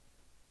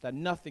that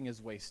nothing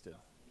is wasted.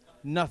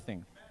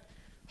 Nothing.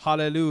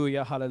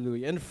 Hallelujah,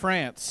 hallelujah. In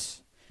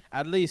France,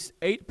 at least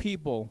 8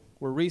 people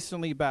were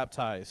recently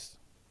baptized.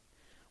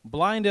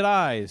 Blinded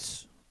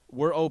eyes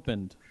were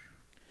opened.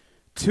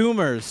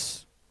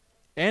 Tumors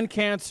and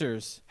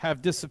cancers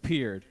have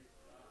disappeared.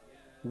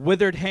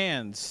 Withered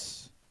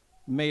hands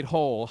made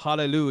whole.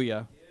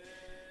 Hallelujah.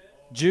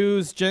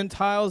 Jews,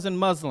 Gentiles, and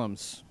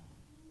Muslims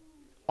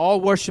all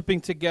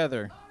worshiping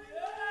together.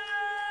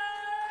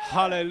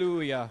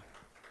 Hallelujah.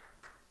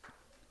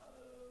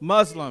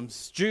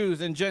 Muslims, Jews,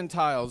 and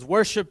Gentiles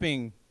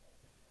worshiping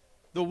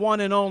the one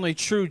and only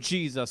true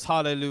Jesus.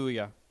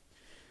 Hallelujah.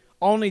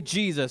 Only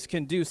Jesus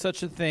can do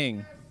such a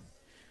thing.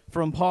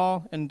 From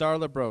Paul and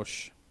Darla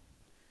Broche.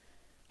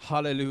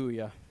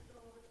 Hallelujah.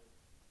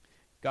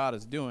 God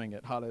is doing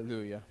it.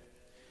 Hallelujah.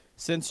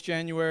 Since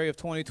January of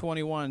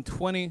 2021,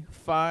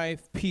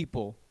 25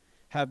 people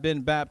have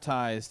been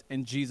baptized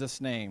in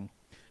Jesus' name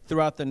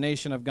throughout the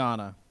nation of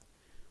Ghana.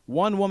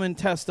 One woman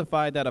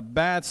testified that a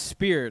bad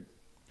spirit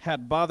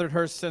had bothered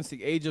her since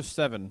the age of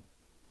 7.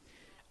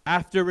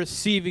 After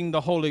receiving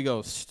the Holy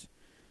Ghost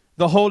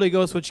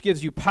which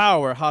gives you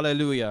power,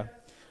 hallelujah.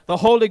 The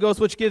Holy Ghost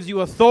which gives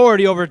you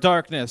authority over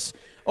darkness,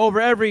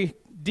 over every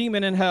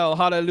demon in hell,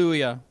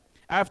 hallelujah.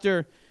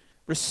 After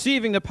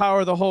receiving the power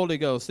of the Holy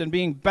Ghost and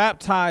being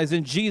baptized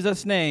in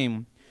Jesus'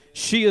 name,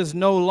 she is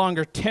no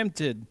longer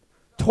tempted,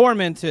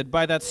 tormented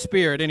by that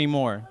spirit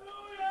anymore.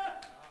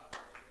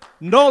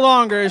 No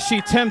longer is she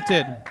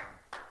tempted,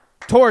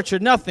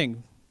 tortured,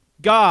 nothing.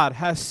 God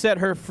has set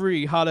her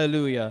free,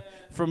 hallelujah,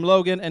 from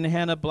Logan and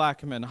Hannah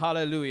Blackman,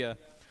 hallelujah.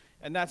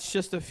 And that's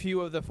just a few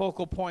of the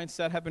focal points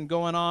that have been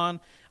going on.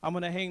 I'm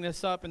going to hang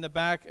this up in the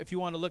back. If you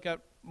want to look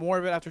at more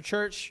of it after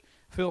church,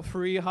 feel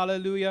free,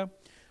 hallelujah.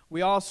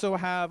 We also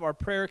have our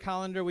prayer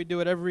calendar. We do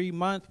it every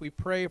month. We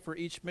pray for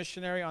each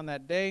missionary on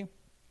that day.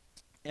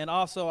 And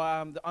also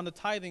on the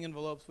tithing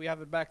envelopes, we have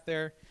it back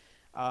there.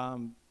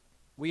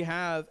 We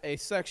have a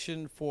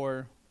section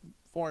for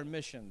foreign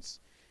missions.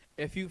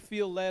 If you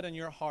feel led in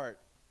your heart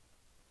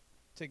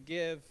to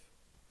give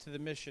to the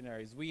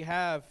missionaries, we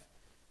have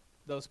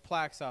those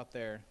plaques out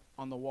there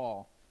on the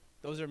wall.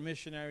 Those are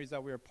missionaries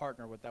that we are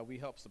partnered with, that we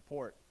help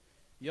support.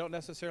 You don't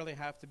necessarily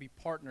have to be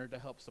partnered to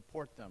help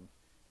support them.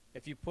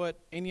 If you put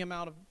any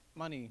amount of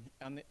money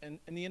in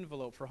the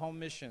envelope for home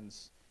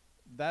missions,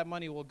 that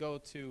money will go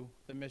to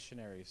the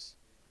missionaries.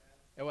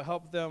 It will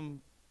help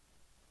them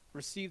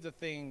receive the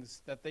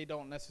things that they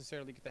don't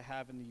necessarily get to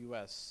have in the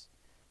U.S.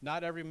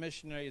 Not every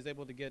missionary is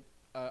able to get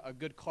a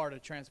good car to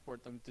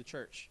transport them to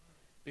church,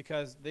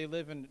 because they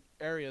live in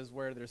areas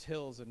where there's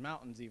hills and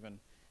mountains even,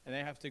 and they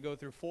have to go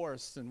through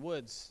forests and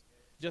woods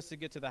just to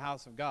get to the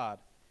house of God.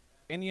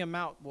 Any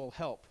amount will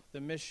help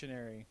the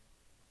missionary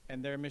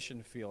and their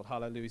mission field.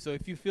 Hallelujah. So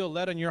if you feel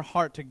led in your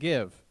heart to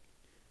give,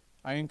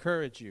 I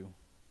encourage you,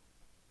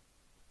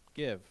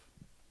 give.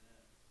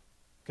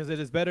 Because it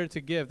is better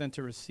to give than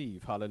to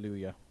receive.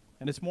 Hallelujah.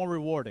 And it's more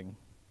rewarding.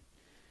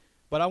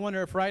 But I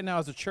wonder if right now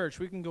as a church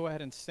we can go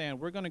ahead and stand.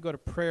 We're going to go to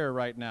prayer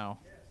right now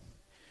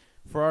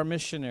for our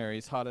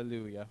missionaries.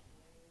 Hallelujah.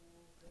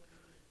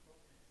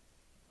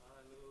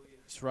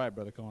 That's right,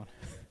 brother. Go on.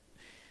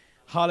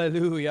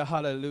 Hallelujah,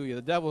 hallelujah.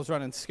 The devil's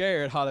running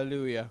scared.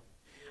 Hallelujah.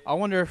 I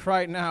wonder if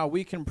right now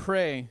we can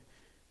pray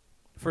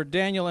for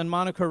Daniel and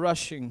Monica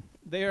Rushing.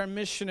 They are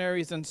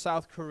missionaries in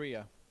South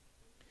Korea.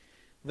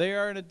 They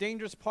are in a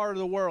dangerous part of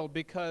the world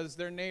because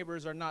their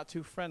neighbors are not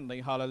too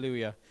friendly.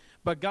 Hallelujah.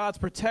 But God's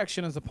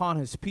protection is upon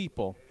his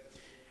people.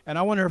 And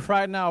I wonder if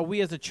right now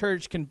we as a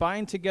church can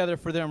bind together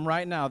for them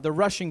right now, the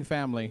Rushing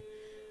family.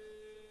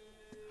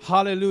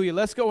 Hallelujah.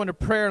 Let's go into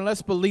prayer and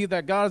let's believe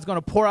that God is going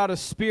to pour out his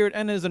spirit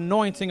and his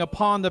anointing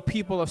upon the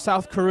people of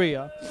South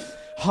Korea.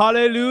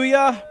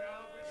 Hallelujah.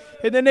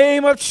 In the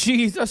name of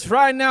Jesus,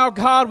 right now,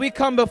 God, we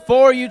come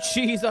before you,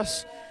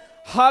 Jesus.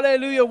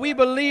 Hallelujah. We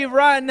believe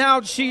right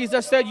now,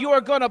 Jesus, that you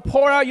are going to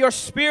pour out your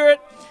spirit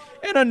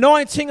and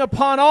anointing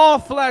upon all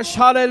flesh.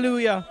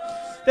 Hallelujah.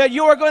 That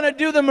you are going to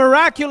do the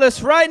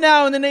miraculous right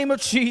now in the name of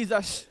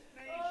Jesus.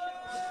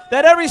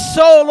 That every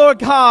soul, Lord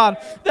God,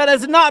 that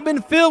has not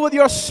been filled with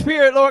your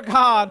spirit, Lord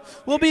God,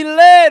 will be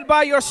led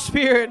by your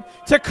spirit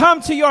to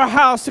come to your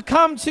house, to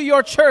come to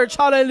your church.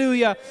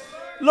 Hallelujah.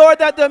 Lord,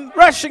 that the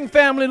Rushing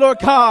family, Lord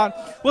God,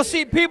 will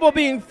see people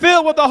being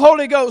filled with the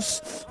Holy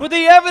Ghost, with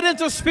the evidence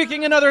of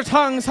speaking in other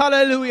tongues.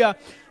 Hallelujah.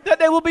 That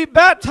they will be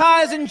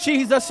baptized in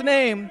Jesus'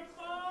 name.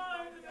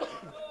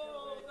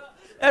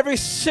 Every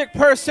sick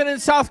person in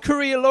South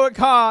Korea, Lord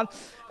God,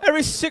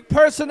 every sick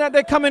person that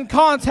they come in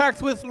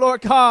contact with,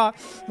 Lord God,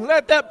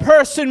 let that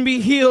person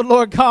be healed,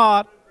 Lord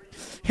God.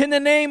 In the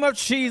name of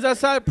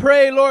Jesus, I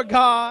pray, Lord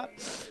God.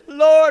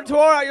 Lord,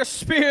 pour out your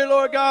spirit,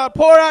 Lord God.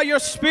 Pour out your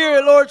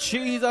spirit, Lord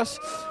Jesus.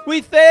 We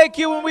thank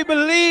you and we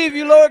believe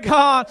you, Lord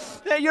God,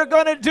 that you're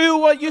going to do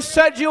what you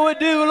said you would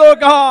do, Lord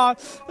God.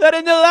 That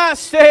in the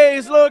last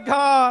days, Lord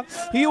God,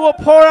 you will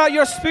pour out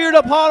your spirit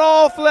upon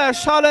all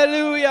flesh.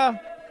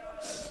 Hallelujah.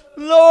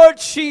 Lord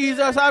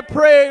Jesus, I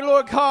pray,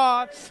 Lord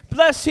God,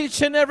 bless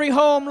each and every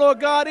home, Lord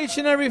God, each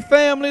and every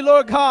family,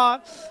 Lord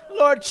God.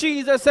 Lord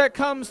Jesus, that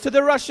comes to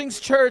the Rushing's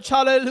church,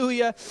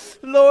 hallelujah.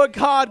 Lord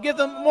God, give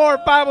them more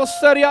Bible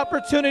study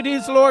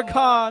opportunities, Lord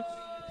God.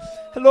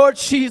 Lord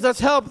Jesus,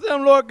 help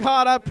them, Lord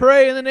God, I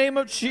pray in the name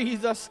of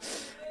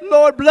Jesus.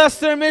 Lord, bless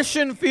their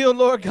mission field,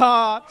 Lord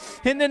God,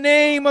 in the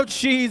name of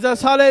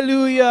Jesus,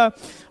 hallelujah.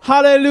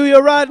 Hallelujah.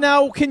 Right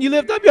now, can you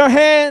lift up your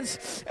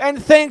hands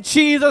and thank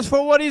Jesus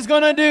for what he's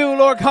going to do,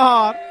 Lord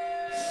God?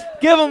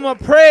 Give him a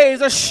praise,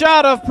 a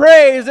shout of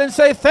praise, and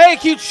say,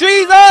 thank you,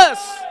 Jesus.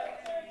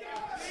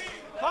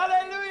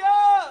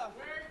 Hallelujah.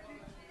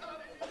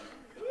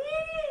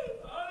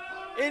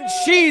 In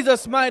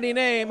Jesus' mighty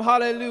name,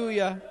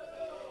 hallelujah.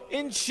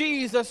 In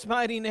Jesus'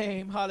 mighty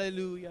name,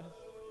 hallelujah.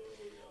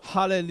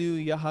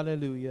 Hallelujah,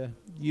 hallelujah.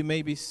 You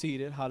may be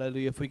seated,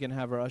 hallelujah, if we can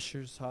have our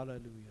ushers,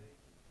 hallelujah.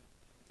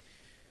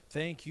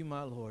 Thank you,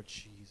 my Lord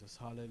Jesus.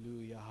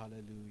 Hallelujah,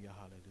 hallelujah,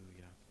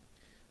 hallelujah.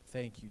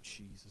 Thank you,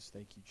 Jesus.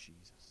 Thank you,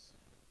 Jesus.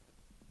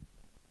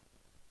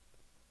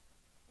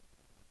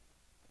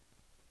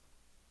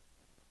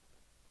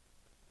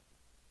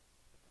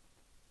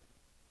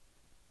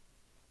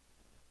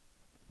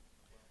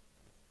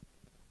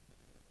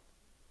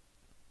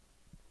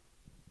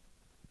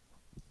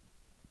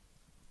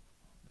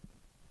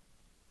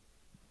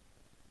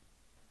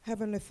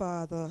 Heavenly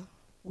Father,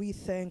 we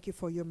thank you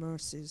for your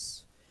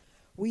mercies.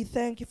 We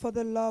thank you for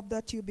the love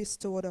that you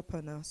bestowed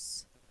upon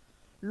us.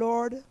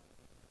 Lord,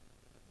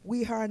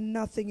 we are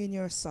nothing in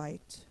your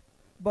sight,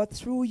 but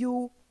through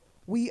you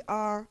we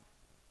are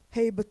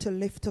able to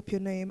lift up your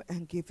name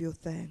and give you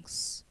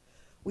thanks.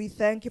 We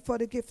thank you for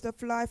the gift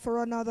of life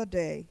for another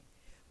day.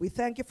 We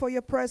thank you for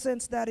your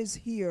presence that is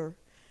here.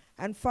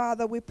 And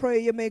Father, we pray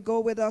you may go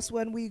with us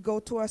when we go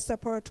to our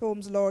separate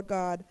homes, Lord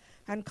God,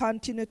 and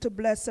continue to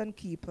bless and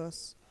keep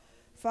us.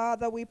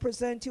 Father, we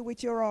present you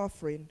with your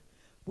offering.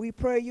 We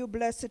pray you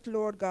bless it,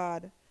 Lord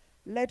God.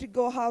 Let it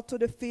go out to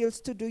the fields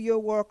to do your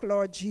work,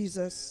 Lord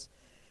Jesus,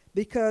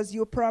 because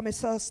you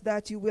promise us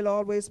that you will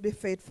always be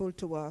faithful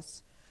to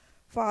us.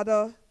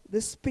 Father, the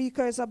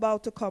speaker is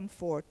about to come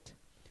forth.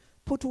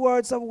 Put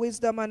words of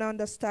wisdom and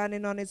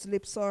understanding on his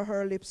lips or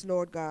her lips,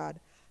 Lord God.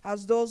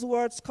 As those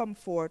words come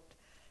forth,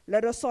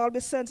 let us all be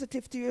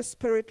sensitive to your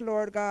spirit,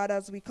 Lord God,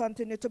 as we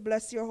continue to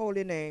bless your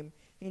holy name.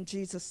 In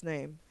Jesus'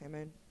 name,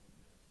 amen.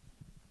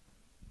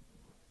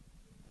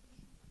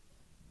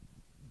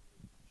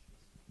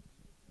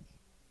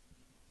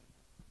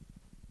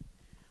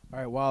 All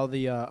right, while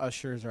the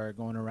ushers are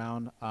going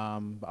around,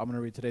 I'm going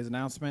to read today's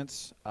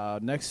announcements.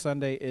 Next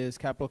Sunday is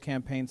Capital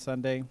Campaign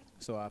Sunday,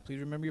 so please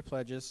remember your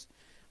pledges.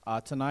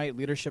 Tonight,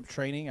 leadership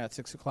training at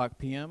 6 o'clock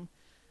p.m.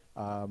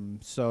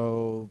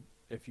 So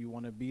if you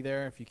want to be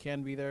there, if you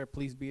can be there,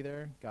 please be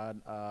there. God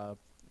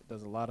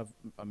does a lot of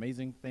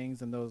amazing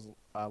things in those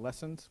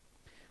lessons.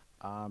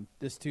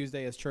 This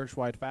Tuesday is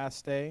Church-wide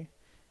Fast Day,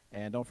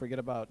 and don't forget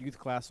about youth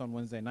class on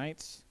Wednesday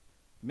nights.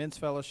 Men's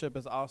Fellowship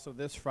is also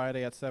this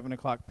Friday at 7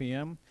 o'clock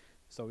p.m.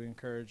 So we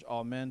encourage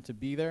all men to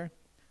be there.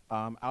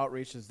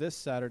 Outreach is this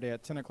Saturday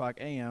at 10 o'clock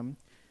a.m.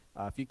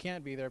 If you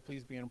can't be there,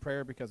 please be in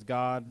prayer because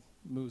God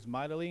moves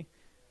mightily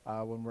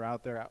when we're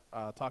out there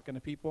talking to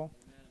people.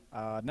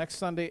 Next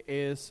Sunday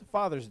is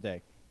Father's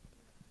Day.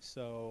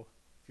 So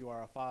if you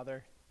are a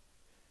father,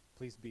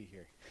 please be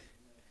here.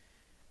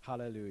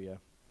 Hallelujah.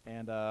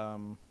 And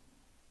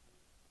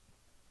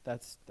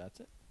that's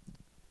it.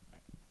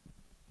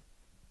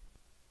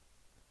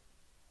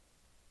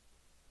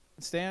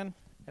 Stand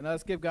and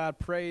let's give God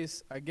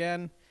praise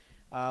again.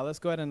 Let's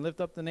go ahead and lift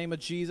up the name of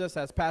Jesus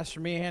as Pastor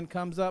Meehan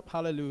comes up.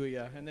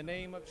 Hallelujah. In the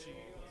name of Jesus.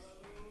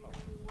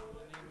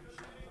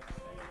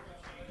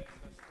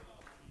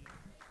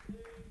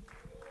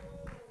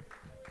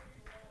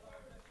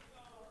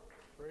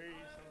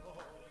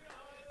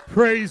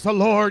 Praise the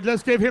Lord.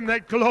 Let's give him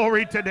that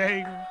glory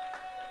today.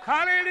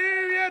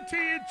 Hallelujah to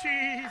you,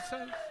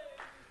 Jesus.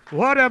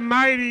 What a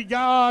mighty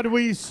God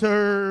we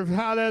serve.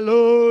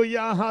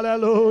 Hallelujah,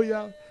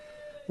 hallelujah.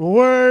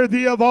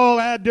 Worthy of all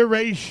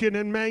adoration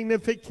and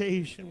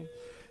magnification.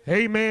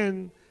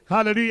 Amen.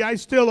 Hallelujah. I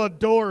still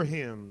adore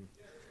him.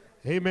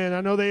 Amen.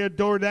 I know they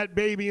adored that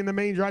baby in the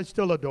manger. I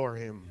still adore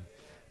him.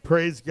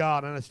 Praise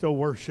God. And I still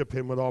worship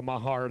him with all my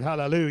heart.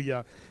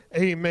 Hallelujah.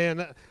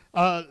 Amen.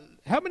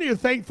 How many are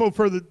thankful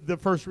for the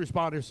first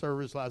responder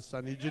service last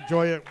Sunday? Did you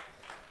enjoy it?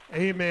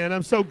 Amen.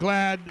 I'm so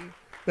glad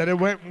that it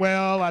went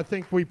well. I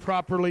think we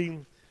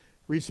properly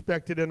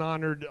respected and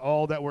honored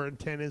all that were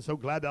intended. So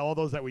glad that all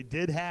those that we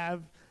did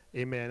have.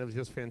 Amen. It was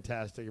just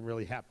fantastic. I'm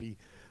really happy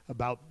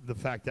about the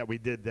fact that we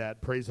did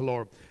that. Praise the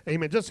Lord.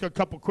 Amen. Just a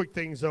couple quick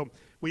things, though.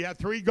 We had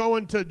 3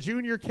 going to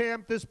junior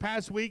camp this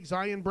past week.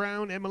 Zion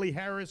Brown, Emily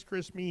Harris,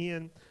 Chris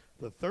Meehan,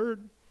 the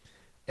third.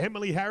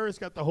 Emily Harris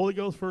got the Holy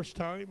Ghost first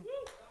time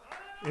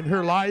in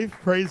her life.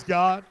 Praise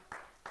God.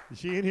 Is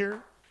she in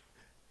here?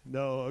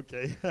 No,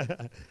 okay.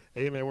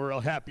 Amen. We're all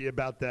happy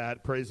about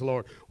that. Praise the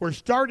Lord. We're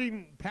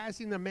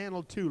passing the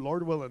mantle too,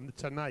 Lord willing,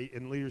 tonight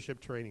in leadership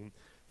training.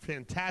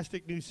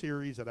 Fantastic new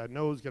series that I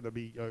know is going to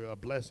be a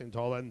blessing to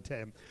all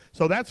intent.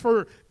 So that's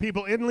for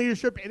people in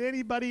leadership and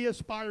anybody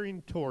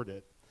aspiring toward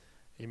it.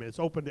 Amen. It's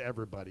open to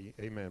everybody.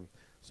 Amen.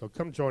 So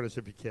come join us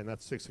if you can.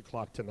 That's 6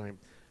 o'clock tonight.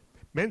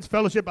 Men's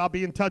Fellowship, I'll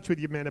be in touch with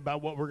you, men,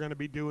 about what we're going to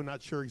be doing.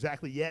 Not sure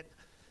exactly yet.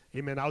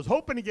 Amen. I was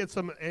hoping to get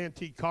some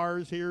antique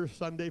cars here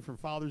Sunday for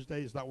Father's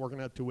Day. It's not working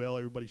out too well.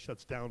 Everybody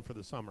shuts down for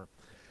the summer.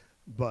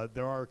 But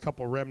there are a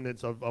couple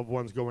remnants of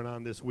ones going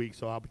on this week,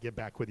 so I'll get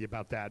back with you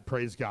about that.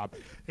 Praise God.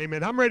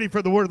 Amen. I'm ready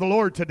for the word of the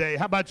Lord today.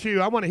 How about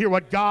you? I want to hear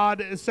what God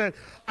has said.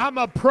 I'm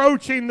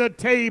approaching the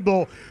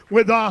table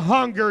with a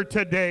hunger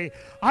today.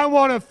 I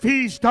want to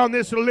feast on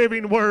this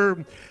living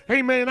word.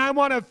 Amen. I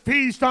want to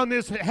feast on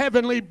this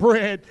heavenly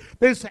bread,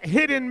 this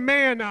hidden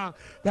manna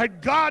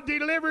that God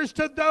delivers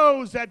to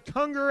those that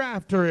hunger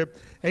after it.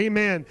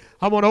 Amen.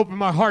 I want to open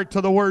my heart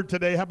to the word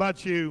today. How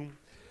about you?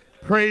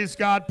 Praise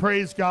God,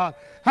 praise God.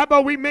 How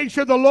about we make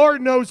sure the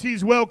Lord knows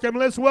he's welcome?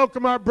 Let's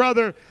welcome our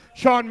brother,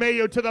 Shawn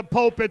Mayo, to the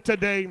pulpit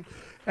today.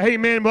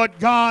 Amen. What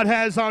God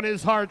has on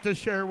his heart to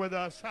share with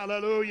us.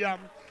 Hallelujah.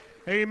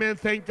 Amen.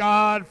 Thank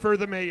God for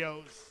the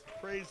Mayos.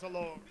 Praise the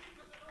Lord.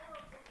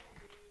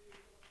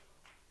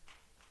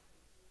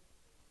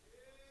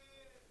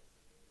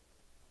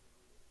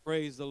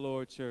 Praise the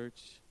Lord,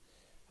 church.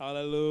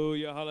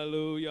 Hallelujah,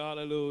 hallelujah,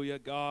 hallelujah.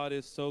 God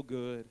is so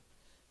good,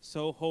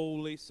 so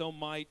holy, so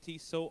mighty,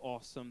 so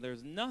awesome.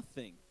 There's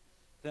nothing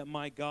that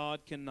my God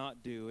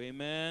cannot do.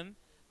 Amen.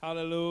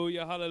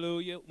 Hallelujah,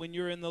 hallelujah. When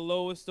you're in the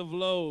lowest of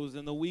lows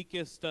and the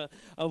weakest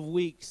of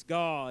weaks,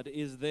 God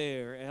is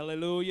there.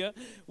 Hallelujah.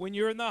 When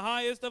you're in the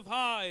highest of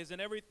highs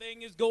and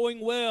everything is going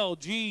well,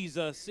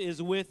 Jesus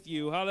is with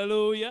you.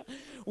 Hallelujah.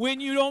 When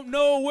you don't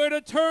know where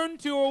to turn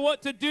to or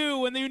what to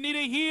do, and you need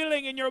a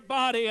healing in your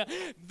body,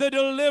 the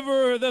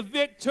deliverer, the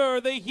victor,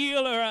 the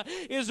healer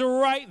is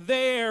right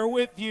there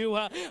with you.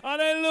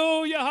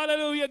 Hallelujah,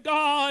 hallelujah.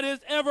 God is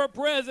ever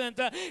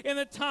present in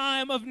the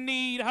time of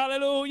need.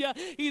 Hallelujah.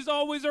 He's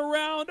always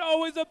around,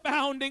 always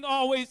abounding,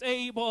 always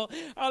able,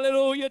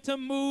 hallelujah, to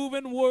move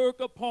and work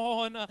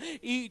upon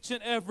each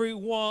and every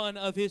one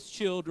of his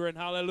children.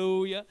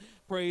 Hallelujah.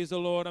 Praise the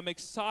Lord. I'm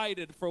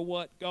excited for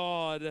what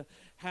God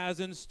has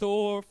in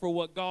store, for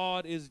what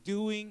God is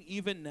doing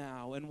even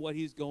now and what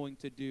he's going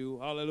to do.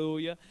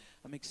 Hallelujah.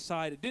 I'm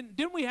excited.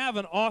 Didn't we have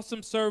an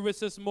awesome service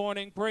this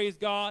morning? Praise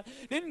God.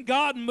 Didn't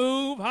God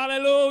move?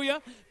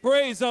 Hallelujah.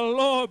 Praise the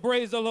Lord.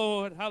 Praise the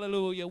Lord.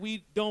 Hallelujah.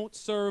 We don't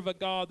serve a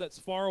God that's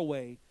far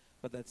away,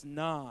 but that's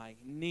nigh,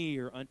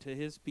 near unto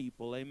his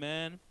people.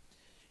 Amen.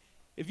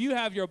 If you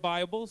have your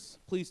Bibles,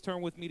 please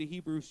turn with me to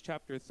Hebrews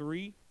chapter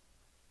 3.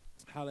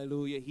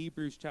 Hallelujah.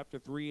 Hebrews chapter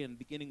 3 and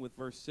beginning with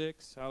verse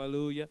 6.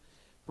 Hallelujah.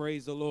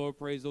 Praise the Lord.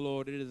 Praise the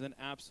Lord. It is an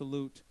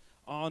absolute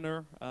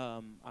honor.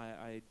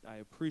 I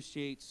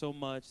appreciate so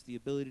much the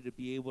ability to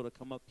be able to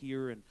come up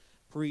here and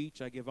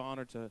preach. I give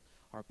honor to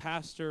our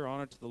pastor,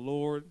 honor to the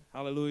Lord,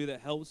 hallelujah,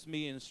 that helps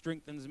me and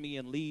strengthens me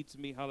and leads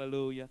me,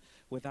 hallelujah.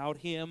 Without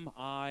him,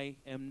 I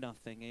am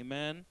nothing,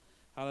 amen,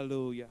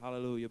 hallelujah,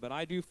 hallelujah. But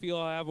I do feel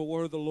I have a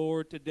word of the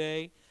Lord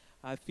today.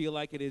 I feel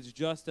like it is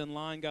just in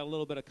line. Got a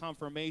little bit of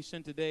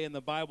confirmation today in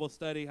the Bible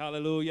study.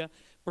 Hallelujah.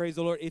 Praise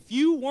the Lord. If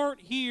you weren't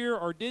here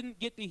or didn't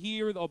get to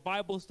hear the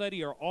Bible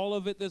study or all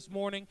of it this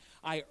morning,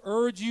 I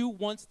urge you,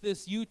 once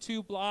this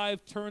YouTube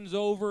Live turns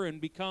over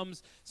and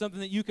becomes something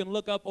that you can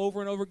look up over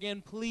and over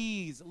again,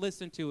 please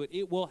listen to it.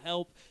 It will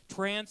help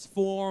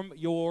transform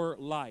your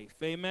life.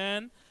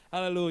 Amen.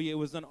 Hallelujah. It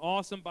was an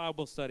awesome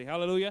Bible study.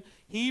 Hallelujah.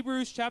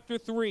 Hebrews chapter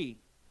 3,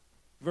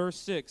 verse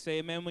 6. Say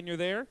amen when you're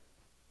there.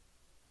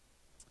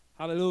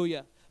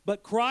 Hallelujah.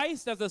 But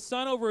Christ as a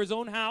son over his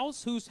own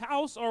house, whose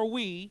house are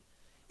we,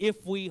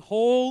 if we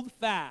hold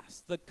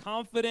fast the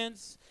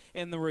confidence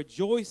and the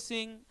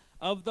rejoicing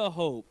of the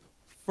hope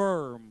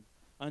firm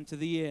unto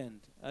the end.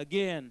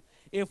 Again,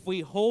 if we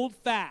hold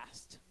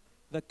fast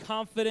the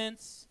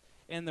confidence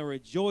and the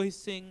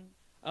rejoicing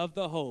of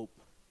the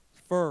hope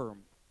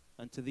firm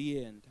unto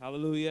the end.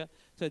 Hallelujah.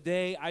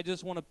 Today, I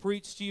just want to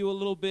preach to you a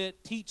little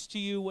bit, teach to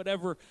you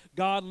whatever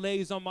God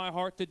lays on my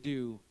heart to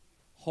do.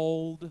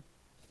 Hold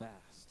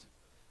fast.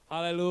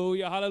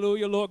 Hallelujah,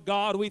 hallelujah. Lord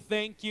God, we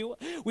thank you.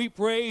 We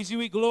praise you.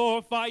 We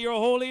glorify your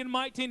holy and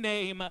mighty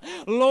name.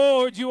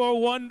 Lord, you are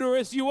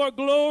wondrous. You are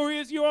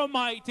glorious. You are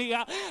mighty.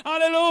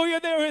 Hallelujah.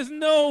 There is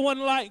no one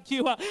like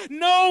you.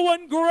 No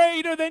one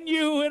greater than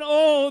you in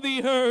all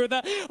the earth.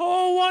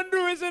 Oh,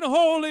 wondrous and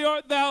holy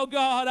art thou,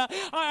 God.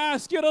 I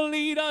ask you to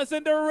lead us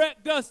and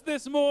direct us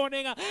this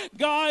morning.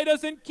 Guide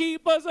us and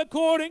keep us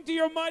according to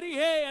your mighty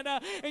hand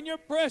and your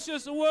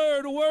precious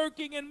word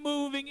working and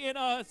moving in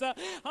us.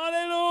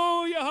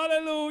 Hallelujah.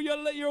 Hallelujah.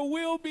 Let your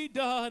will be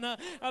done.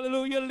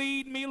 Hallelujah.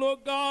 Lead me,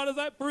 Lord God, as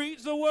I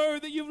preach the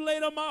word that you've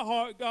laid on my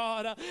heart,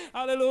 God.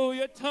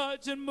 Hallelujah.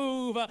 Touch and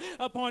move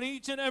upon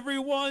each and every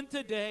one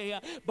today,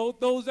 both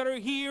those that are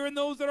here and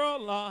those that are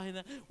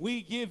online.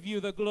 We give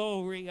you the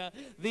glory,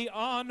 the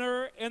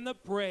honor, and the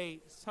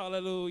praise.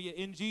 Hallelujah.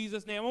 In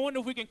Jesus' name. I wonder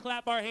if we can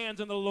clap our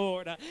hands in the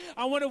Lord.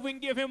 I wonder if we can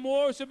give him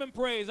worship and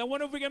praise. I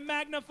wonder if we can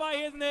magnify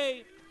his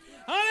name.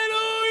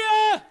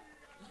 Hallelujah.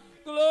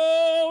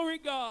 Glory,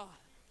 God.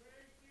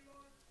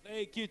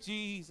 Thank you,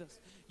 Jesus.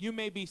 You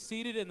may be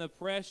seated in the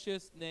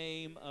precious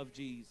name of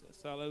Jesus.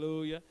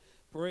 Hallelujah.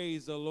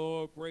 Praise the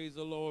Lord, praise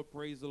the Lord,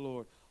 praise the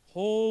Lord.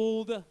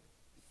 Hold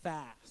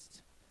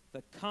fast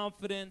the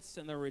confidence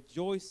and the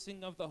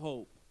rejoicing of the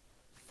hope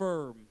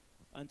firm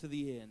unto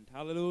the end.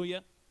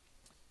 Hallelujah.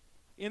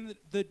 In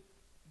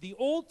the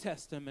Old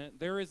Testament,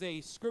 there is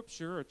a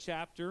scripture, a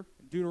chapter,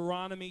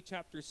 Deuteronomy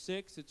chapter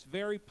 6. It's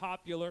very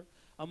popular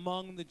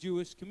among the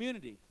Jewish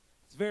community.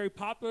 It's very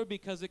popular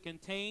because it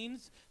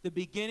contains the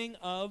beginning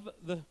of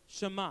the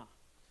Shema,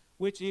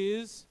 which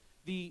is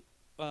the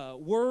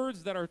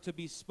words that are to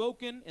be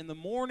spoken in the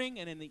morning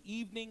and in the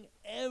evening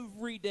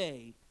every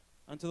day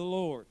unto the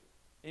Lord.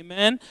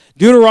 Amen.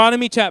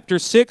 Deuteronomy chapter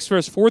 6,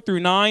 verse 4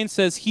 through 9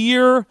 says,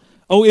 "Hear,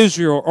 O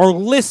Israel," or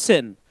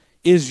listen,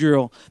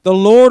 Israel, "the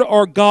Lord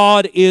our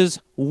God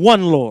is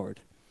one Lord.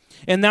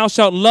 And thou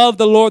shalt love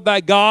the Lord thy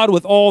God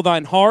with all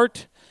thine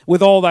heart,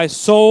 with all thy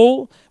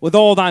soul, with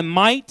all thy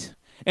might.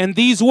 And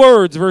these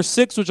words," verse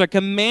 6, "which I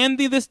command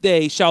thee this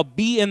day shall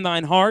be in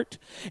thine heart,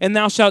 and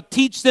thou shalt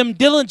teach them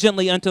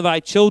diligently unto thy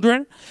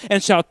children,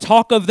 and shalt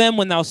talk of them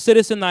when thou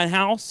sittest in thine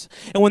house,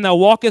 and when thou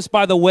walkest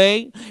by the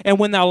way, and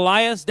when thou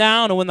liest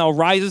down, and when thou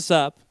risest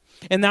up.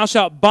 And thou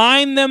shalt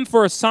bind them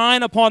for a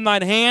sign upon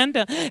thine hand,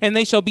 and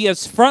they shall be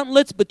as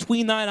frontlets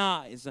between thine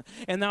eyes.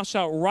 And thou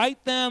shalt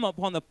write them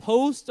upon the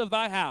posts of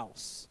thy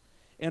house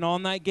and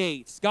on thy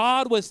gates."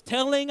 God was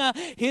telling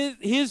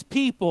his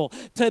people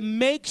to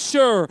make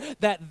sure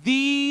that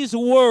these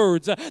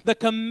words, the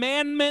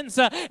commandments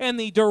and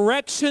the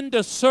direction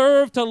to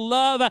serve, to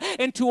love,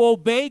 and to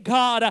obey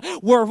God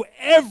were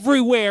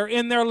everywhere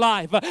in their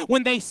life.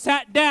 When they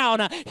sat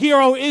down,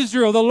 "Hear, O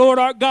Israel, the Lord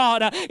our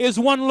God is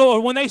one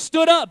Lord." When they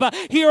stood up,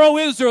 "Hear, O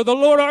Israel, the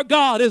Lord our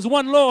God is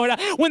one Lord."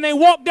 When they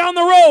walked down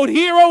the road,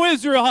 "Hear, O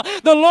Israel,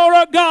 the Lord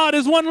our God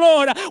is one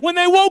Lord." When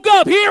they woke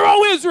up, "Hear,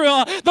 O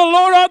Israel, the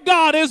Lord our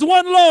God is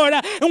one Lord."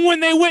 And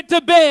when they went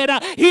to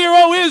bed, "Hear,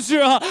 O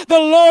Israel, the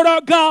Lord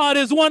our God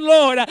is one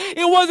Lord."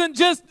 It wasn't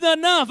just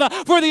enough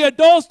for the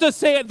adults to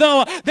say it,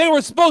 though. They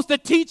were supposed to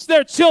teach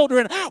their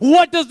children.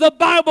 What does the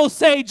Bible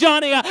say,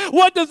 Johnny?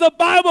 What does the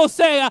Bible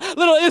say,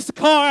 little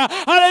Issachar?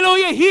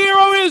 Hallelujah. "Hear,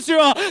 O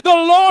Israel, the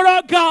Lord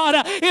our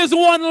God is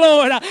one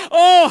Lord."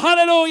 Oh,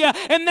 hallelujah.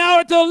 "And thou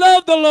art to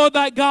love the Lord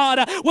thy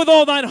God with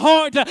all thine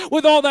heart,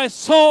 with all thy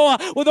soul,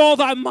 with all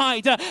thy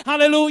might."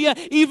 Hallelujah.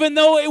 Even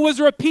though it was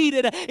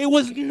repeated, it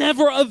was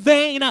never a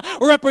vain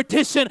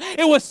repetition.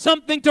 It was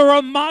something to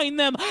remind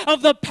them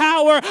of the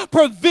power,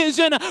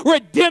 provision,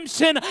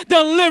 redemption,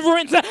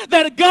 deliverance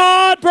that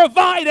God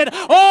provided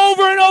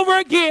over and over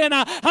again.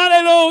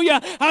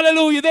 Hallelujah.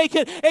 Hallelujah.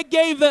 It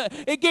gave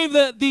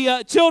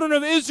the children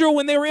of Israel,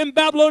 when they were in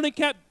Babylonian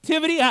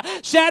captivity,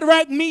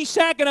 Shadrach,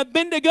 Meshach, and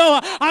Abednego,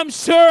 I'm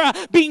sure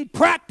being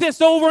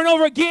practiced over and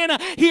over again.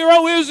 "Hear,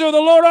 O Israel, the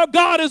Lord our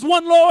God is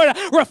one Lord,"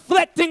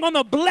 reflecting on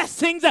the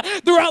blessings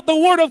throughout the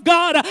Word of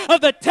God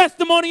of the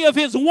testimony of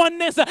his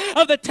oneness,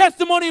 of the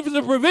testimony of his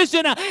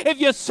provision. If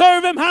you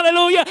serve him,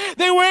 hallelujah,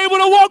 they were able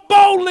to walk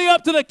boldly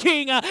up to the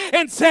king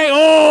and say,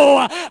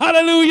 oh,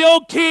 hallelujah,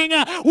 oh king,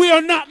 we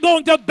are not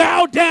going to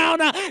bow down,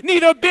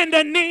 neither bend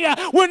a knee.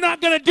 We're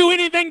not going to do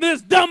anything to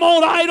this dumb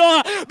old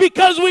idol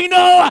because we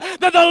know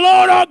that the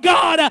Lord our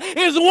God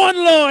is one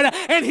Lord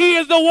and he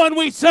is the one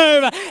we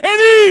serve.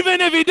 And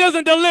even if he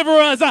doesn't deliver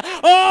us,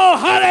 oh,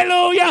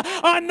 hallelujah,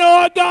 I know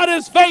our God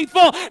is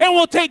faithful and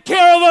will take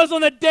care of us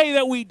on the day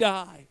that we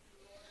die.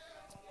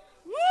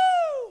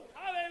 Woo!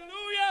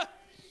 Hallelujah.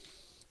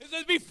 It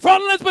says, be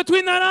frontless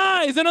between thine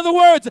eyes. In other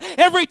words,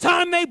 every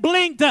time they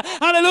blinked,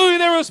 hallelujah,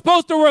 they were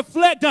supposed to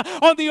reflect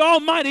on the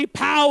almighty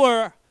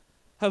power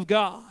of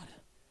God.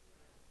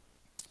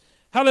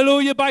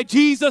 Hallelujah. By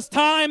Jesus'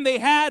 time, they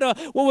had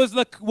what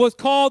was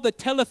called the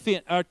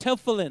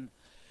tefillin,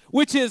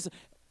 which is,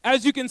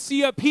 as you can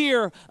see up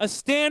here, a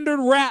standard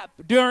wrap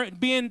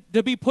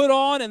to be put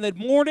on in the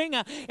morning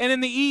and in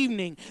the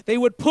evening. They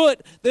would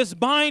put this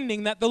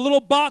binding, that the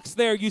little box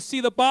there, you see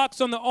the box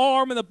on the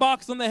arm and the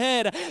box on the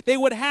head. They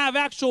would have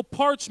actual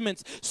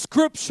parchments,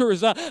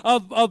 scriptures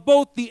of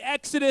both the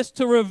Exodus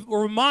to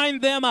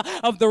remind them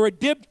of the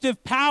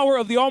redemptive power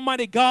of the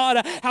Almighty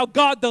God, how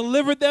God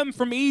delivered them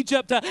from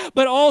Egypt.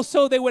 But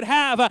also they would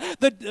have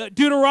the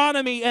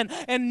Deuteronomy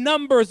and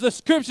Numbers, the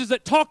scriptures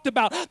that talked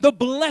about the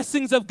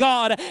blessings of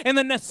God, and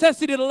the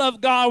necessity to love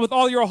God with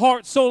all your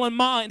heart, soul, and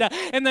mind,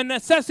 and the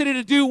necessity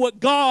to do what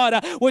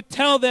God would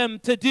tell them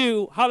to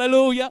do.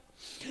 Hallelujah.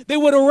 They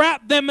would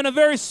wrap them in a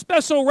very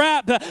special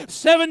wrap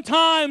 7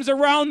 times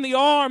around the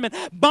arm and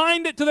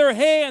bind it to their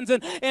hands.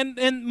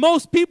 And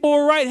most people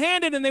were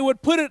right-handed, and they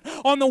would put it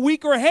on the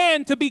weaker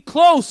hand to be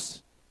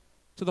close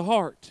to the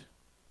heart.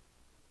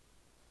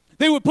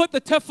 They would put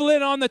the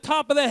tefillin on the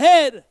top of the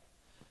head,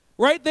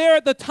 right there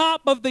at the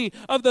top of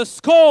the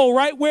skull,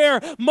 right where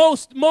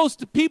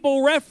most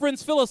people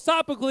reference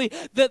philosophically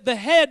the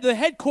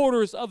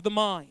headquarters of the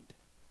mind.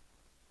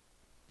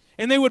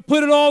 And they would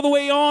put it all the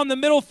way on the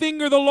middle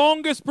finger, the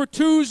longest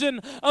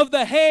protrusion of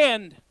the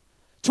hand,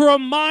 to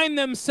remind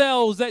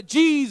themselves that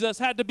Jesus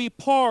had to be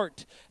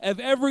part of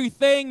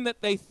everything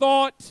that they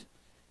thought,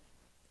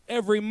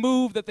 every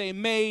move that they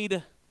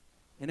made,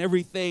 and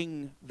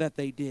everything that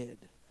they did.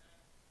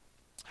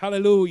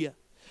 Hallelujah.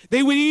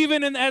 They would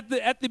even, at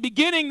the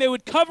beginning, they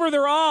would cover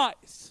their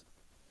eyes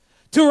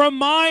to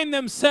remind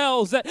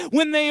themselves that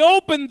when they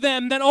opened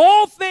them, that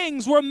all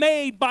things were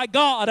made by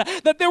God,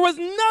 that there was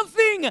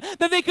nothing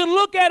that they could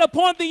look at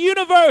upon the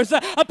universe,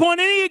 upon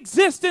any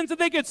existence that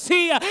they could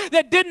see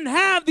that didn't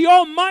have the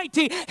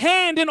almighty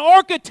hand and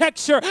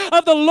architecture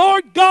of the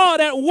Lord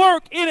God at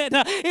work in it.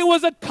 It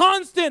was a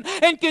constant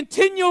and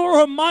continual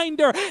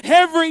reminder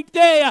every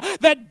day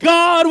that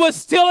God was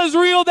still as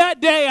real that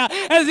day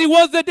as he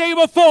was the day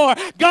before.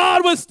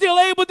 God was still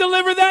able to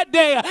deliver that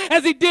day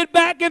as he did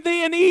back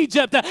in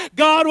Egypt.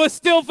 God was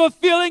still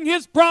fulfilling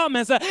his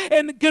promise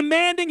and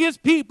commanding his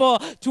people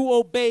to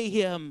obey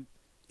him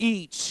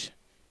each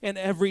and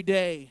every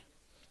day.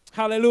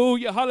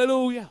 Hallelujah,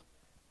 hallelujah.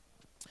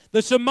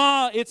 The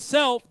Shema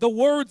itself, the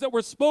words that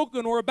were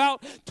spoken were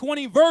about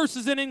 20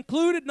 verses and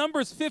included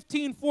Numbers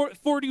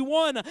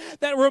 15:41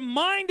 that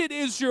reminded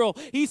Israel.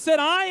 He said,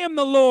 I am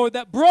the Lord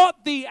that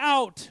brought thee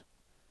out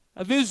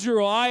of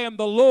Israel. I am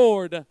the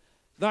Lord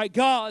thy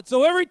God.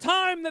 So every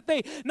time that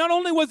they, not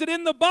only was it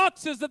in the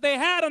boxes that they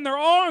had on their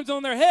arms,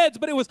 on their heads,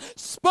 but it was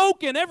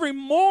spoken every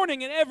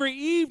morning and every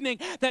evening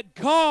that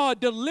God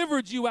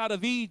delivered you out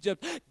of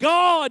Egypt.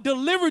 God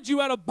delivered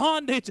you out of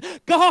bondage.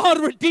 God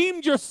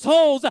redeemed your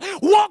souls.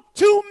 Walked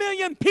 2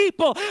 million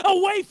people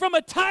away from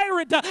a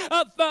tyrant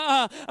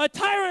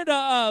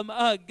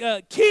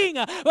king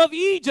of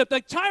Egypt,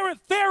 a tyrant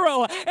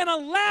Pharaoh, and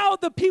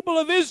allowed the people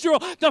of Israel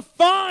to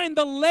find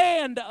the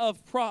land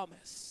of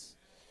promise.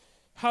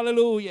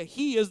 Hallelujah.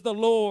 He is the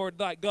Lord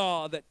thy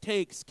God that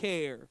takes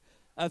care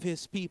of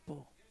his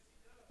people.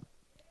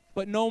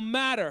 But no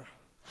matter,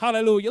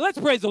 hallelujah. Let's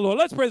praise the Lord.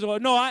 Let's praise the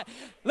Lord.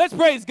 Let's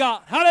praise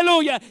God.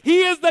 Hallelujah.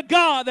 He is the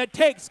God that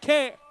takes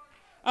care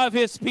of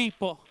his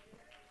people.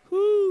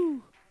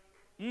 Whoo.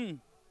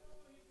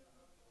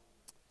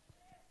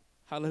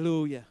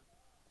 Hallelujah.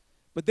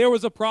 But there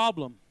was a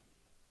problem.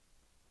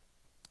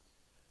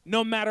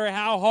 No matter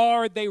how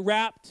hard they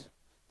wrapped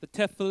the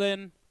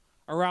tefillin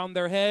around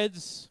their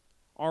heads,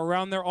 or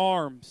around their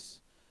arms,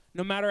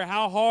 no matter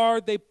how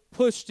hard they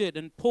pushed it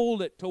and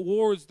pulled it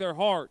towards their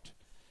heart,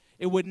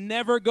 it would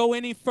never go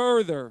any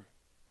further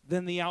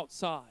than the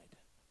outside.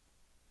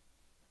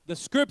 The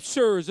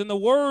scriptures and the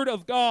word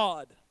of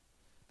God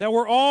that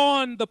were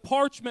on the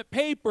parchment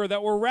paper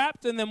that were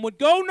wrapped in them would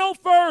go no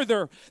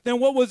further than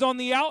what was on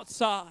the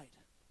outside.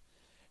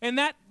 And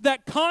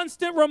that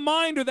constant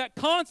reminder, that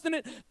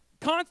constant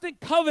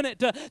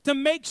covenant to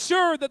make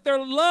sure that their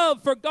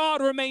love for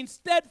God remained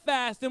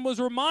steadfast and was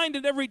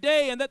reminded every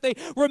day, and that they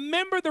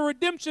remember the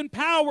redemption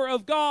power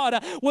of God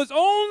was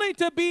only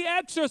to be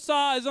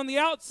exercised on the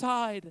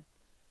outside.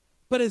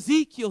 But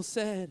Ezekiel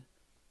said,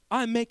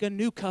 I make a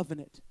new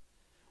covenant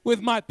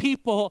with my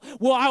people.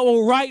 Well, I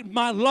will write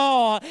my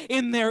law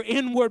in their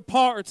inward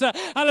parts.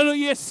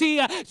 Hallelujah. You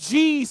see,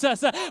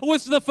 Jesus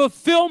was the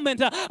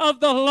fulfillment of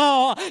the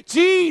law.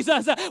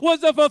 Jesus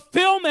was the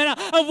fulfillment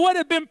of what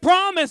had been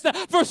promised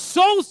for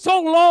so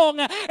long.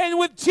 And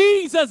with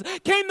Jesus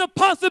came the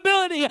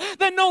possibility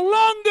that no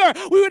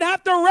longer we would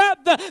have to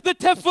wrap the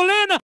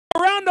tefillin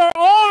around our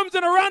arms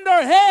and around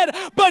our head,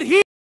 but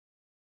He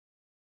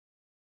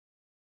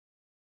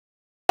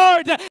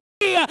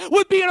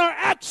would be in our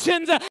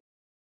actions.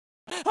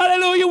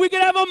 Hallelujah. We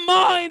can have a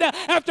mind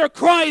after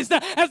Christ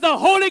as the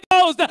Holy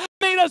Ghost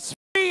made us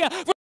free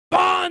from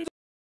bonds.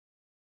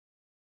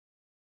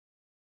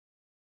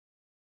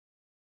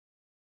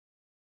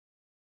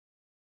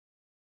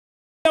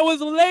 That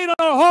was laid on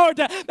our heart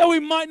that we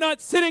might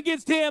not sin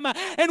against Him,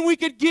 and we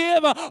could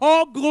give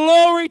all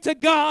glory to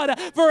God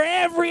for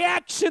every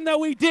action that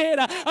we did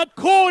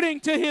according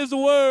to His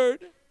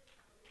word.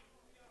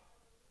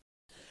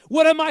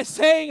 What am I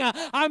saying?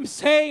 I'm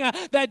saying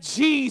that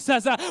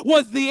Jesus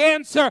was the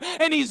answer,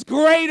 and He's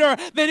greater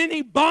than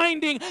any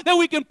binding that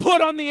we can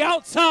put on the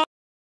outside.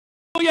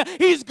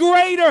 He's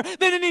greater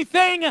than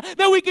anything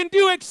that we can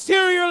do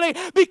exteriorly,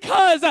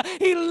 because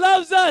He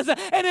loves us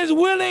and is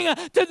willing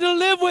to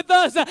live with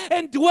us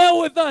and dwell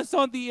with us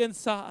on the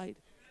inside.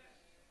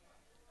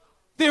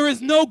 There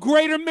is no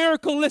greater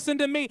miracle, listen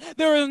to me,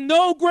 there is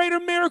no greater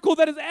miracle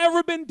that has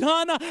ever been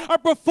done or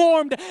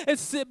performed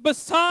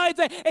besides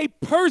a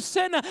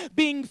person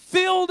being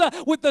filled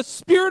with the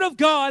Spirit of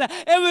God,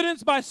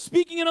 evidenced by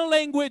speaking in a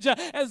language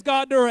as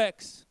God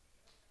directs.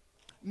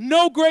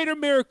 No greater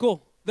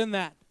miracle than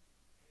that.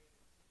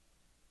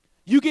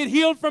 You get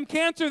healed from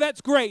cancer,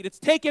 that's great. It's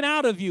taken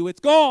out of you. It's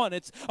gone.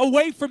 It's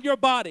away from your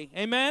body.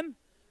 Amen?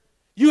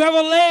 You have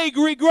a leg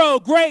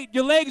regrow. Great.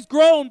 Your leg's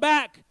grown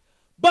back.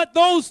 But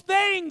those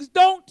things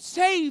don't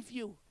save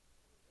you.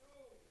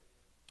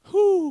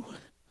 Whew.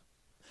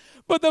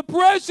 But the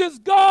precious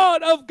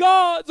God of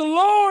gods,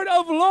 Lord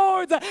of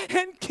lords,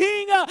 and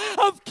King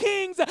of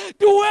kings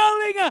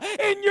dwelling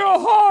in your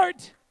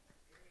heart.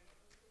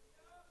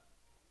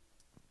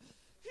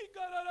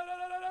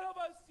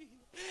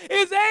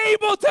 Is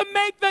able to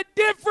make the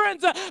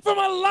difference from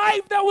a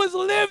life that was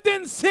lived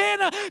in sin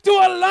to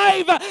a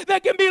life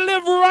that can be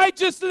lived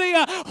righteously,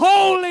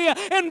 holy,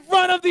 in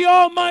front of the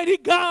Almighty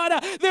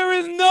God. There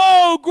is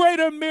no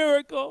greater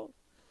miracle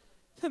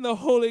than the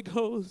Holy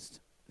Ghost.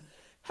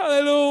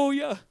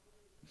 Hallelujah.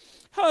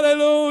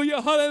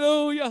 Hallelujah,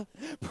 hallelujah.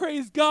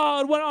 Praise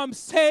God. What I'm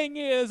saying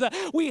is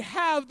we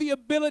have the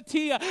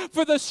ability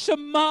for the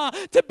Shema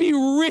to be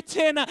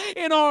written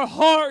in our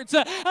hearts.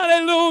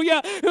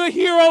 Hallelujah.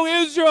 Hear, O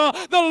Israel,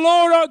 the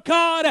Lord our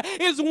God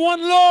is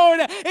one Lord.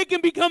 It can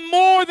become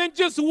more than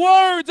just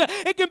words.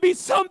 It can be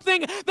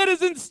something that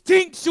is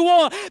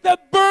instinctual,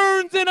 that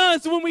burns in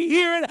us when we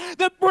hear it,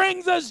 that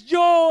brings us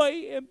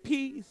joy and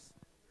peace.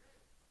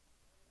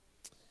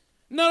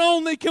 Not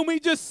only can we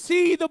just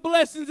see the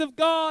blessings of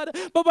God,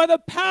 but by the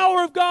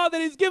power of God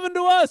that He's given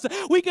to us,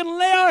 we can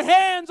lay our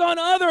hands on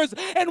others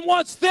and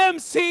watch them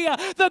see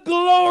the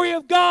glory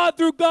of God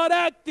through God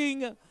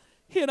acting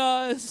in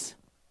us.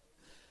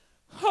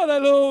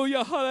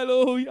 Hallelujah,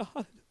 hallelujah.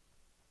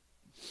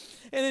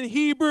 And in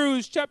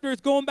Hebrews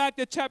going back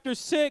to chapter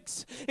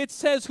 6, it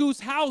says,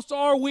 whose house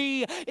are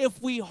we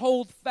if we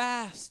hold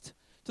fast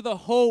to the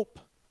hope?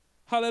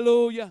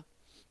 Hallelujah.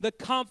 The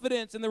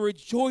confidence and the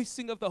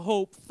rejoicing of the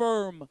hope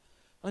firm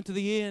unto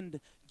the end.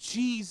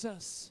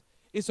 Jesus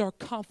is our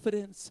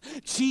confidence.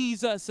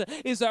 Jesus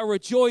is our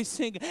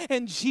rejoicing.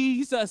 And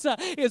Jesus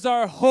is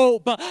our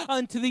hope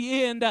unto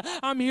the end.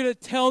 I'm here to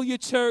tell you,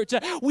 church,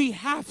 we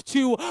have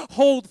to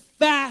hold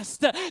fast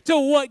to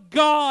what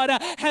God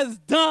has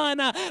done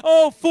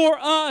for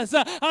us.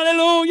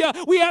 Hallelujah.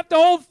 We have to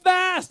hold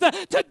fast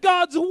to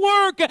God's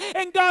work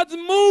and God's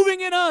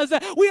moving in us.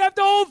 We have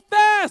to hold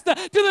fast to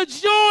the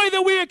joy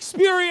that we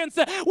experienced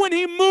when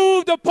He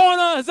moved upon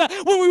us,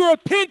 when we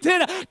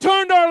repented,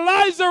 turned our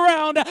lives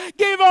around,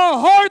 gave our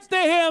hearts to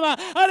Him.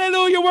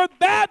 Hallelujah. We're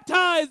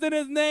baptized in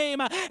His name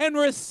and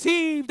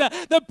received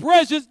the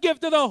precious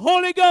gift of the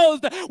Holy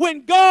Ghost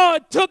when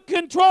God took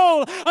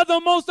control of the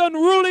most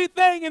unruly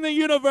thing in the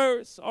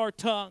universe, our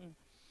tongue.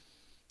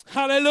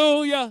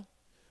 Hallelujah.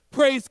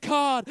 Praise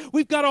God.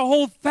 We've got to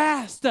hold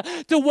fast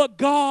to what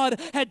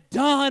God had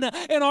done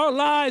in our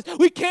lives.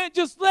 We can't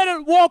just let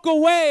it walk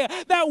away.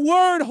 That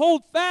word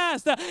hold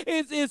fast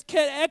is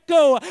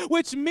echo,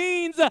 which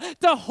means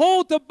to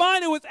hold, to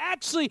bind. It was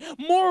actually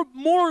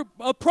more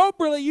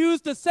appropriately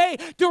used to say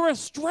to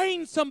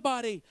restrain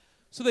somebody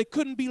so they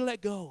couldn't be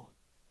let go.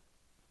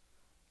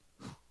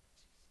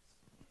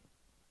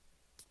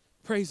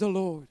 Praise the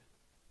Lord.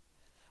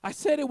 I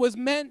said it was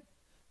meant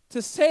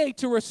to say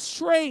to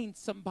restrain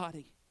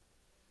somebody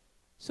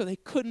so they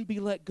couldn't be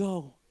let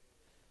go.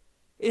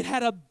 It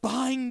had a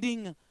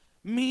binding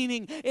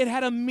meaning. It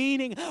had a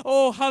meaning,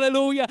 oh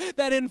hallelujah,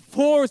 that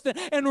enforced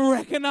and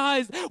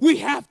recognized we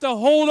have to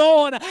hold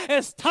on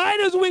as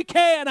tight as we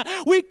can.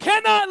 We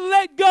cannot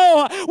let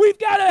go. We've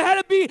got to have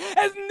to be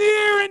as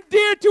near and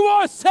dear to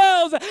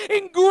ourselves,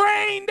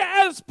 ingrained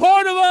as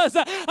part of us.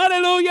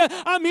 Hallelujah.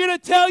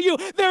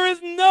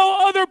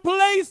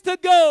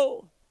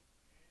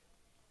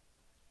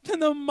 than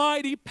the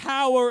mighty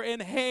power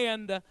and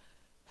hand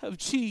of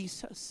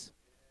Jesus.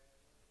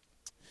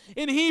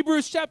 In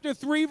Hebrews chapter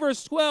 3,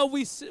 verse 12,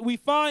 we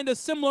find a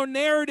similar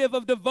narrative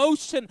of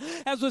devotion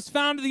as was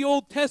found in the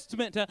Old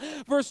Testament.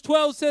 Verse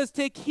 12 says,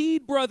 "Take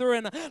heed,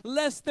 brethren,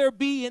 lest there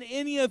be in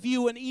any of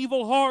you an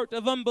evil heart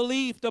of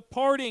unbelief,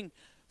 departing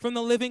from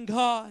the living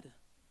God.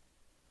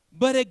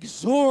 But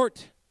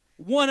exhort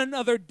one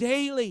another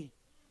daily,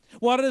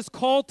 while it is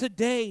called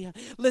today,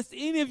 lest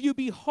any of you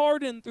be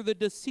hardened through the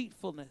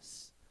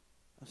deceitfulness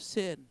of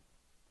sin.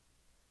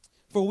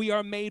 For we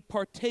are made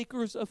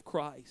partakers of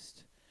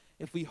Christ,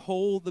 if we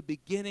hold the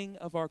beginning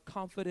of our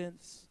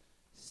confidence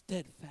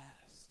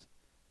steadfast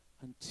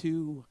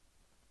unto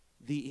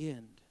the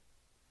end."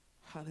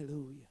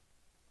 Hallelujah.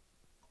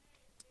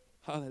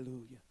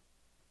 Hallelujah.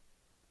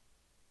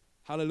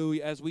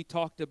 Hallelujah. As we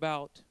talked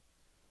about,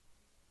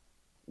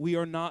 we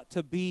are not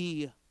to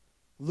be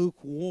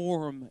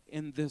lukewarm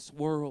in this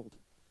world.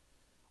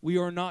 We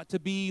are not to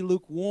be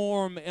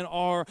lukewarm in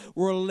our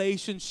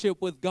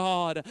relationship with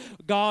God.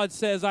 God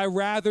says, "I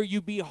rather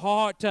you be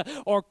hot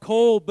or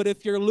cold, but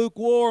if you're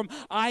lukewarm,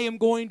 I am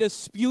going to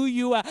spew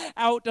you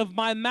out of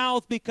my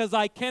mouth because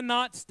I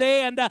cannot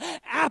stand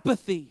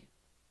apathy."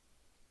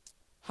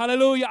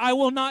 Hallelujah. I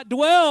will not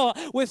dwell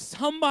with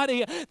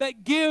somebody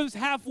that gives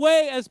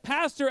halfway, as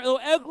Pastor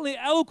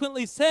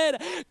eloquently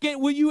said.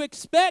 Will you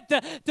expect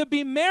to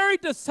be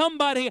married to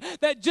somebody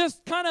that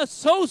just kind of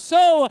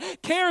so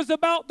cares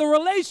about the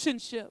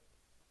relationship?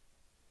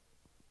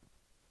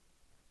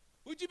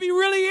 Would you be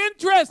really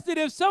interested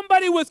if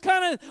somebody was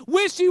kind of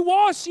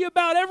wishy-washy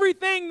about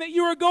everything that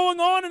you were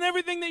going on and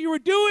everything that you were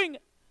doing?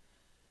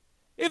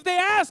 If they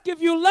ask if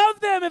you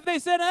love them, if they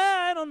said,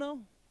 I don't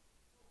know.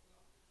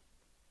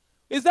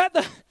 Is that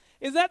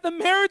the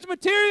marriage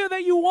material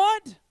that you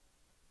want?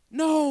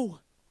 No.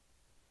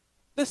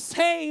 The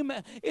same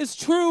is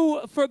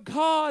true for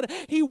God.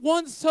 He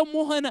wants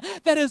someone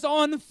that is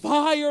on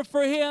fire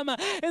for Him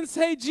and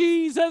say,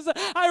 "Jesus,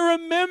 I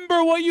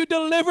remember what you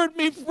delivered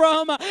me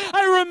from.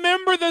 I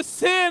remember the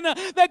sin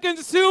that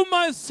consumed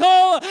my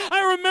soul.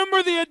 I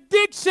remember the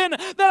addiction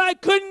that I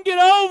couldn't get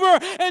over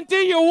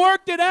until you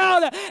worked it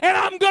out. And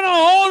I'm going to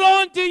hold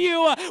on to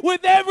you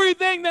with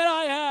everything that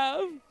I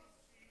have."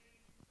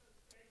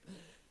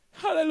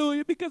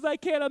 Hallelujah, because I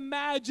can't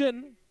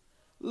imagine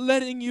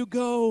letting you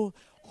go.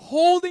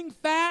 Holding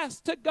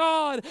fast to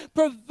God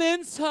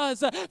prevents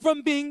us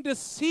from being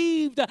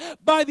deceived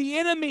by the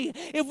enemy.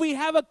 If we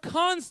have a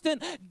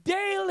constant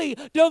daily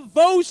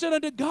devotion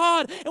unto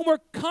God and we're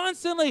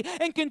constantly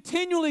and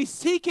continually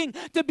seeking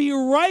to be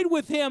right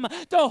with Him,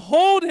 to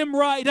hold Him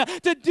right,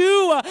 to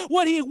do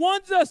what He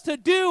wants us to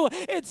do,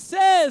 it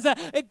says,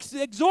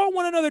 exhort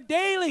one another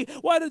daily,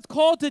 what is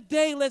called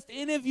today, lest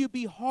any of you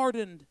be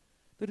hardened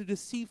through the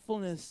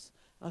deceitfulness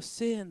of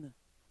sin.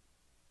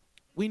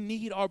 We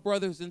need our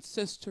brothers and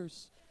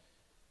sisters,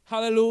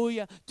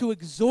 hallelujah, to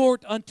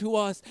exhort unto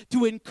us,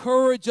 to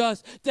encourage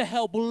us, to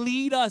help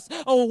lead us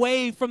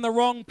away from the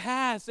wrong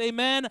path.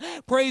 Amen.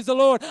 Praise the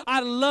Lord.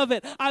 I love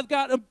it. I've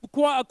got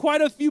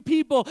quite a few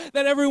people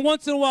that every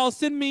once in a while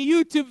send me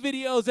YouTube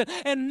videos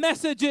and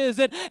messages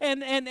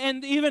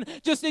and even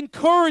just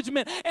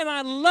encouragement. And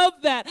I love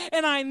that.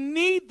 And I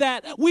need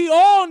that. We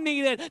all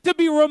need it, to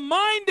be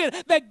reminded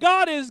that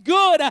God is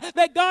good,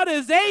 that God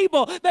is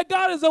able, that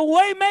God is a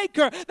way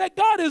maker, that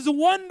God is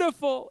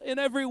wonderful in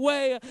every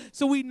way.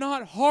 So we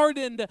not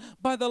hardened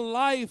by the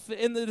life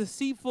and the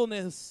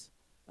deceitfulness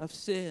of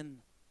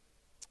sin.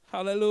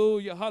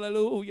 Hallelujah,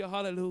 hallelujah,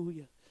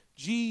 hallelujah.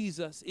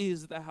 Jesus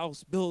is the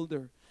house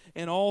builder,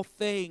 and all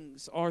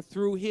things are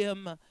through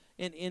Him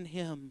and in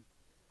Him.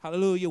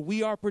 Hallelujah.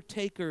 We are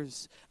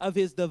partakers of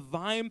His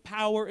divine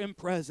power and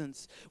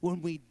presence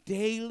when we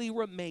daily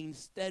remain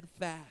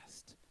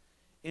steadfast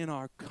in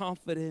our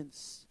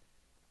confidence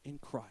in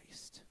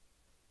Christ.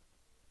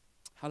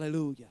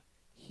 Hallelujah.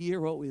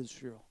 Hear, O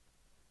Israel,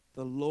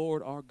 the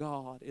Lord our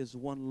God is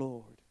one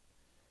Lord.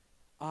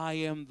 I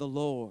am the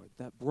Lord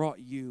that brought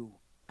you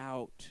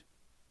out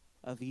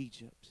of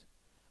Egypt.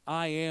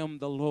 I am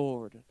the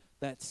Lord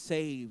that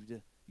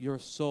saved your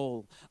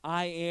soul.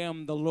 I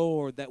am the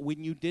Lord that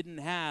when you didn't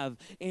have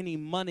any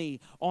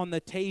money on the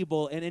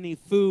table and any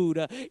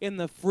food in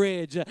the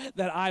fridge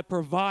that I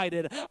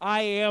provided.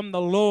 I am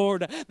the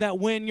Lord that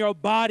when your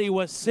body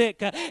was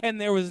sick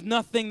and there was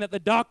nothing that the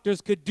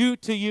doctors could do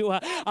to you,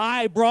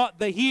 I brought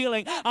the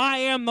healing. I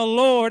am the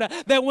Lord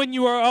that when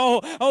you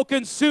were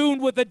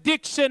consumed with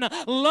addiction,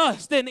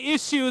 lust, and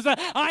issues,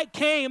 I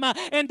came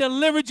and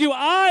delivered you.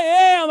 I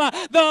am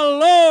the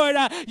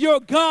Lord your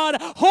God.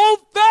 Hold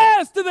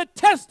fast to the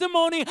testimony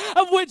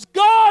of which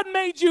God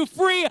made you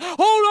free.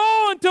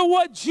 Hold on to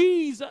what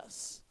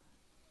Jesus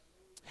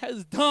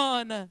has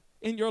done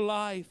in your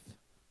life.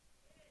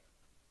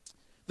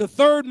 The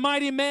third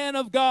mighty man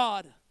of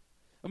God,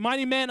 a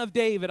mighty man of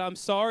David, I'm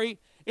sorry,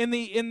 in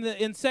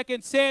 2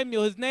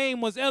 Samuel, his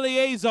name was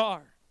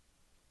Eleazar.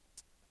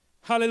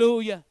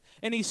 Hallelujah.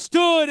 And he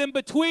stood in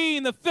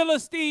between the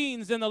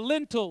Philistines and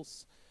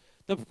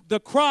the the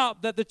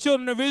crop that the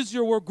children of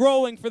Israel were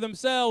growing for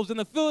themselves. And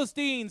the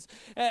Philistines,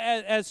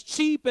 as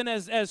cheap and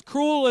as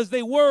cruel as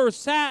they were,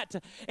 sat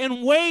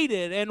and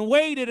waited and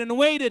waited and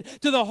waited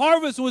till the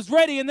harvest was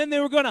ready, and then they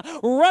were going to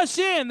rush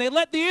in. They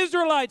let the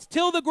Israelites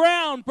till the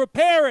ground,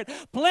 prepare it,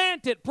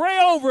 plant it, pray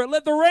over it,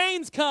 let the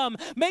rains come,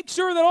 make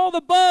sure that all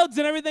the bugs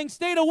and everything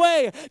stayed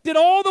away, did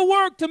all the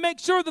work to make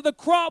sure that the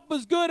crop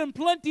was good and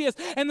plenteous,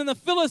 and then the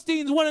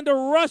Philistines wanted to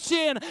rush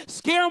in,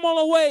 scare them all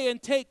away,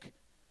 and take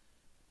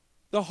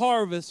the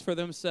harvest for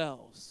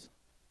themselves.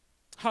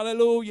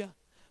 Hallelujah.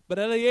 But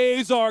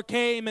Eleazar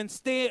came and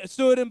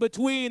stood in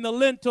between the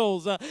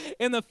lentils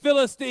and the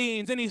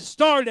Philistines, and he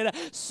started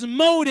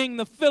smoting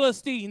the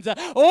Philistines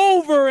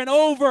over and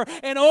over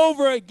and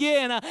over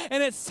again.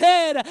 And it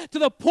said, to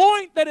the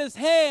point that his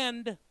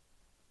hand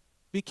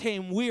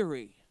became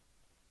weary.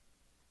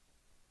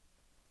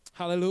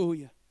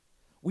 Hallelujah.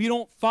 We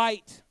don't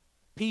fight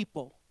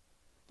people.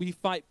 We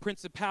fight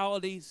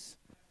principalities,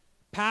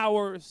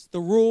 powers, the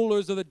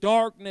rulers of the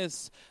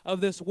darkness of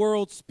this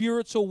world,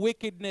 spiritual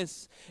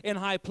wickedness in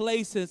high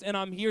places. And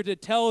I'm here to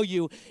tell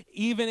you,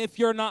 even if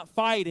you're not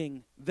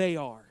fighting, they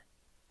are.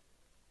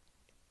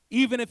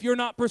 Even if you're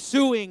not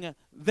pursuing,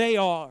 they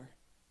are.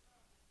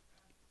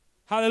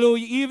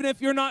 Hallelujah. Even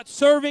if you're not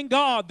serving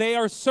God, they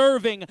are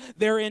serving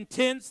their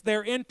intents,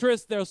 their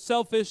interests, their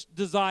selfish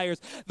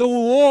desires. The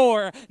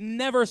war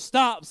never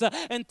stops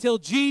until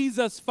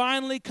Jesus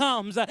finally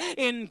comes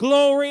in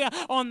glory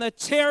on the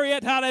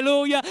chariot,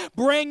 hallelujah,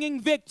 bringing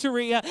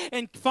victory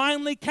and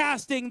finally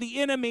casting the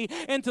enemy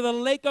into the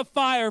lake of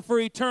fire for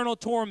eternal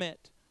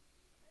torment.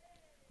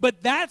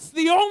 But that's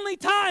the only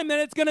time that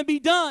it's going to be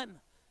done.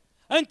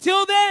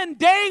 Until then,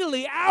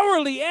 daily,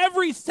 hourly,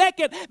 every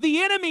second, the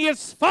enemy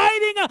is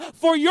fighting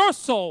for your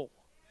soul.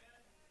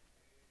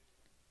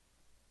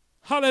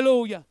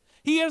 Hallelujah.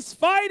 He is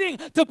fighting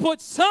to put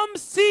some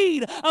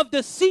seed of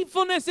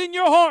deceitfulness in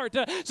your heart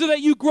so that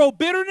you grow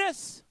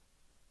bitterness,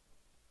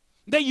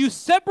 that you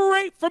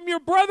separate from your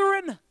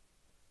brethren,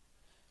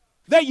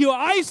 that you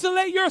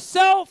isolate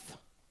yourself,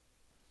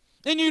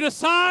 and you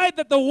decide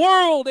that the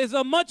world is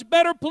a much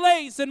better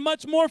place and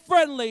much more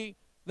friendly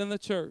than the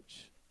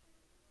church.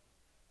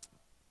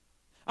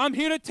 I'm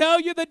here to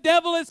tell you the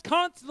devil is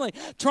constantly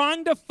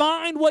trying to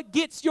find what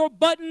gets your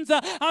buttons,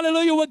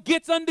 hallelujah, what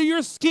gets under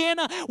your skin,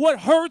 what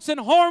hurts and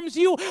harms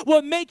you,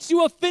 what makes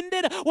you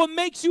offended, what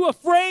makes you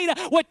afraid,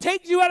 what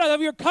takes you out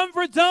of your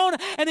comfort zone.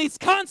 And he's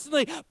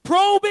constantly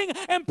probing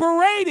and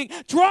parading,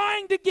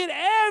 trying to get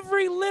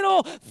every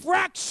little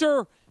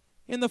fracture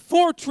in the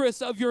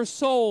fortress of your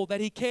soul that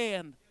he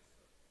can.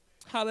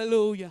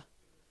 Hallelujah.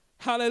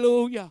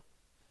 Hallelujah.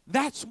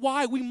 That's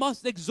why we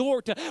must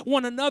exhort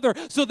one another,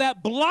 so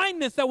that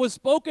blindness that was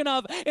spoken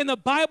of in the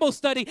Bible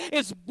study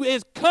is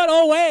cut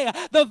away.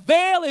 The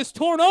veil is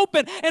torn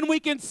open, and we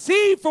can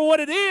see for what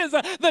it is,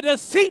 the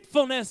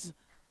deceitfulness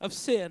of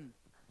sin.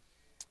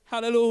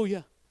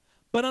 Hallelujah.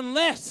 But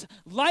unless,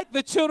 like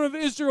the children of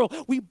Israel,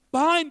 we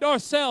bind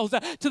ourselves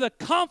to the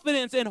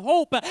confidence and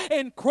hope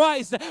in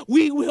Christ,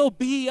 we will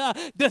be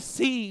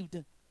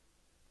deceived.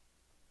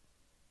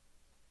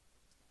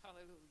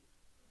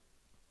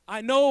 I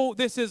know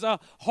this is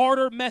a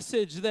harder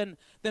message than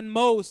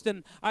most,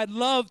 and I'd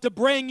love to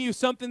bring you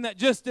something that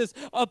just is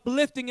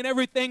uplifting and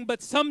everything,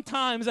 but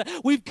sometimes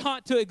we've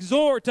got to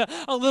exhort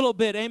a little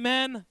bit,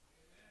 amen?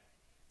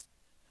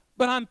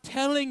 But I'm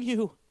telling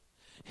you,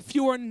 if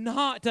you are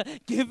not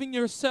giving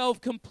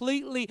yourself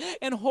completely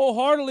and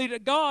wholeheartedly to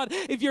God,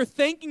 if you're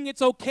thinking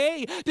it's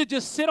okay to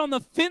just sit on the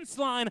fence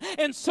line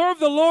and serve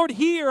the Lord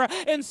here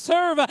and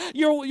serve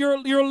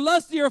your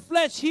lust of your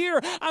flesh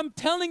here, I'm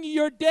telling you,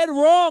 you're dead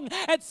wrong.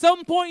 At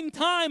some point in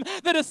time,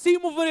 the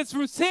deceitfulness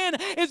from sin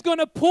is going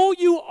to pull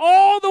you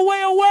all the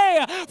way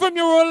away from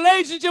your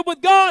relationship with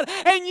God,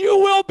 and you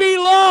will be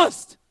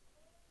lost.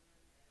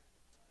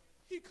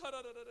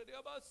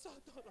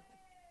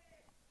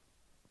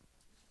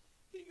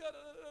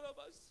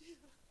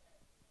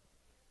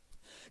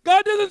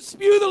 God doesn't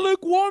spew the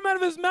lukewarm out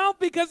of his mouth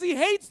because he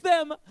hates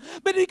them,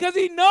 but because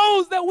he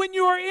knows that when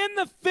you are in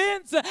the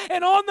fence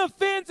and on the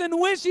fence and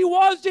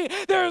wishy-washy,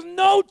 there is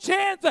no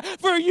chance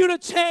for you to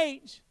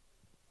change.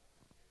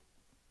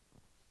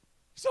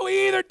 So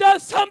he either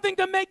does something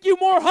to make you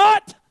more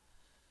hot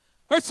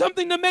or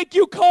something to make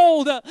you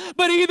cold.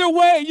 But either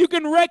way, you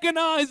can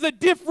recognize the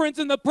difference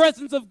in the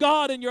presence of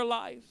God in your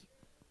life.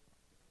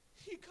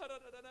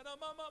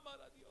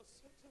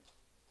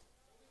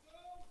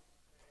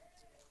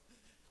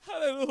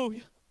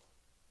 Hallelujah.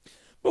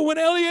 But when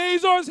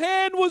Eleazar's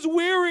hand was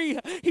weary,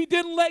 he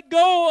didn't let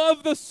go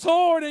of the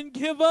sword and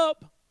give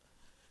up.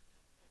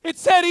 It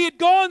said he had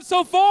gone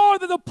so far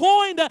to the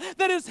point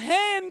that his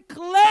hand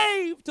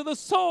clave to the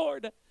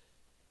sword.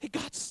 It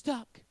got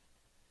stuck.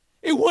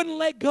 It wouldn't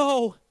let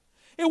go.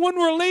 It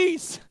wouldn't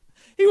release.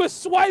 He was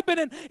swiping,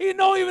 and he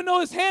didn't even know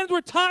his hands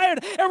were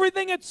tired.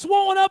 Everything had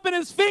swollen up in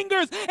his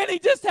fingers, and he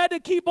just had to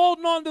keep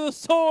holding on to the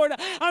sword.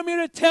 I'm here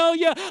to tell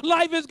you,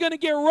 life is going to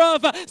get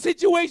rough.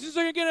 Situations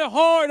are going to get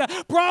hard.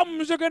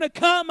 Problems are going to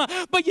come,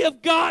 but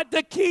you've got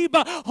to keep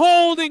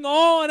holding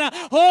on.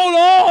 Hold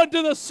on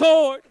to the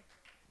sword.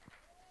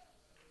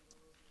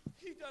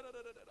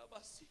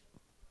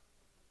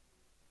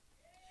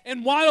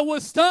 And while it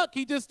was stuck,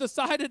 he just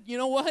decided, you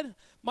know what?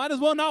 Might as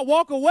well not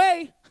walk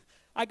away.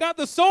 I got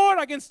the sword.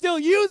 I can still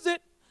use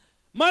it.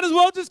 Might as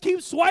well just keep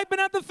swiping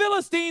at the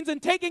Philistines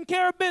and taking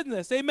care of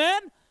business.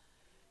 Amen?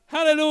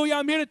 Hallelujah.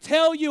 I'm here to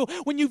tell you,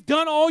 when you've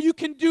done all you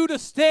can do to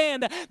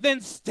stand, then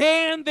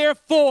stand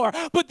therefore.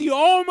 Put the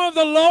armor of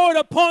the Lord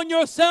upon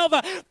yourself.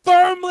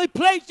 Firmly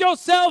place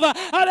yourself.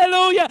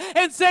 Hallelujah.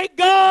 And say,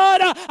 God,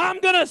 I'm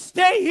going to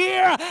stay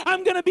here.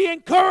 I'm going to be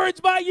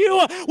encouraged by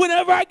you.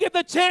 Whenever I get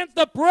the chance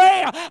to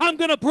pray, I'm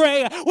going to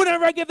pray.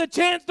 Whenever I get the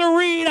chance to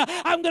read,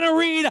 I'm going to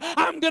read.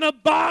 I'm going to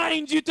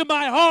bind you to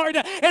my heart,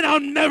 and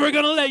I'm never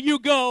going to let you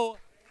go.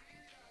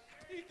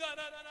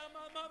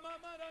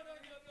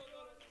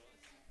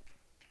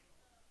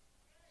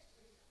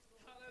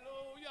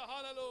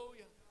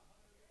 Hallelujah.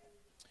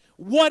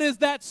 What is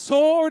that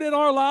sword in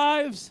our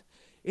lives?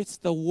 It's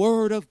the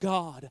Word of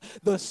God,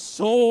 the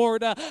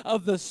sword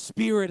of the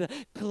Spirit.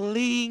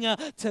 Cling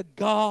to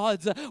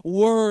God's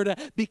Word,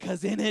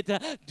 because in it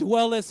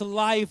dwelleth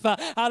life.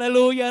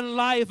 Hallelujah. And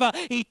life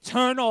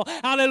eternal.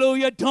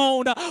 Hallelujah.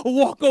 Don't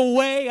walk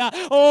away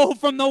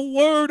from the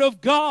Word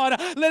of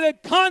God. Let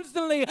it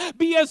constantly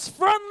be as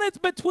frontlets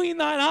between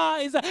thine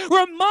eyes.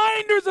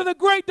 Reminders of the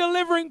great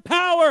delivering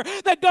power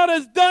that God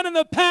has done in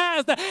the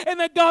past and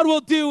that God will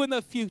do in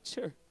the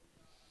future.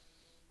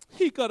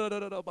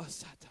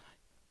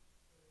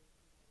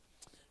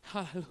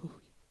 Hallelujah.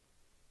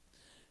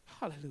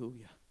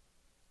 Hallelujah.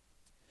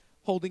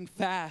 Holding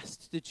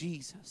fast to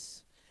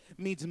Jesus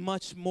means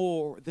much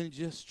more than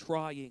just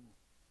trying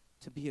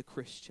to be a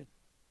Christian.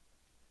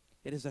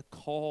 It is a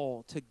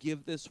call to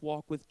give this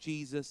walk with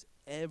Jesus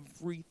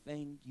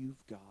everything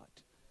you've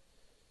got.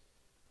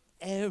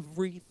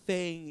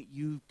 Everything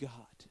you've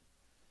got.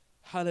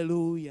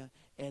 Hallelujah.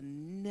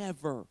 And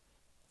never,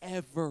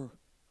 ever,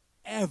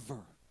 ever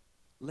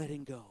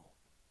letting go.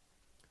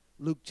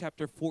 Luke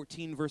chapter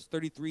 14, verse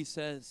 33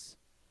 says,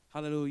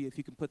 hallelujah, if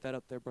you can put that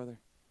up there, brother.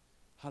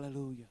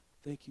 Hallelujah.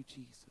 Thank you,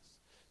 Jesus.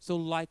 So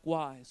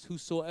likewise,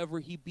 whosoever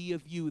he be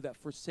of you that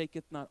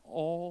forsaketh not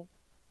all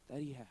that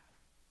he hath,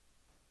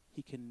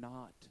 he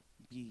cannot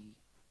be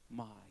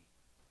my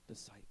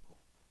disciple.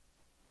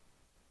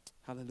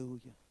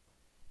 Hallelujah.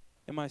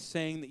 Am I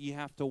saying that you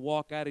have to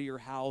walk out of your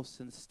house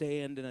and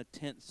stand in a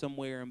tent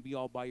somewhere and be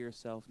all by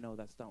yourself? No,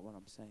 that's not what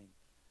I'm saying.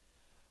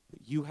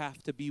 But you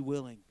have to be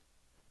willing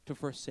to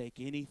forsake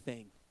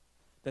anything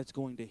that's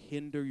going to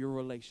hinder your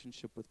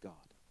relationship with God.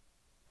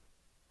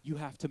 You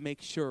have to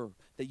make sure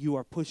that you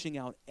are pushing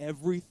out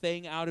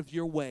everything out of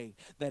your way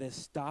that is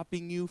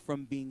stopping you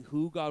from being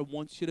who God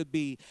wants you to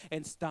be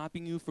and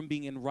stopping you from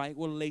being in right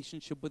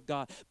relationship with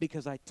God.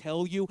 Because I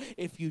tell you,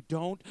 if you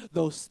don't,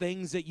 those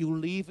things that you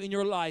leave in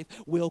your life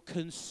will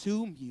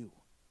consume you.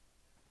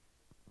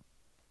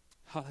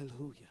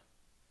 Hallelujah.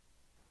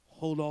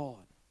 Hold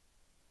on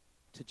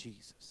to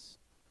Jesus.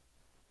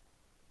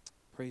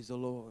 Praise the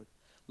Lord.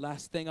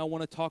 Last thing I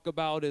want to talk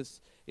about is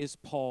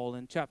Paul.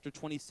 In chapter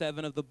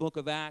 27 of the book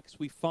of Acts,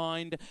 we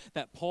find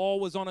that Paul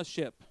was on a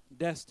ship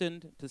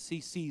destined to see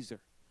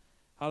Caesar.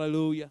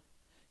 Hallelujah.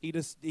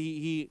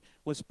 He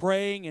was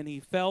praying, and he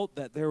felt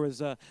that there was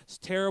a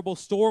terrible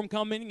storm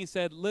coming. He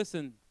said,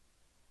 listen,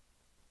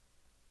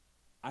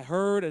 I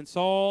heard and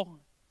saw,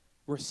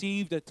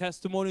 received a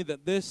testimony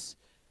that this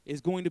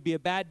is going to be a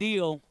bad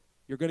deal.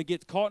 You're going to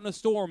get caught in a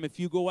storm if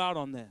you go out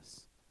on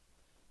this.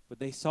 But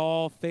they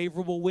saw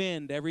favorable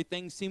wind.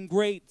 Everything seemed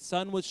great.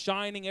 Sun was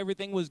shining.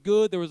 Everything was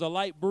good. There was a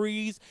light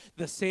breeze.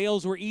 The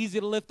sails were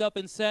easy to lift up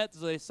and set,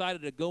 so they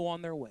decided to go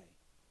on their way.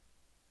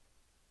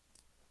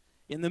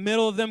 In the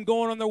middle of them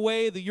going on their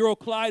way, the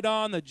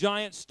Euroclydon, the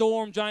giant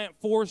storm, giant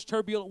force,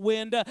 turbulent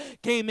wind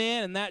came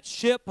in, and that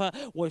ship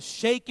was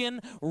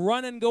shaking,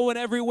 running, going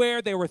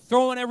everywhere. They were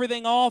throwing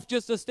everything off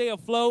just to stay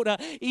afloat,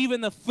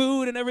 even the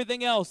food and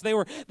everything else.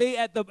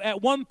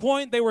 At one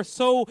point they were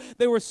so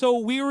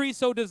weary,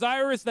 so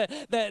desirous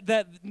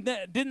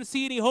that didn't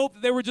see any hope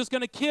that they were just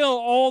going to kill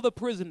all the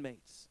prison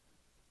mates.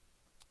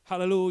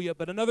 Hallelujah.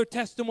 But another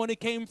testimony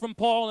came from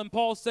Paul, and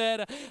Paul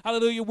said,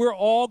 hallelujah, we're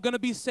all going to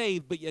be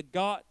saved, but you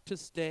got to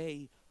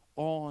stay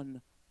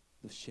on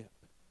the ship.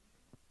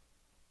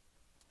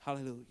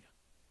 Hallelujah.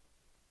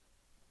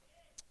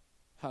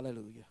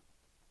 Hallelujah.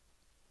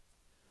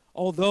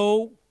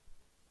 Although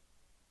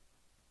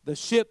The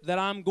ship that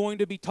I'm going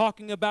to be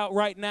talking about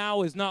right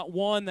now is not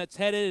one that's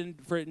headed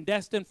and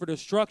destined for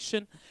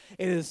destruction.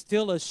 It is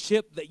still a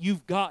ship that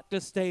you've got to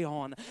stay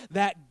on.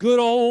 That good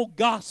old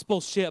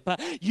gospel ship.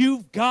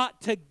 You've got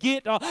to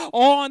get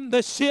on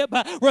the ship.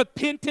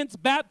 Repentance,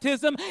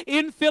 baptism,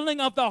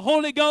 infilling of the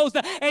Holy Ghost.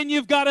 And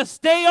you've got to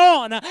stay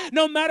on.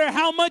 No matter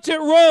how much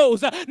it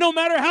rose. No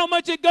matter how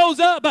much it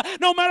goes up.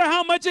 No matter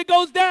how much it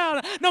goes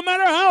down. No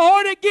matter how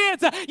hard it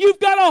gets. You've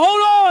got to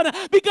hold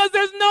on. Because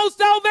there's no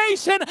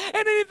salvation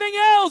in anything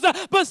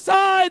else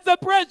besides the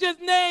precious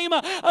name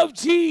of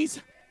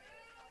Jesus.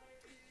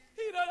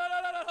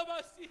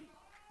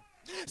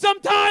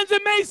 Sometimes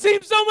it may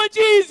seem so much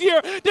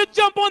easier to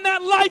jump on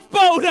that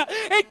lifeboat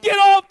and get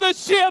off the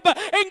ship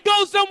and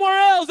go somewhere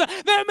else.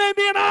 There may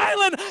be an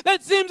island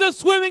that seems a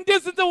swimming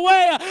distance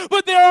away,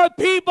 but there are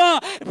people,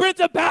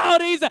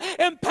 principalities,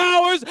 and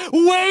powers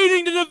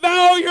waiting to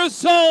devour your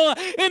soul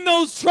in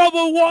those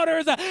troubled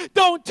waters.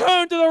 Don't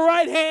turn to the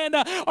right hand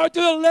or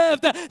to the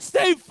left.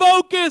 Stay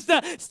focused.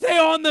 Stay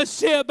on the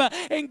ship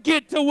and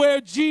get to where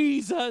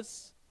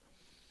Jesus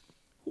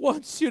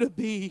wants you to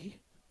be.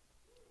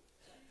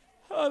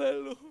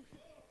 Hallelujah.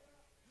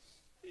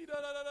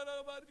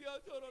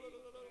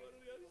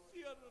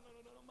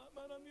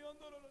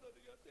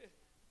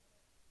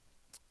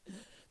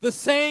 The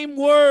same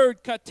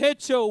word,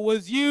 katecho,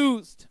 was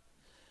used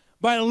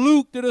by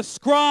Luke to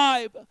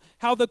describe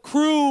how the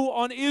crew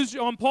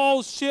on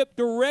Paul's ship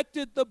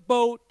directed the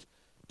boat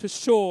to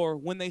shore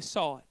when they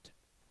saw it.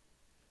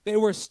 They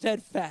were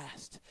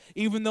steadfast.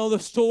 Even though the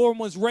storm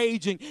was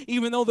raging,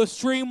 even though the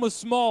stream was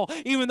small,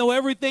 even though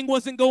everything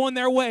wasn't going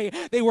their way,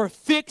 they were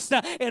fixed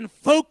and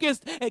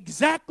focused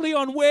exactly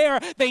on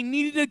where they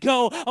needed to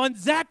go,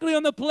 exactly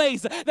on the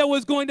place that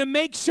was going to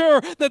make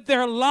sure that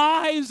their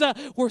lives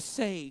were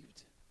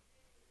saved.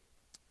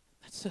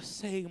 That's the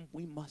same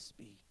we must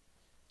be.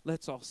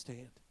 Let's all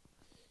stand.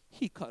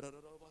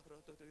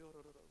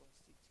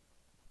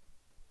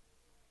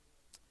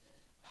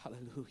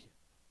 Hallelujah.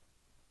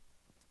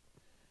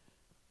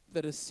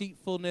 The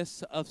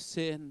deceitfulness of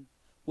sin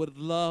would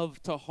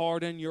love to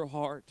harden your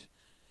heart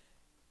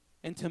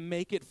and to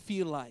make it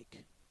feel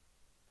like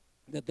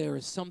that there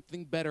is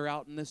something better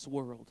out in this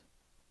world.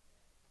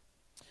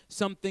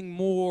 Something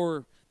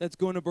more that's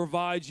going to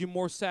provide you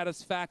more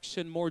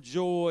satisfaction, more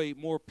joy,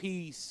 more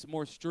peace,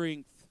 more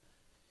strength.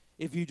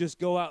 If you just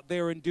go out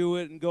there and do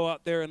it and go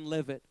out there and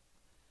live it.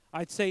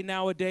 I'd say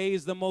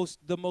nowadays the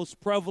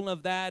most prevalent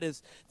of that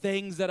is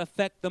things that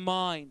affect the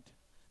mind,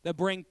 that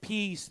bring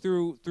peace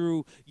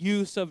through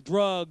use of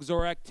drugs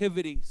or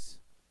activities.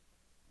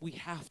 We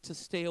have to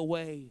stay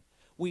away.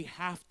 We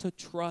have to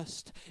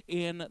trust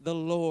in the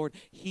Lord.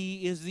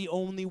 He is the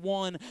only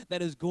one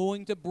that is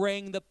going to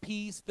bring the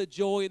peace, the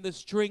joy, and the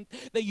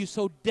strength that you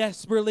so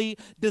desperately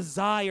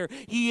desire.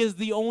 He is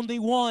the only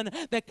one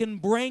that can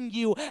bring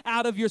you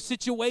out of your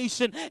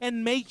situation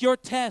and make your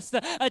test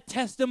a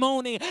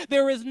testimony.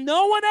 There is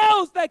no one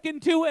else that can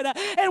do it.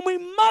 And we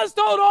must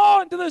hold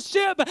on to the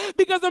ship,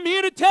 because I'm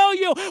here to tell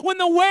you, when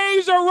the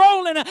waves are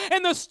rolling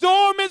and the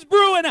storm is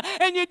brewing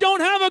and you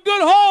don't have a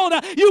good hold,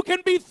 you can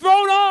be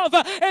thrown off,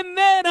 and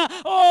then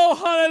oh,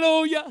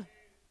 hallelujah.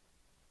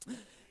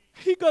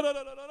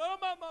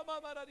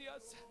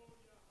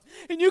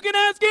 And you can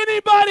ask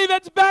anybody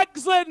that's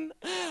backslidden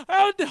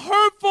how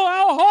hurtful,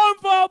 how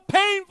harmful, how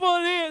painful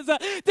it is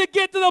to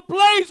get to the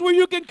place where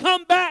you can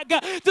come back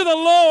to the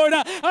Lord.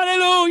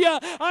 Hallelujah.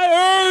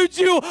 I urge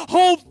you,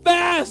 hold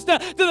fast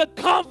to the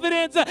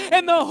confidence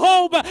and the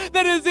hope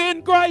that is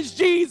in Christ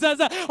Jesus.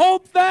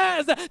 Hold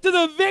fast to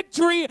the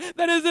victory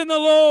that is in the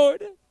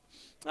Lord.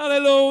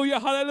 Hallelujah.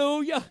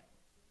 Hallelujah.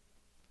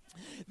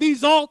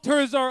 These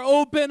altars are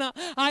open.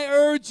 I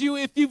urge you,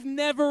 if you've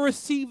never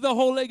received the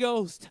Holy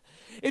Ghost,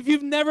 if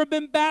you've never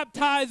been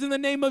baptized in the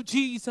name of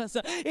Jesus,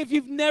 if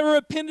you've never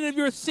repented of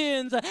your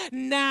sins,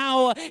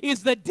 now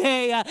is the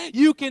day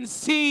you can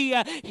see,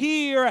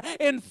 hear,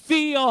 and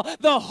feel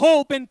the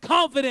hope and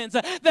confidence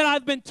that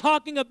I've been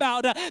talking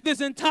about this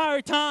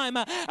entire time.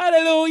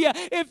 Hallelujah.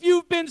 If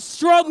you've been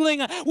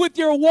struggling with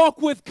your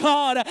walk with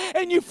God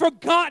and you've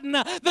forgotten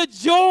the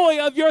joy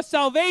of your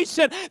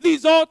salvation,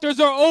 these altars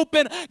are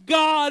open.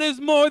 God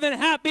is more than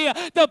happy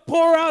to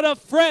pour out a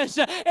fresh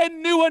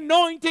and new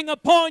anointing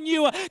upon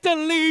you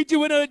to lead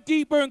you in a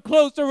deeper and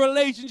closer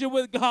relationship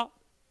with God.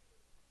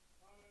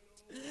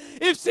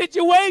 If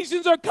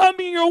situations are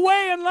coming your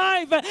way in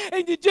life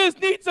and you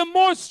just need some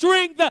more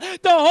strength to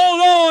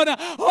hold on,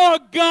 our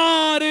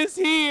God is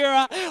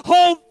here.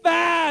 Hold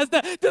fast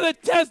to the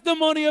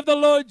testimony of the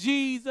Lord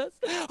Jesus.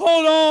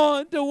 Hold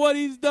on to what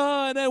He's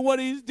done and what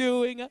He's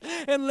doing,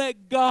 and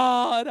let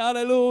God,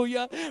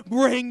 hallelujah,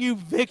 bring you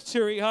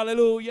victory.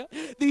 Hallelujah.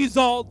 These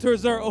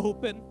altars are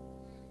open.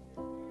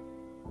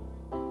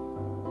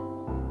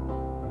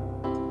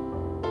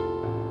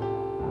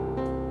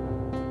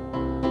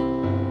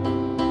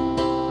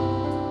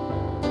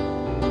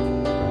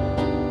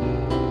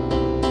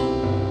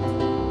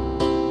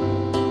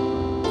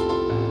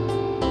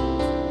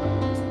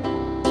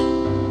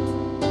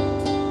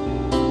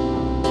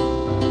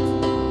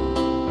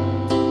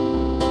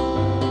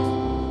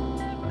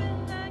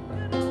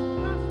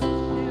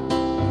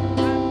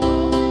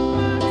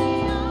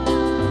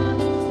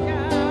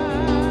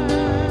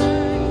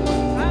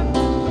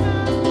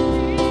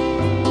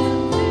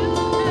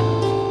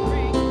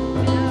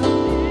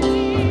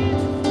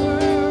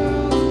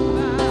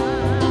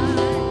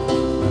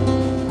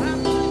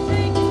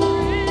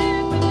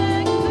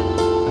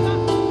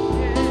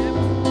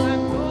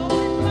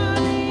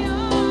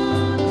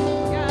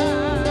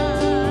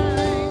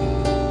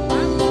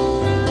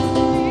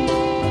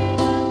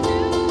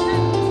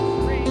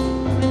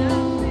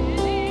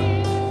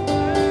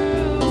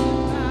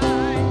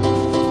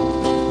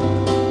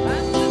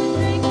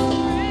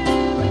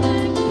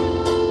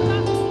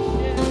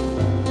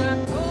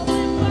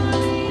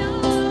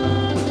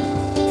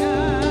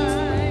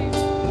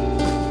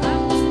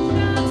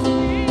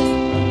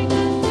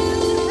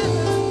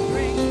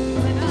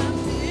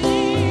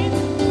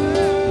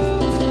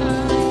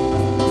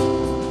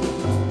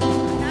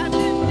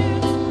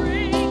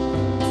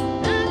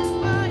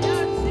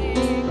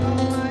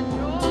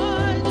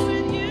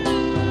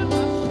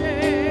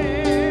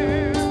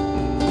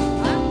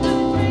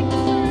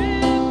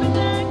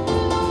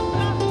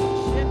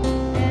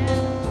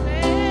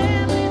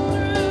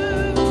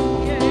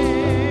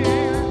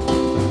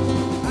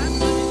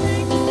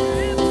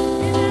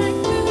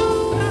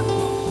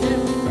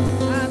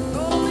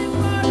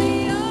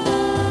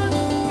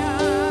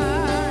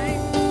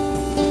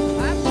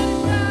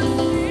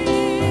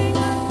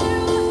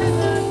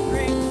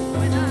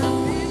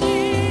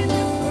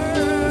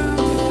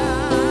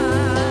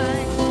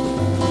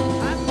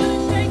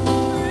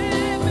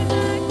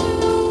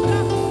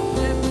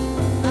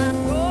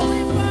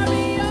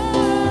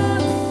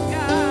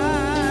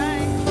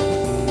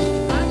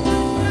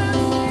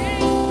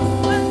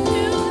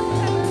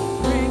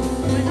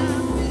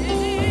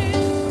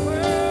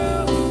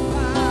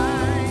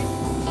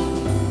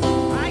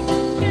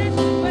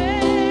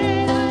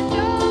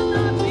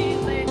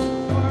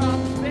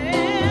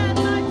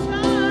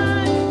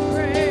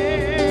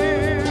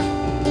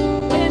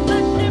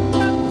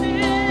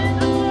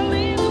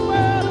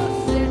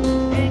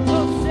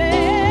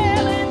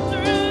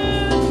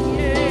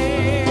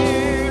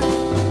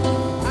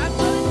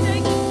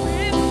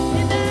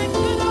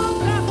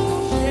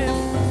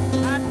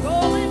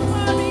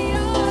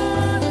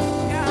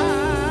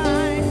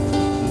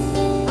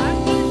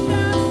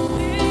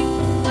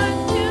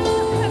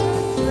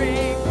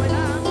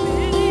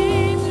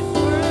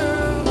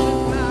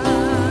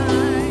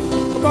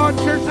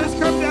 church, let's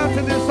come down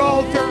to this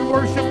altar and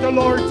worship the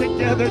Lord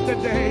together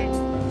today.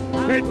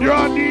 And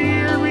draw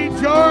near,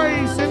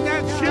 rejoice in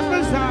that ship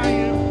of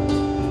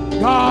Zion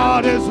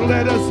God has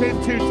led us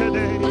into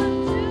today.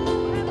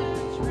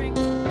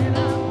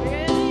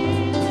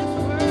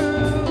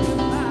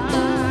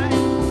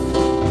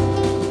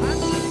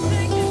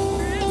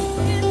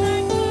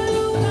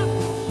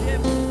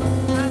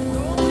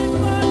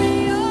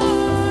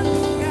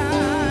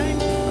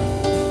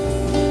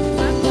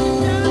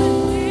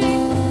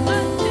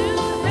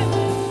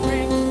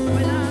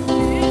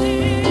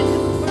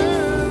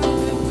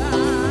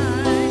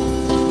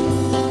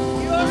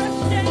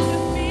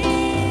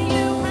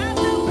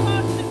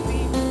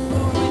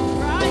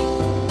 Right.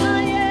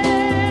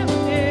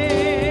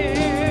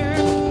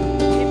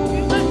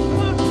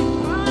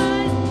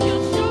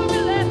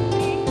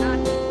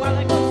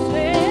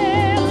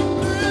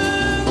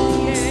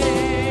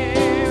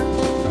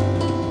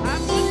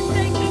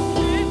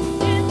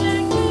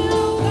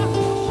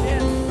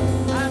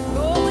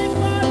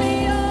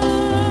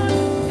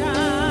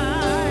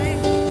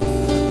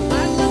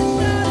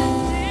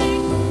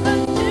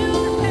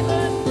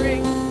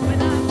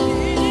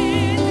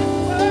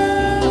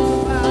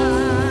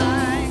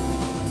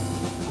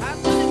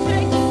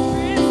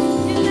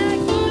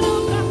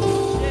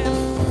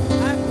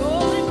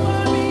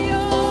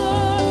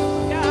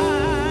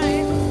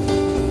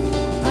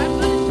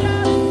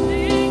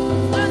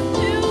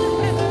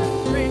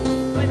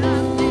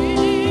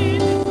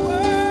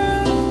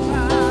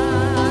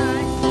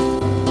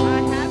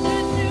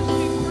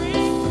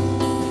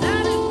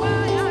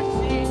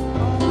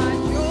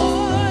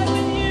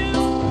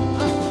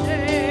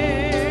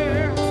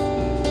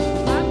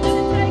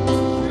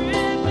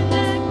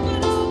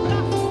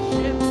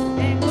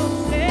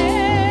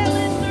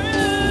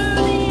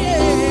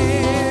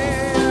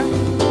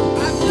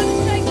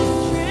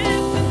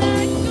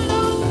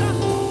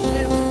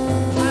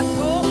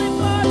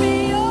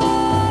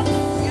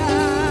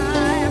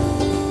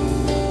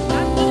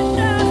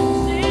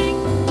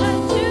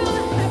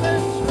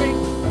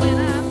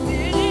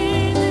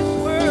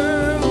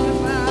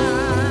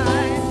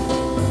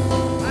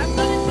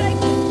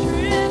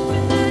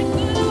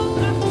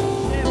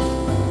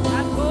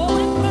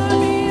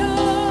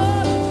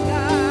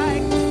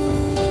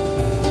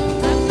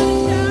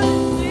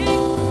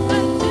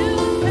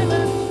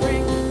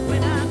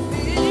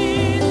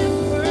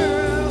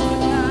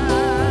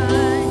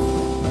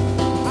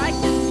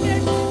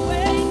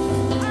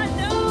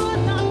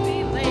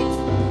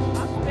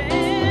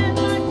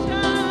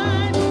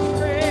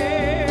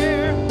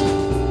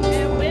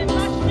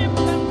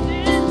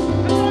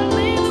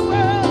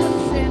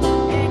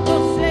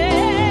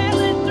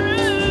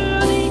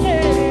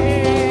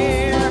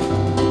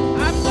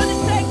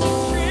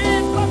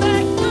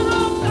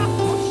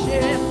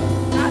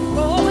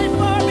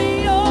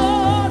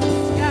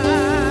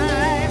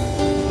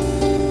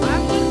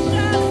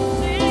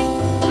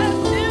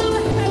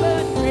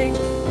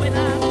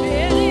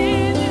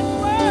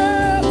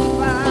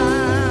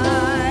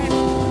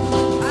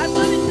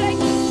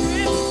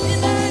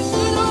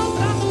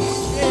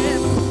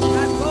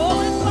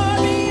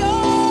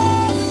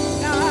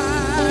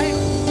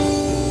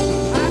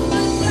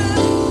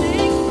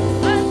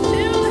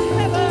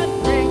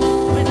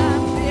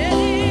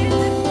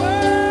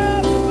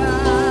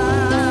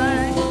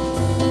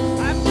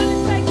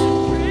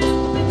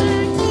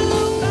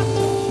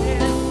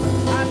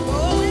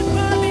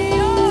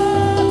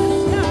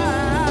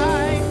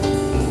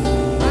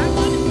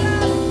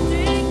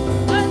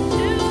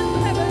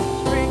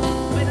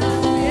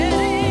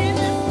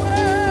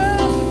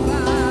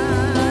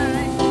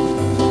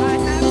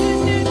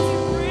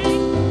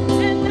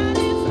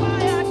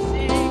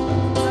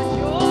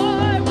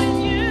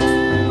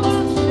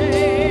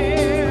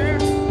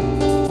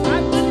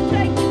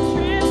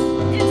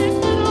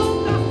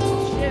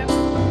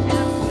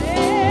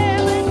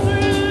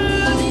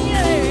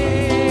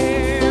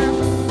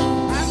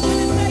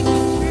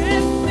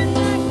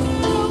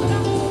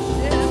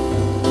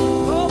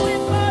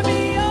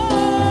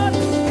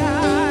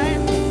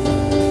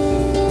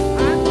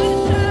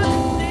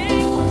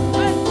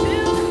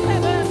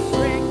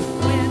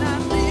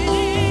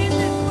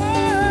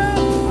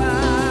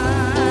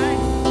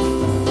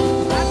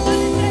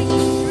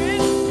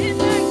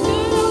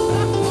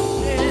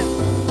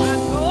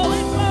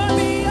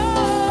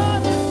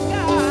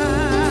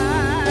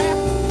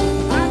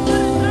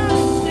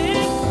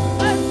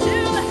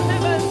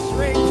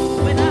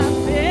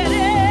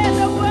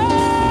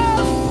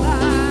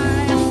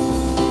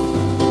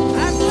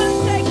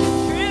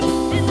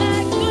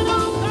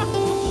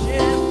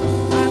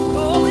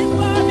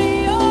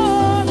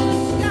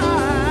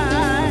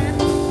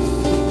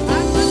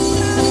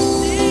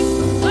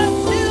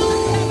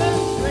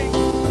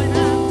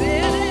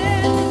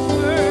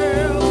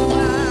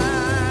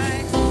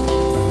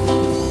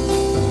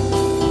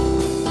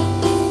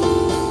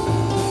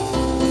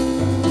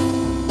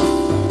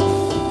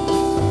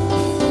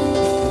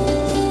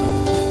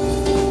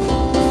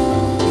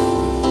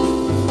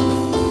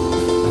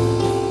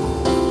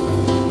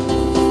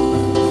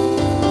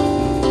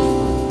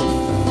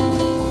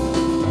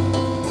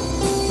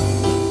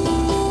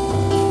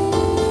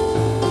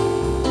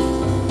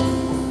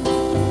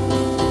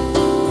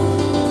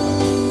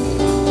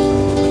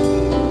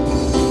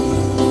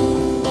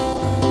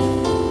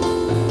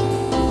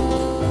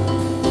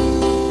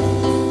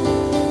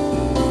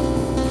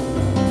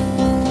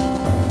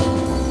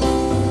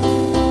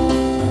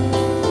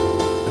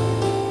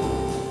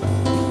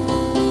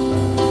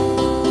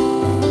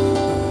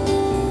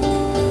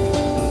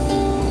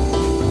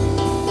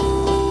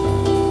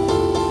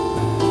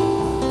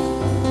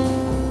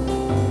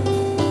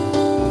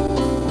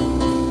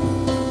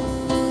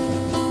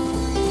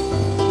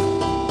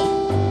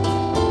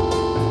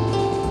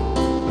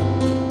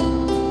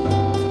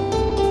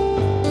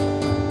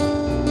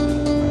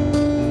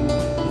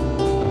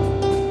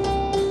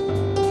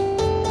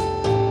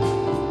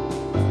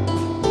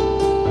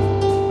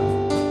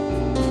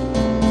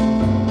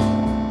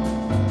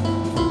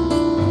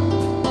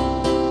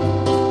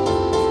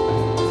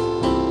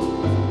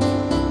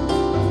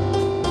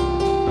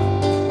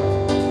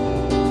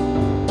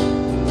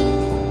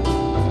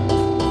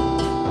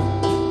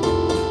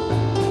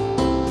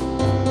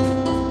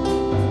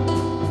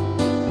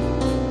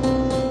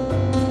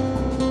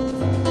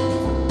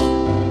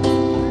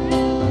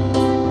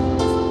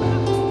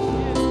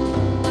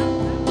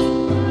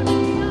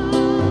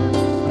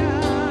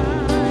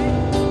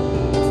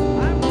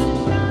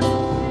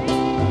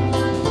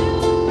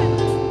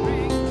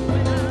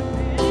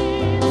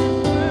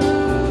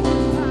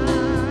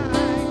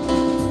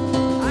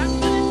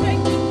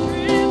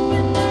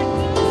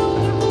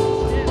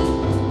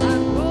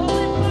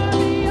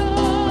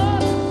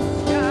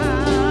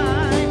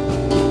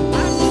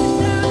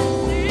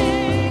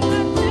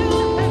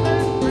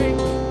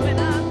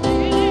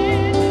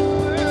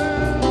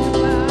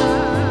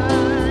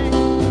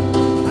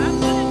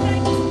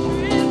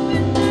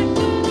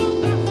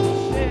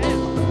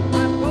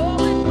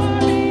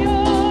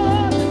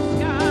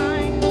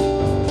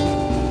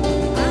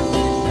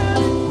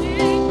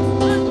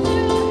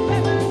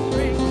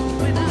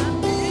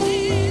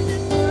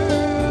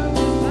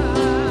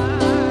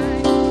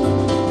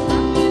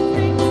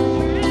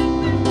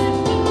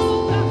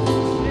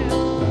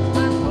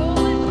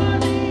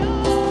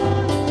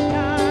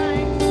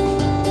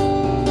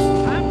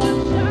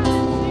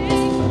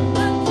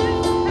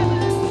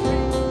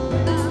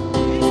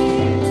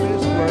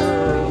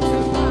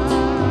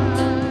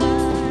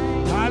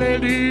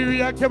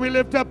 Can we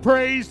lift up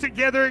praise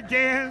together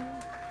again?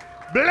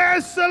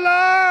 Bless the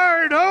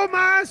Lord, oh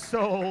my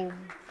soul.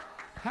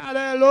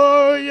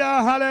 Hallelujah,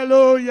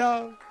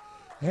 hallelujah.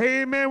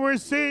 Amen.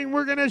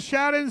 We're going to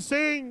shout and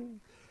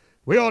sing.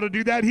 We ought to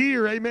do that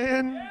here,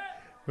 amen.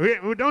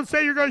 We don't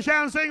say you're going to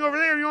shout and sing over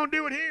there. You won't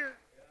do it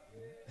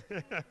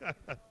here.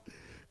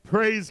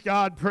 Praise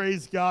God,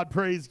 praise God,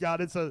 praise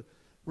God. It's a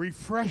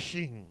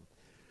refreshing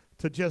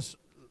to just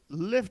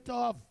lift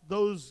off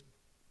those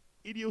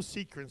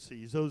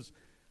idiosyncrasies, those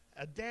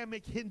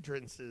Adamic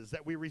hindrances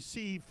that we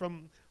receive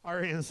from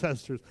our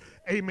ancestors.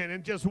 Amen.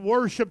 And just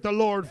worship the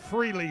Lord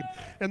freely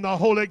in the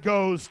Holy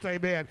Ghost.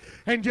 Amen.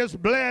 And just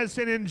bless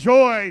and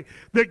enjoy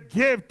the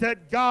gift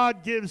that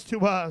God gives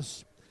to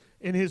us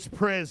in his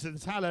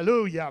presence.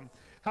 Hallelujah.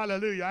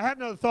 Hallelujah. I had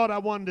another thought I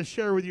wanted to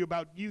share with you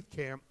about youth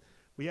camp.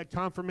 We had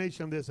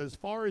confirmation of this. As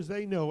far as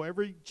they know,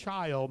 every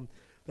child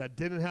that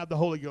didn't have the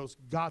Holy Ghost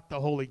got the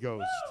Holy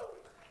Ghost.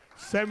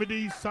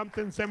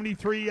 70-something,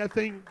 73, I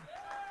think.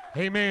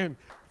 Amen.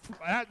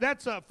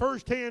 That's a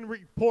first-hand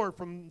report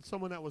from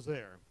someone that was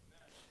there.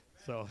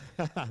 So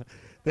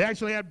they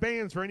actually had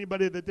bans for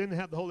anybody that didn't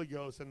have the Holy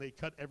Ghost, and they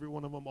cut every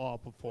one of them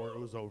off before it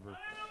was over.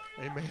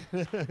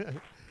 Amen.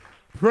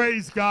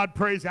 Praise God,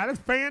 praise God. That's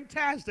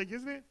fantastic,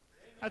 isn't it?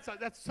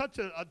 That's such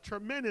a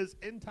tremendous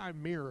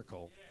end-time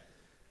miracle.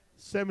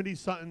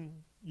 70-something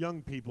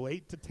young people,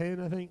 8 to 10,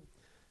 I think,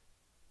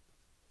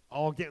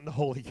 all getting the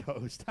Holy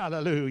Ghost.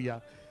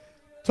 Hallelujah.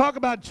 Talk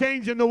about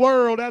changing the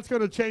world. That's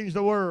going to change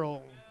the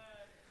world.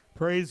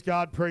 Praise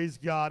God, praise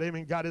God.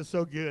 Amen. God is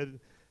so good.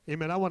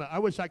 Amen. I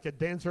wish I could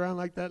dance around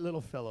like that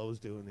little fellow was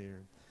doing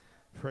here.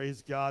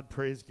 Praise God,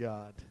 praise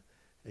God.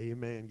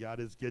 Amen.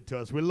 God is good to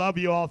us. We love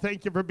you all.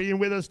 Thank you for being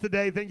with us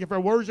today. Thank you for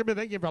worshiping.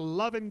 Thank you for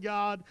loving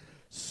God,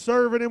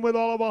 serving him with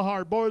all of our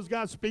heart. Boy, is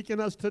God speaking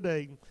to us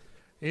today.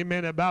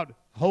 Amen. About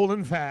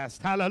holding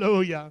fast.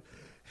 Hallelujah.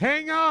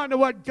 Hang on to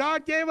what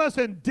God gave us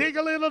and dig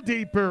a little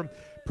deeper.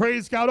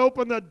 Praise God.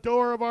 Open the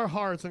door of our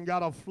hearts and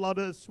God will flood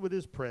us with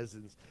his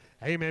presence.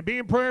 Amen. Be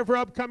in prayer for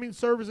upcoming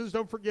services.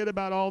 Don't forget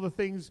about all the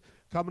things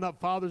coming up.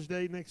 Father's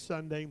Day next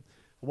Sunday.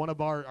 One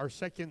of our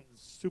second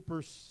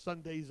super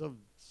Sundays of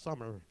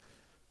summer.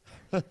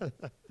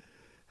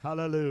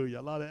 Hallelujah.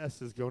 A lot of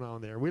S's going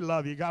on there. We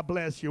love you. God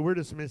bless you. We're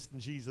dismissed in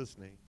Jesus' name.